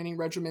professional training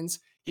regimens.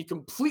 He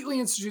completely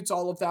institutes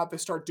all of that. They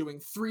start doing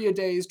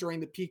 3-a-days during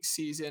the peak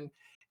season.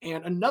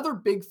 And another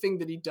big thing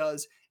that he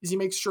does is he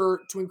makes sure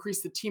to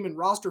increase the team and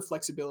roster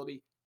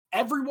flexibility.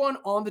 Everyone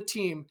on the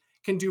team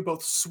can do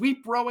both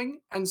sweep rowing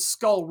and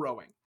scull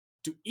rowing.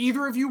 Do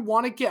either of you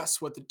want to guess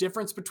what the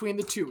difference between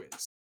the two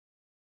is?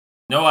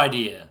 No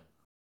idea.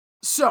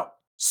 So,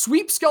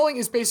 sweep sculling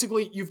is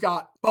basically you've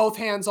got both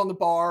hands on the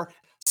bar.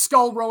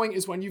 Scull rowing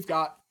is when you've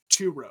got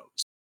 2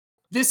 rows.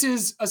 This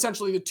is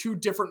essentially the 2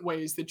 different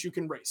ways that you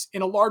can race,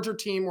 in a larger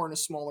team or in a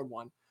smaller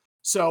one.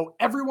 So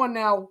everyone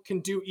now can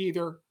do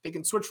either. They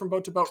can switch from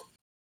boat to boat.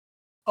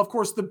 Of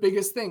course, the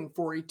biggest thing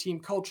for a team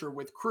culture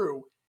with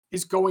crew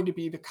is going to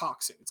be the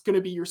coxswain. It's going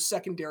to be your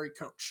secondary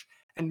coach.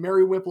 And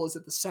Mary Whipple is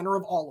at the center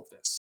of all of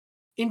this.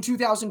 In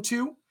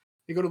 2002,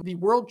 they go to the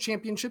World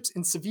Championships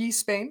in Seville,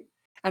 Spain,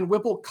 and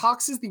Whipple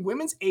coxes the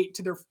women's 8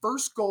 to their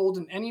first gold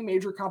in any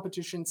major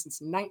competition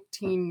since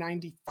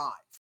 1995.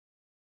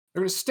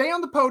 They're going to stay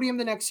on the podium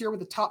the next year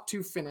with a top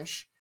 2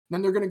 finish.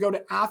 Then they're going to go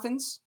to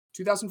Athens,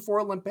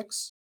 2004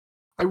 Olympics.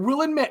 I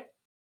will admit,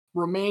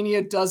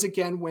 Romania does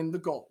again win the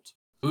gold.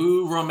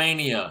 Boo,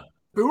 Romania.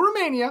 Boo,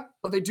 Romania,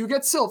 but they do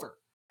get silver.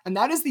 And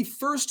that is the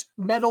first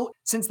medal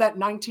since that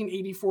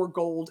 1984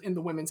 gold in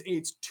the women's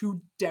eights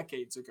 2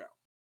 decades ago.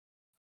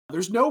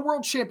 There's no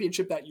world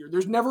championship that year.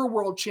 There's never a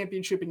world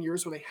championship in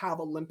years where they have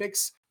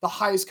Olympics. The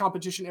highest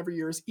competition every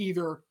year is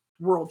either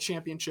world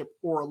championship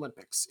or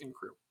Olympics in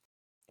crew.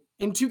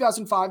 In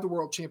 2005, the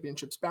world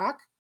championship's back.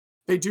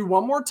 They do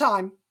one more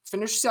time,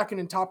 finish second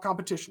in top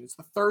competition. It's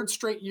the 3rd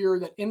straight year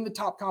that in the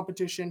top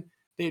competition,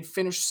 they had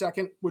finished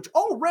second, which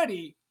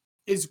already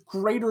is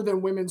greater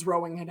than women's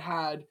rowing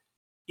had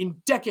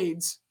in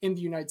decades in the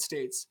United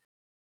States.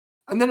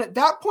 And then at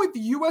that point, the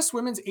U.S.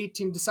 women's 8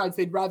 team decides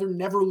they'd rather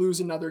never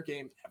lose another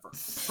game ever,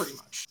 pretty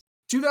much.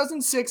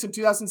 2006 and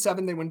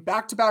 2007, they win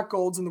back-to-back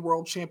golds in the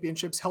World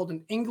Championships held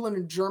in England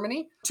and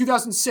Germany.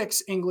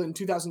 2006, England,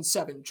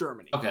 2007,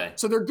 Germany. Okay.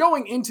 So they're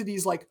going into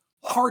these like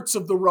hearts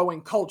of the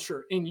rowing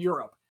culture in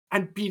Europe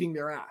and beating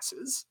their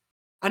asses.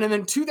 And then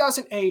in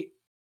 2008,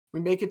 we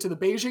make it to the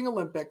Beijing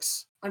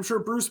Olympics. I'm sure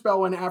Bruce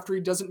Bowen, after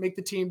he doesn't make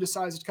the team,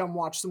 decides to come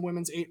watch some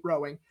women's 8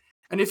 rowing.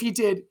 And if he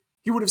did,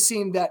 he would have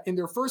seen that in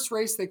their first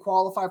race, they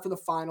qualify for the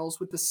finals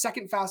with the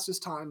 2nd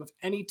fastest time of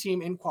any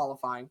team in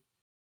qualifying.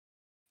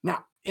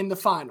 Now, in the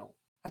final,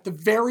 at the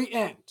very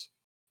end,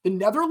 the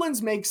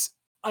Netherlands makes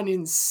an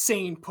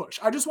insane push.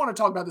 I just want to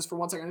talk about this for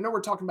 1 second. I know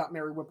we're talking about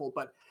Mary Whipple,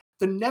 but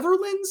the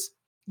Netherlands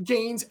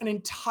gains an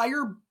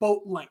entire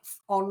boat length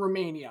on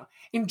Romania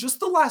in just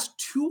the last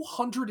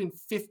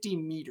 250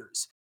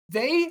 meters.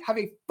 They have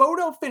a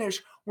photo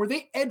finish where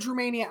they edge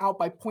Romania out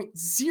by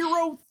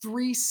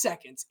 0.03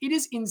 seconds. It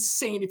is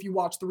insane if you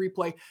watch the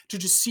replay to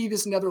just see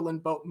this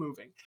Netherlands boat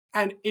moving.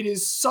 And it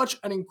is such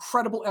an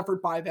incredible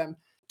effort by them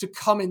to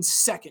come in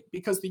second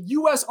because the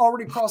U.S.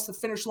 already crossed the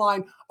finish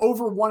line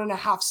over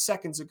 1.5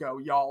 seconds ago,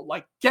 y'all.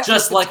 Like, get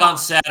Just like time. on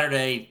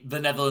Saturday, the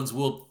Netherlands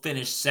will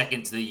finish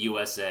second to the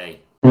USA.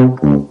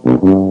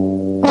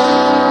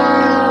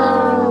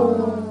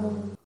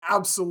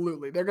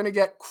 Absolutely. They're going to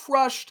get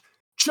crushed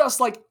just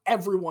like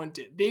everyone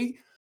did. They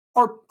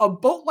are a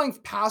boat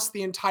length past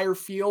the entire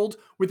field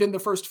within the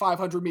first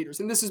 500 meters.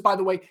 And this is, by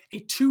the way, a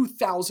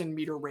 2,000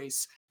 meter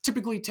race,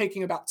 typically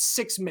taking about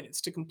 6 minutes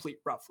to complete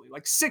roughly.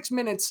 Like 6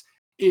 minutes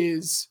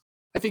is,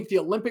 I think, the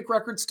Olympic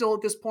record still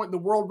at this point. The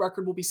world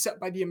record will be set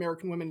by the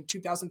American women in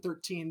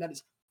 2013. That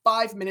is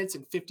 5 minutes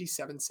and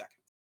 57 seconds.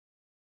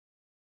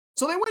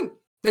 So they win.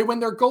 They win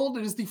their gold.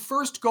 It is the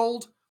first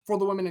gold for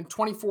the women in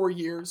 24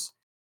 years.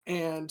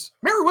 And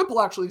Mary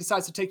Whipple actually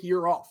decides to take a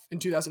year off in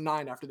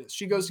 2009 after this.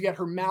 She goes to get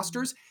her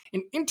master's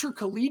in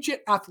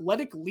intercollegiate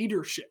athletic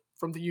leadership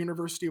from the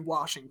University of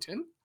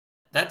Washington.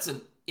 That's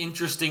an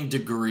interesting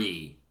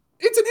degree.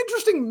 It's an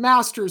interesting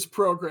master's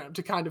program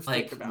to kind of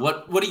Like, think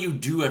about. what do you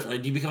do after?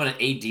 Do you become an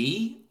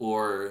AD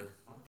or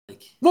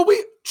like? Well,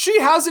 she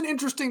has an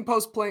interesting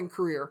post-playing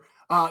career.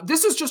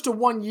 This is just a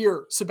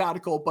 1-year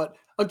sabbatical, but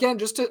again,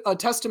 just a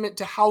testament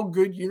to how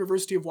good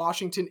University of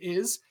Washington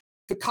is.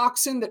 The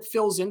coxswain that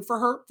fills in for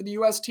her for the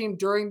U.S. team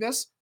during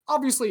this,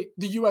 obviously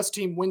the U.S.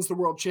 team wins the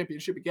world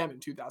championship again in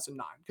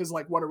 2009, because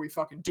like, what are we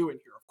fucking doing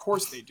here? Of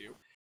course they do.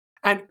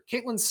 And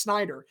Caitlin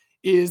Snyder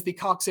is the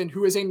coxswain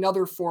who is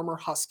another former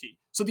Husky.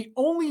 So the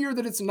only year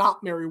that it's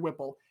not Mary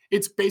Whipple,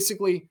 it's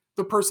basically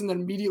the person that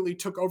immediately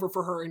took over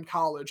for her in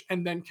college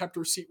and then kept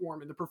her seat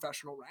warm in the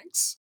professional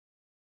ranks.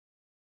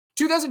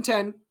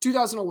 2010,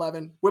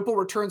 2011, Whipple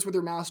returns with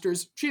her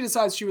masters. She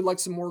decides she would like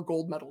some more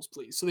gold medals,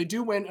 please. So they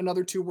do win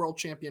another 2 world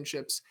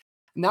championships.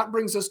 And that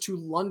brings us to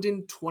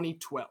London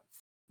 2012,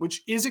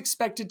 which is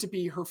expected to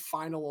be her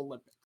final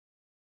Olympics.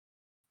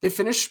 They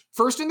finish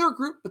first in their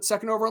group, but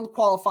second over on the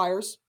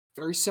qualifiers,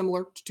 very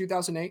similar to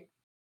 2008.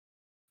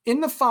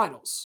 In the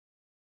finals,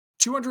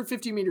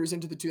 250 meters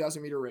into the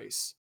 2,000 meter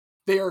race,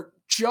 they are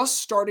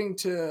just starting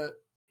to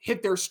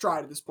hit their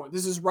stride at this point.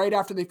 This is right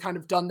after they've kind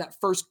of done that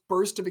first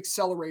burst of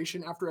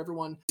acceleration after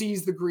everyone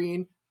sees the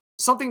green.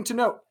 Something to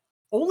note,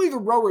 only the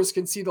rowers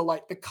can see the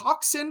light. The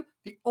coxswain,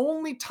 the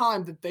only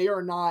time that they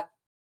are not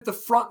the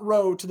front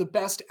row to the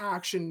best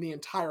action in the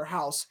entire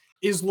house,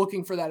 is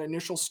looking for that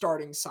initial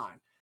starting sign.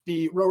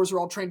 The rowers are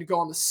all trained to go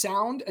on the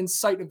sound and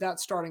sight of that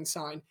starting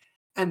sign.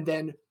 And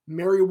then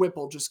Mary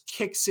Whipple just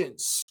kicks in,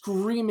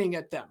 screaming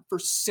at them for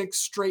 6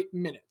 straight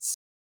minutes.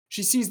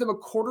 She sees them a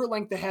quarter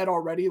length ahead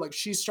already, like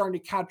she's starting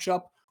to catch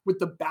up with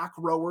the back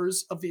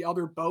rowers of the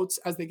other boats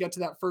as they get to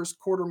that first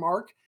quarter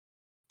mark.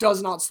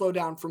 Does not slow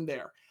down from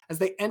there. As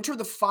they enter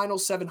the final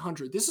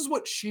 700, this is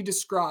what she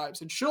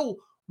describes, and she'll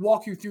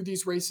walk you through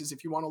these races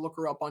if you want to look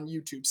her up on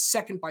YouTube,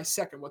 second by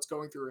second, what's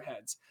going through her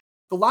heads.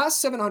 The last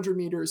 700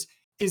 meters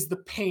is the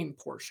pain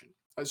portion,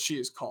 as she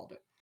has called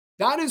it.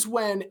 That is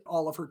when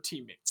all of her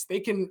teammates, they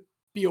can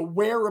be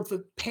aware of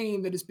the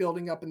pain that is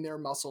building up in their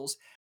muscles,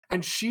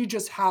 and she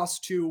just has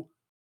to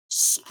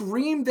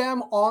scream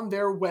them on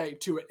their way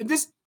to it. And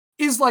this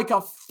is like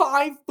a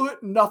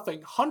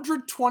 5'0"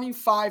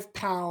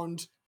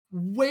 125-pound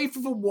waif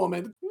of a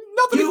woman.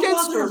 Nothing You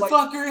against her.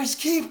 motherfuckers,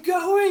 keep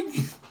going.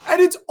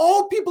 And it's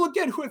all people,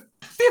 again, who have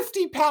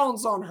 50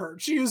 pounds on her.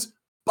 She is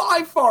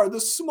by far the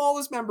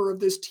smallest member of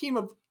this team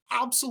of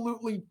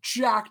absolutely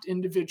jacked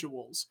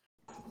individuals.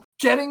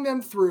 Getting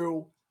them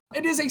through.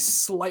 It is a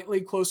slightly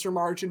closer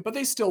margin, but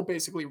they still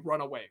basically run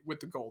away with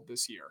the gold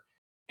this year.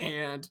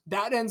 And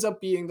that ends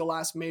up being the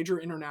last major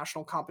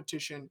international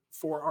competition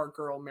for our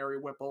girl, Mary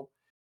Whipple.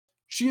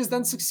 She is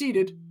then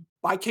succeeded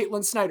by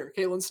Caitlin Snyder.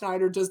 Caitlin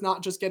Snyder does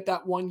not just get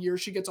that 1 year.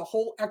 She gets a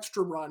whole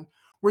extra run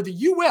where the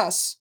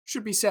U.S.,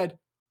 should be said,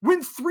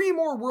 win 3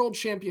 more world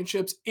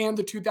championships and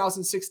the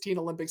 2016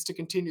 Olympics to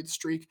continue the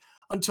streak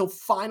until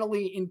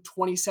finally in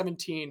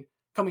 2017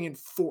 coming in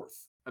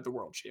 4th at the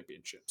world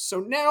championships. So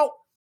now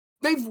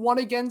they've won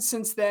again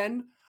since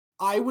then.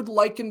 I would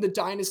liken the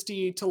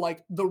dynasty to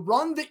like the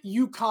run that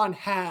UConn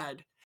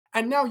had.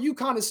 And now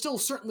UConn is still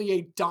certainly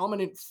a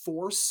dominant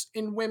force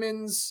in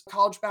women's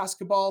college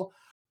basketball,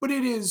 but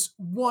it is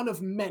one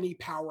of many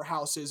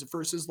powerhouses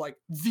versus like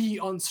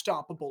the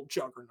unstoppable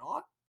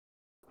juggernaut.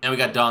 Now we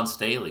got Dawn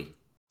Staley.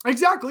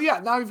 Exactly,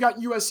 yeah. Now you've got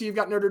USC, you've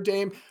got Notre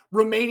Dame.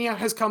 Romania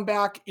has come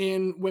back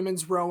in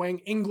women's rowing.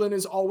 England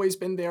has always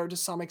been there to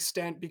some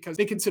extent because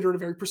they consider it a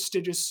very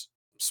prestigious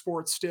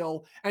sport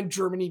still, and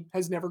Germany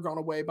has never gone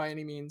away by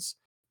any means.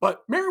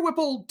 But Mary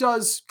Whipple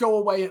does go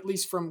away, at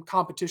least from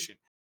competition.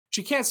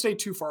 She can't stay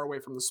too far away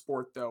from the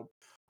sport, though.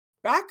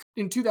 Back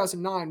in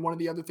 2009, one of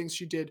the other things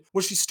she did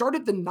was she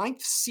started the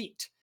 9th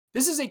Seat.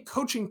 This is a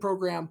coaching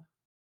program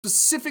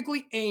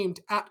specifically aimed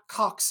at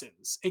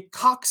coxswains, a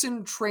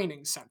coxswain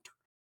training center.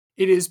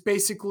 It is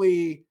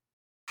basically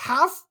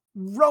half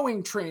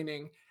rowing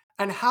training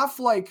and half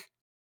like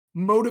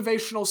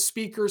motivational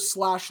speaker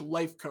 /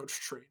 life coach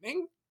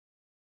training.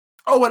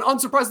 Oh, and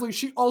unsurprisingly,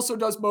 she also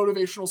does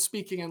motivational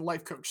speaking and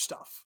life coach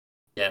stuff.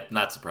 Yeah,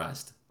 not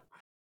surprised.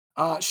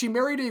 She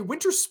married a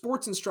winter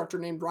sports instructor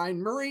named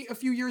Ryan Murray a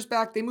few years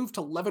back. They moved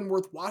to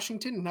Leavenworth,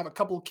 Washington, and have a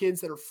couple of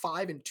kids that are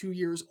 5 and 2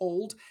 years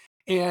old.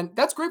 And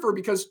that's great for her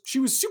because she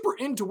was super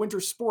into winter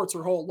sports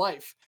her whole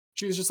life.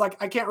 She was just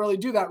like, I can't really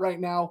do that right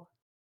now.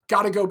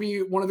 Got to go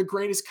be one of the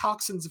greatest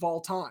coxswains of all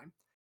time.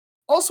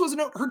 Also, as a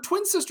note, her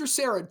twin sister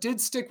Sarah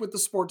did stick with the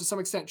sport to some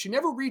extent. She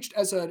never reached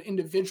as an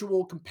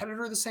individual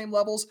competitor the same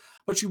levels,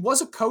 but she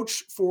was a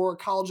coach for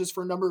colleges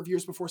for a number of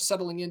years before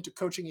settling into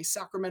coaching a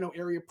Sacramento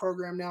area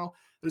program now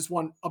that has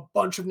won a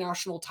bunch of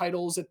national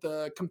titles at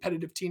the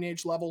competitive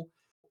teenage level.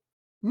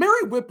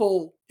 Mary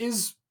Whipple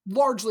is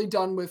largely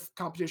done with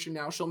competition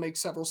now. She'll make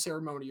several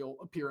ceremonial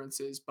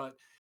appearances, but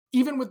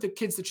even with the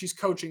kids that she's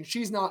coaching,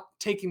 she's not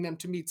taking them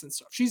to meets and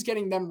stuff. She's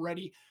getting them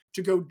ready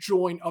to go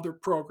join other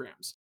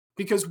programs.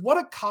 because what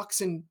a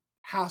coxswain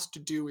has to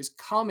do is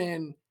come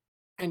in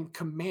and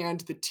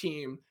command the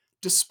team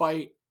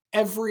despite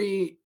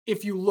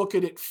if you look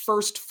at it,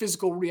 first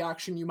physical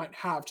reaction you might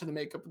have to the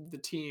makeup of the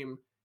team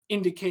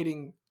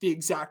indicating the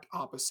exact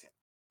opposite.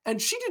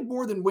 And she did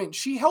more than win.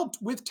 She helped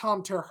with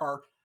Tom Terhar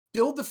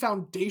build the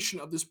foundation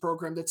of this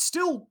program that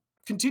still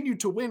continued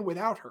to win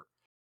without her.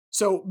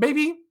 So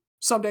maybe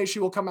someday she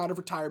will come out of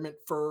retirement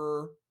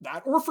for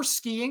that or for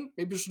skiing.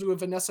 Maybe she'll do a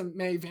Vanessa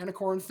Mae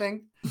Vanakorn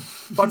thing.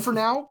 But for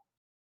now,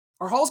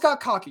 our Hall's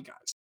got cocky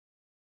guys.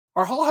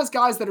 Our Hall has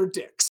guys that are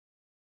dicks.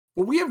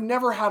 But we have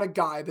never had a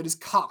guy that is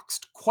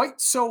coxed quite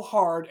so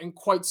hard and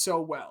quite so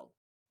well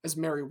as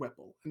Mary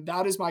Whipple. And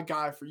that is my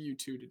guy for you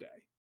two today.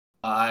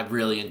 I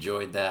really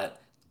enjoyed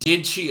that.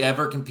 Did she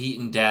ever compete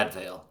in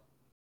Dadvale?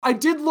 I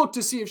did look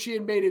to see if she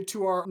had made it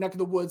to our neck of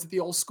the woods at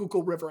the old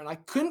Schuylkill River, and I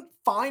couldn't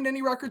find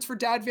any records for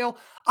Dadvale.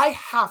 I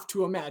have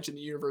to imagine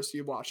the University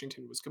of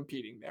Washington was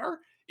competing there.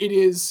 It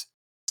is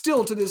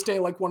still to this day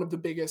like one of the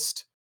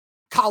biggest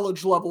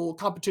college level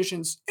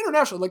competitions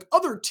internationally. Like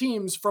other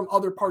teams from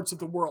other parts of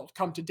the world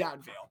come to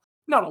Dadvale.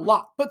 Not a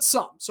lot, but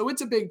some. So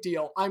it's a big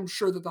deal. I'm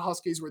sure that the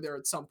Huskies were there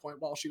at some point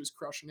while she was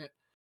crushing it.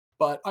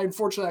 But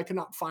unfortunately, I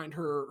cannot find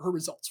her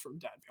results from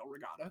Dadvale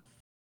Regatta.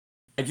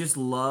 I just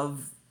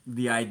love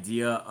the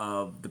idea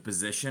of the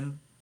position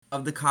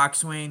of the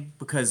coxswain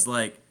because,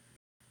 like,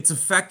 it's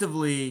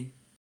effectively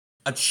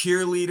a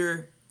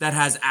cheerleader that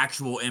has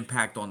actual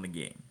impact on the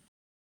game.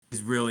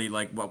 Is really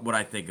like what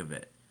I think of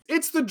it.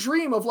 It's the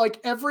dream of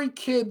like every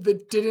kid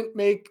that didn't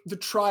make the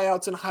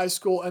tryouts in high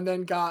school and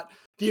then got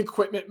the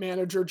equipment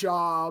manager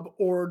job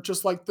or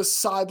just like the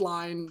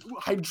sideline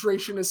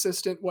hydration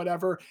assistant,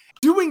 whatever,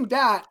 doing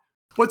that,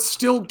 but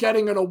still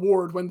getting an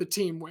award when the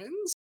team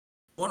wins.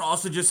 And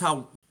also just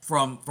how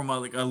from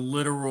a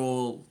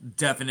literal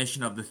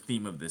definition of the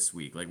theme of this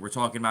week, like we're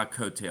talking about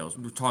coattails,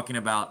 we're talking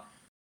about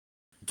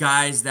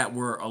guys that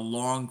were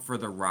along for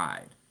the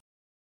ride.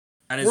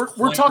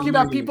 We're talking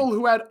about people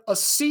who had a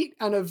seat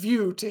and a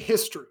view to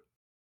history.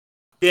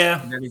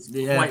 Yeah. That is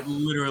quite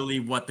literally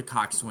what the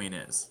coxswain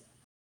is.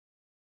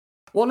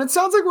 Well, and it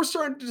sounds like we're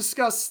starting to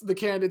discuss the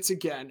candidates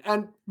again.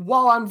 And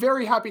while I'm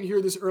very happy to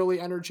hear this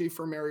early energy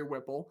for Mary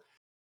Whipple,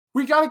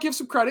 we got to give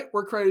some credit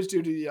where credit is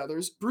due to the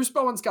others. Bruce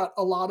Bowen's got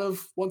a lot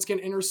of, once again,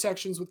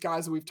 intersections with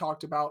guys that we've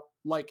talked about,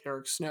 like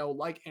Eric Snow,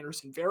 like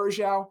Anderson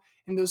Varejao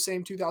in those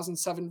same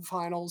 2007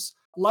 finals,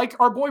 like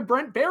our boy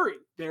Brent Barry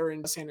there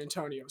in San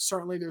Antonio.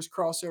 Certainly there's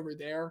crossover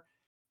there.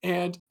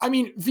 And I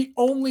mean, the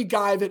only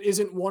guy that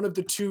isn't one of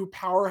the two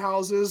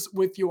powerhouses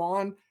with you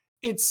on,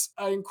 it's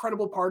an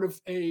incredible part of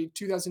a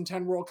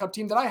 2010 World Cup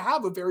team that I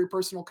have a very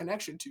personal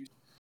connection to.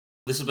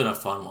 This has been a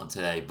fun one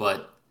today,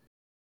 but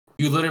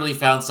you literally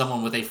found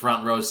someone with a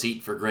front row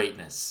seat for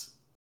greatness.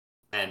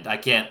 And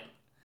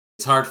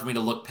it's hard for me to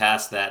look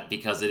past that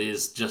because it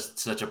is just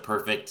such a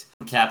perfect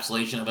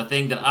encapsulation of a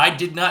thing that I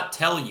did not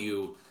tell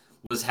you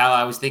was how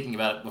I was thinking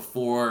about it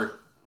before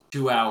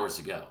 2 hours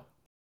ago.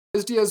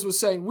 As Diaz was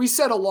saying, we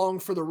said along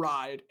for the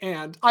ride,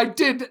 and I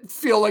did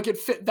feel like it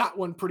fit that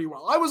one pretty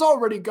well. I was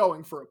already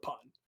going for a pun.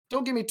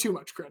 Don't give me too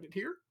much credit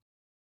here.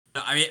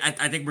 I mean,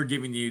 I think we're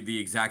giving you the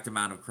exact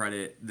amount of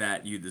credit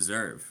that you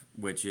deserve,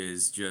 which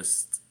is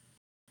just...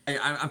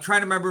 I'm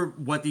trying to remember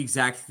what the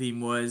exact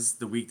theme was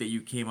the week that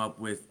you came up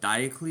with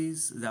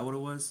Diocles. Is that what it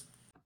was?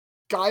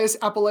 Gaius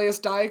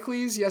Apuleius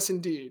Diocles? Yes,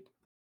 indeed.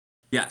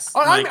 Yes.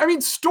 I mean,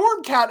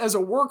 Stormcat as a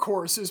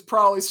workhorse is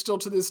probably still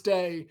to this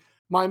day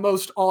my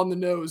most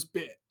on-the-nose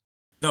bit.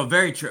 No,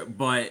 very true,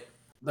 but...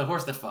 The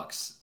horse that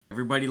fucks.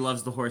 Everybody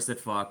loves the horse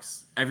that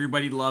fucks.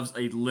 Everybody loves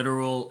a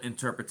literal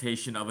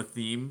interpretation of a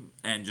theme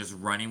and just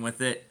running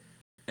with it.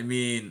 I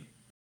mean...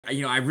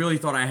 I really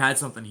thought I had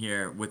something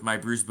here with my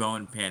Bruce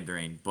Bowen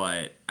pandering,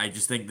 but I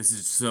just think this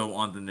is so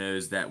on the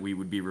nose that we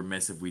would be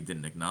remiss if we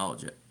didn't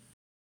acknowledge it.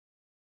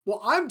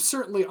 Well, I'm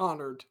certainly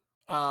honored,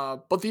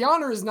 but the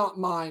honor is not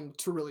mine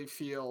to really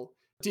feel.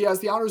 Diaz,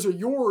 the honors are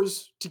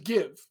yours to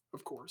give,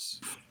 of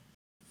course.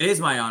 It is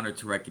my honor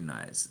to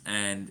recognize,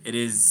 and it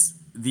is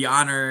the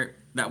honor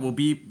that will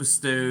be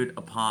bestowed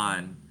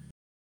upon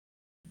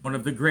one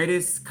of the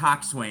greatest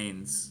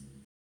coxswains,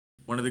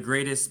 one of the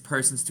greatest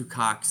persons to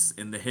cox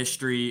in the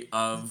history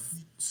of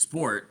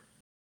sport.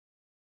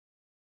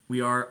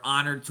 We are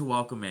honored to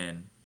welcome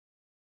in,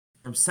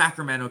 from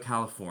Sacramento,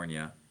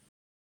 California,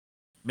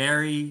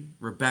 Mary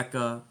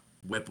Rebecca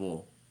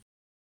Whipple.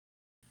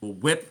 Will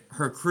whip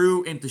her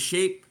crew into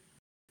shape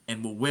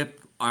and will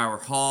whip our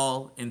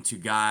hall into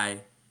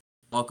Guy.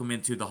 Welcome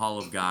into the Hall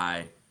of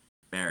Guy,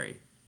 Mary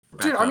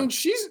Rebecca. Dude, I mean,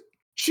 she's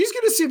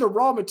going to see the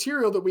raw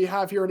material that we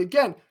have here. And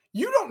again,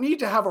 you don't need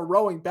to have a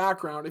rowing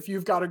background if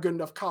you've got a good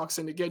enough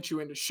coxswain to get you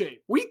into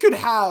shape. We could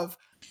have,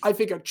 I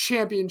think, a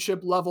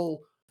championship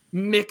level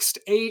mixed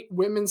 8,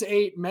 women's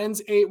 8,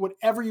 men's 8,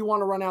 whatever you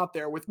want to run out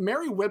there. With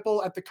Mary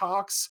Whipple at the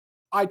cox,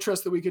 I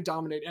trust that we could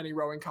dominate any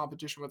rowing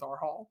competition with our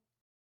hall.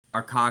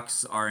 Our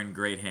cocks are in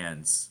great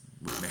hands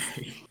with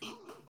Mary.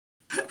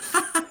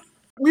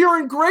 We are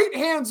in great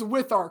hands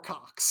with our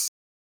cocks.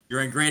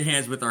 You're in great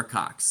hands with our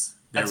cocks.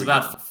 There That's we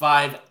about go.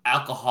 5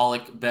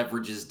 alcoholic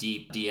beverages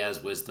deep.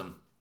 Diaz wisdom.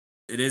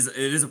 It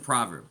is a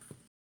proverb.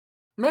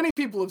 Many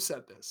people have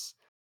said this,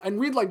 and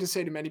we'd like to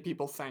say to many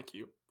people, thank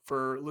you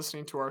for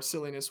listening to our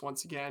silliness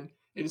once again.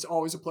 It is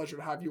always a pleasure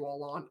to have you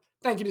all on.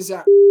 Thank you to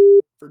Zach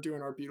for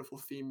doing our beautiful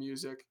theme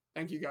music.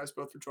 Thank you guys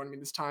both for joining me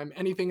this time.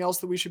 Anything else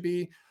that we should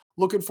be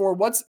looking for?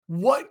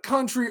 What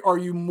country are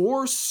you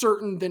more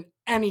certain than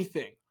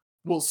anything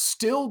will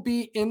still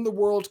be in the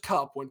World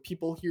Cup when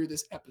people hear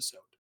this episode?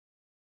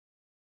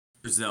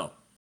 Brazil.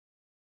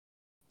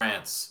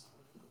 France.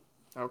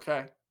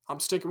 Okay, I'm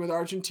sticking with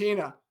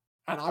Argentina.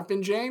 And I've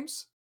been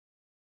James.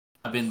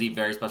 I've been the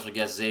very special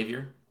guest,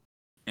 Xavier.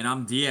 And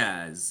I'm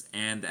Diaz.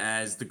 And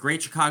as the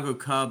great Chicago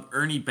Cub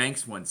Ernie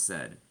Banks once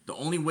said, the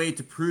only way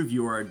to prove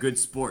you are a good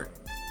sport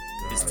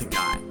is to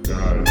guy.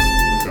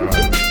 Guys,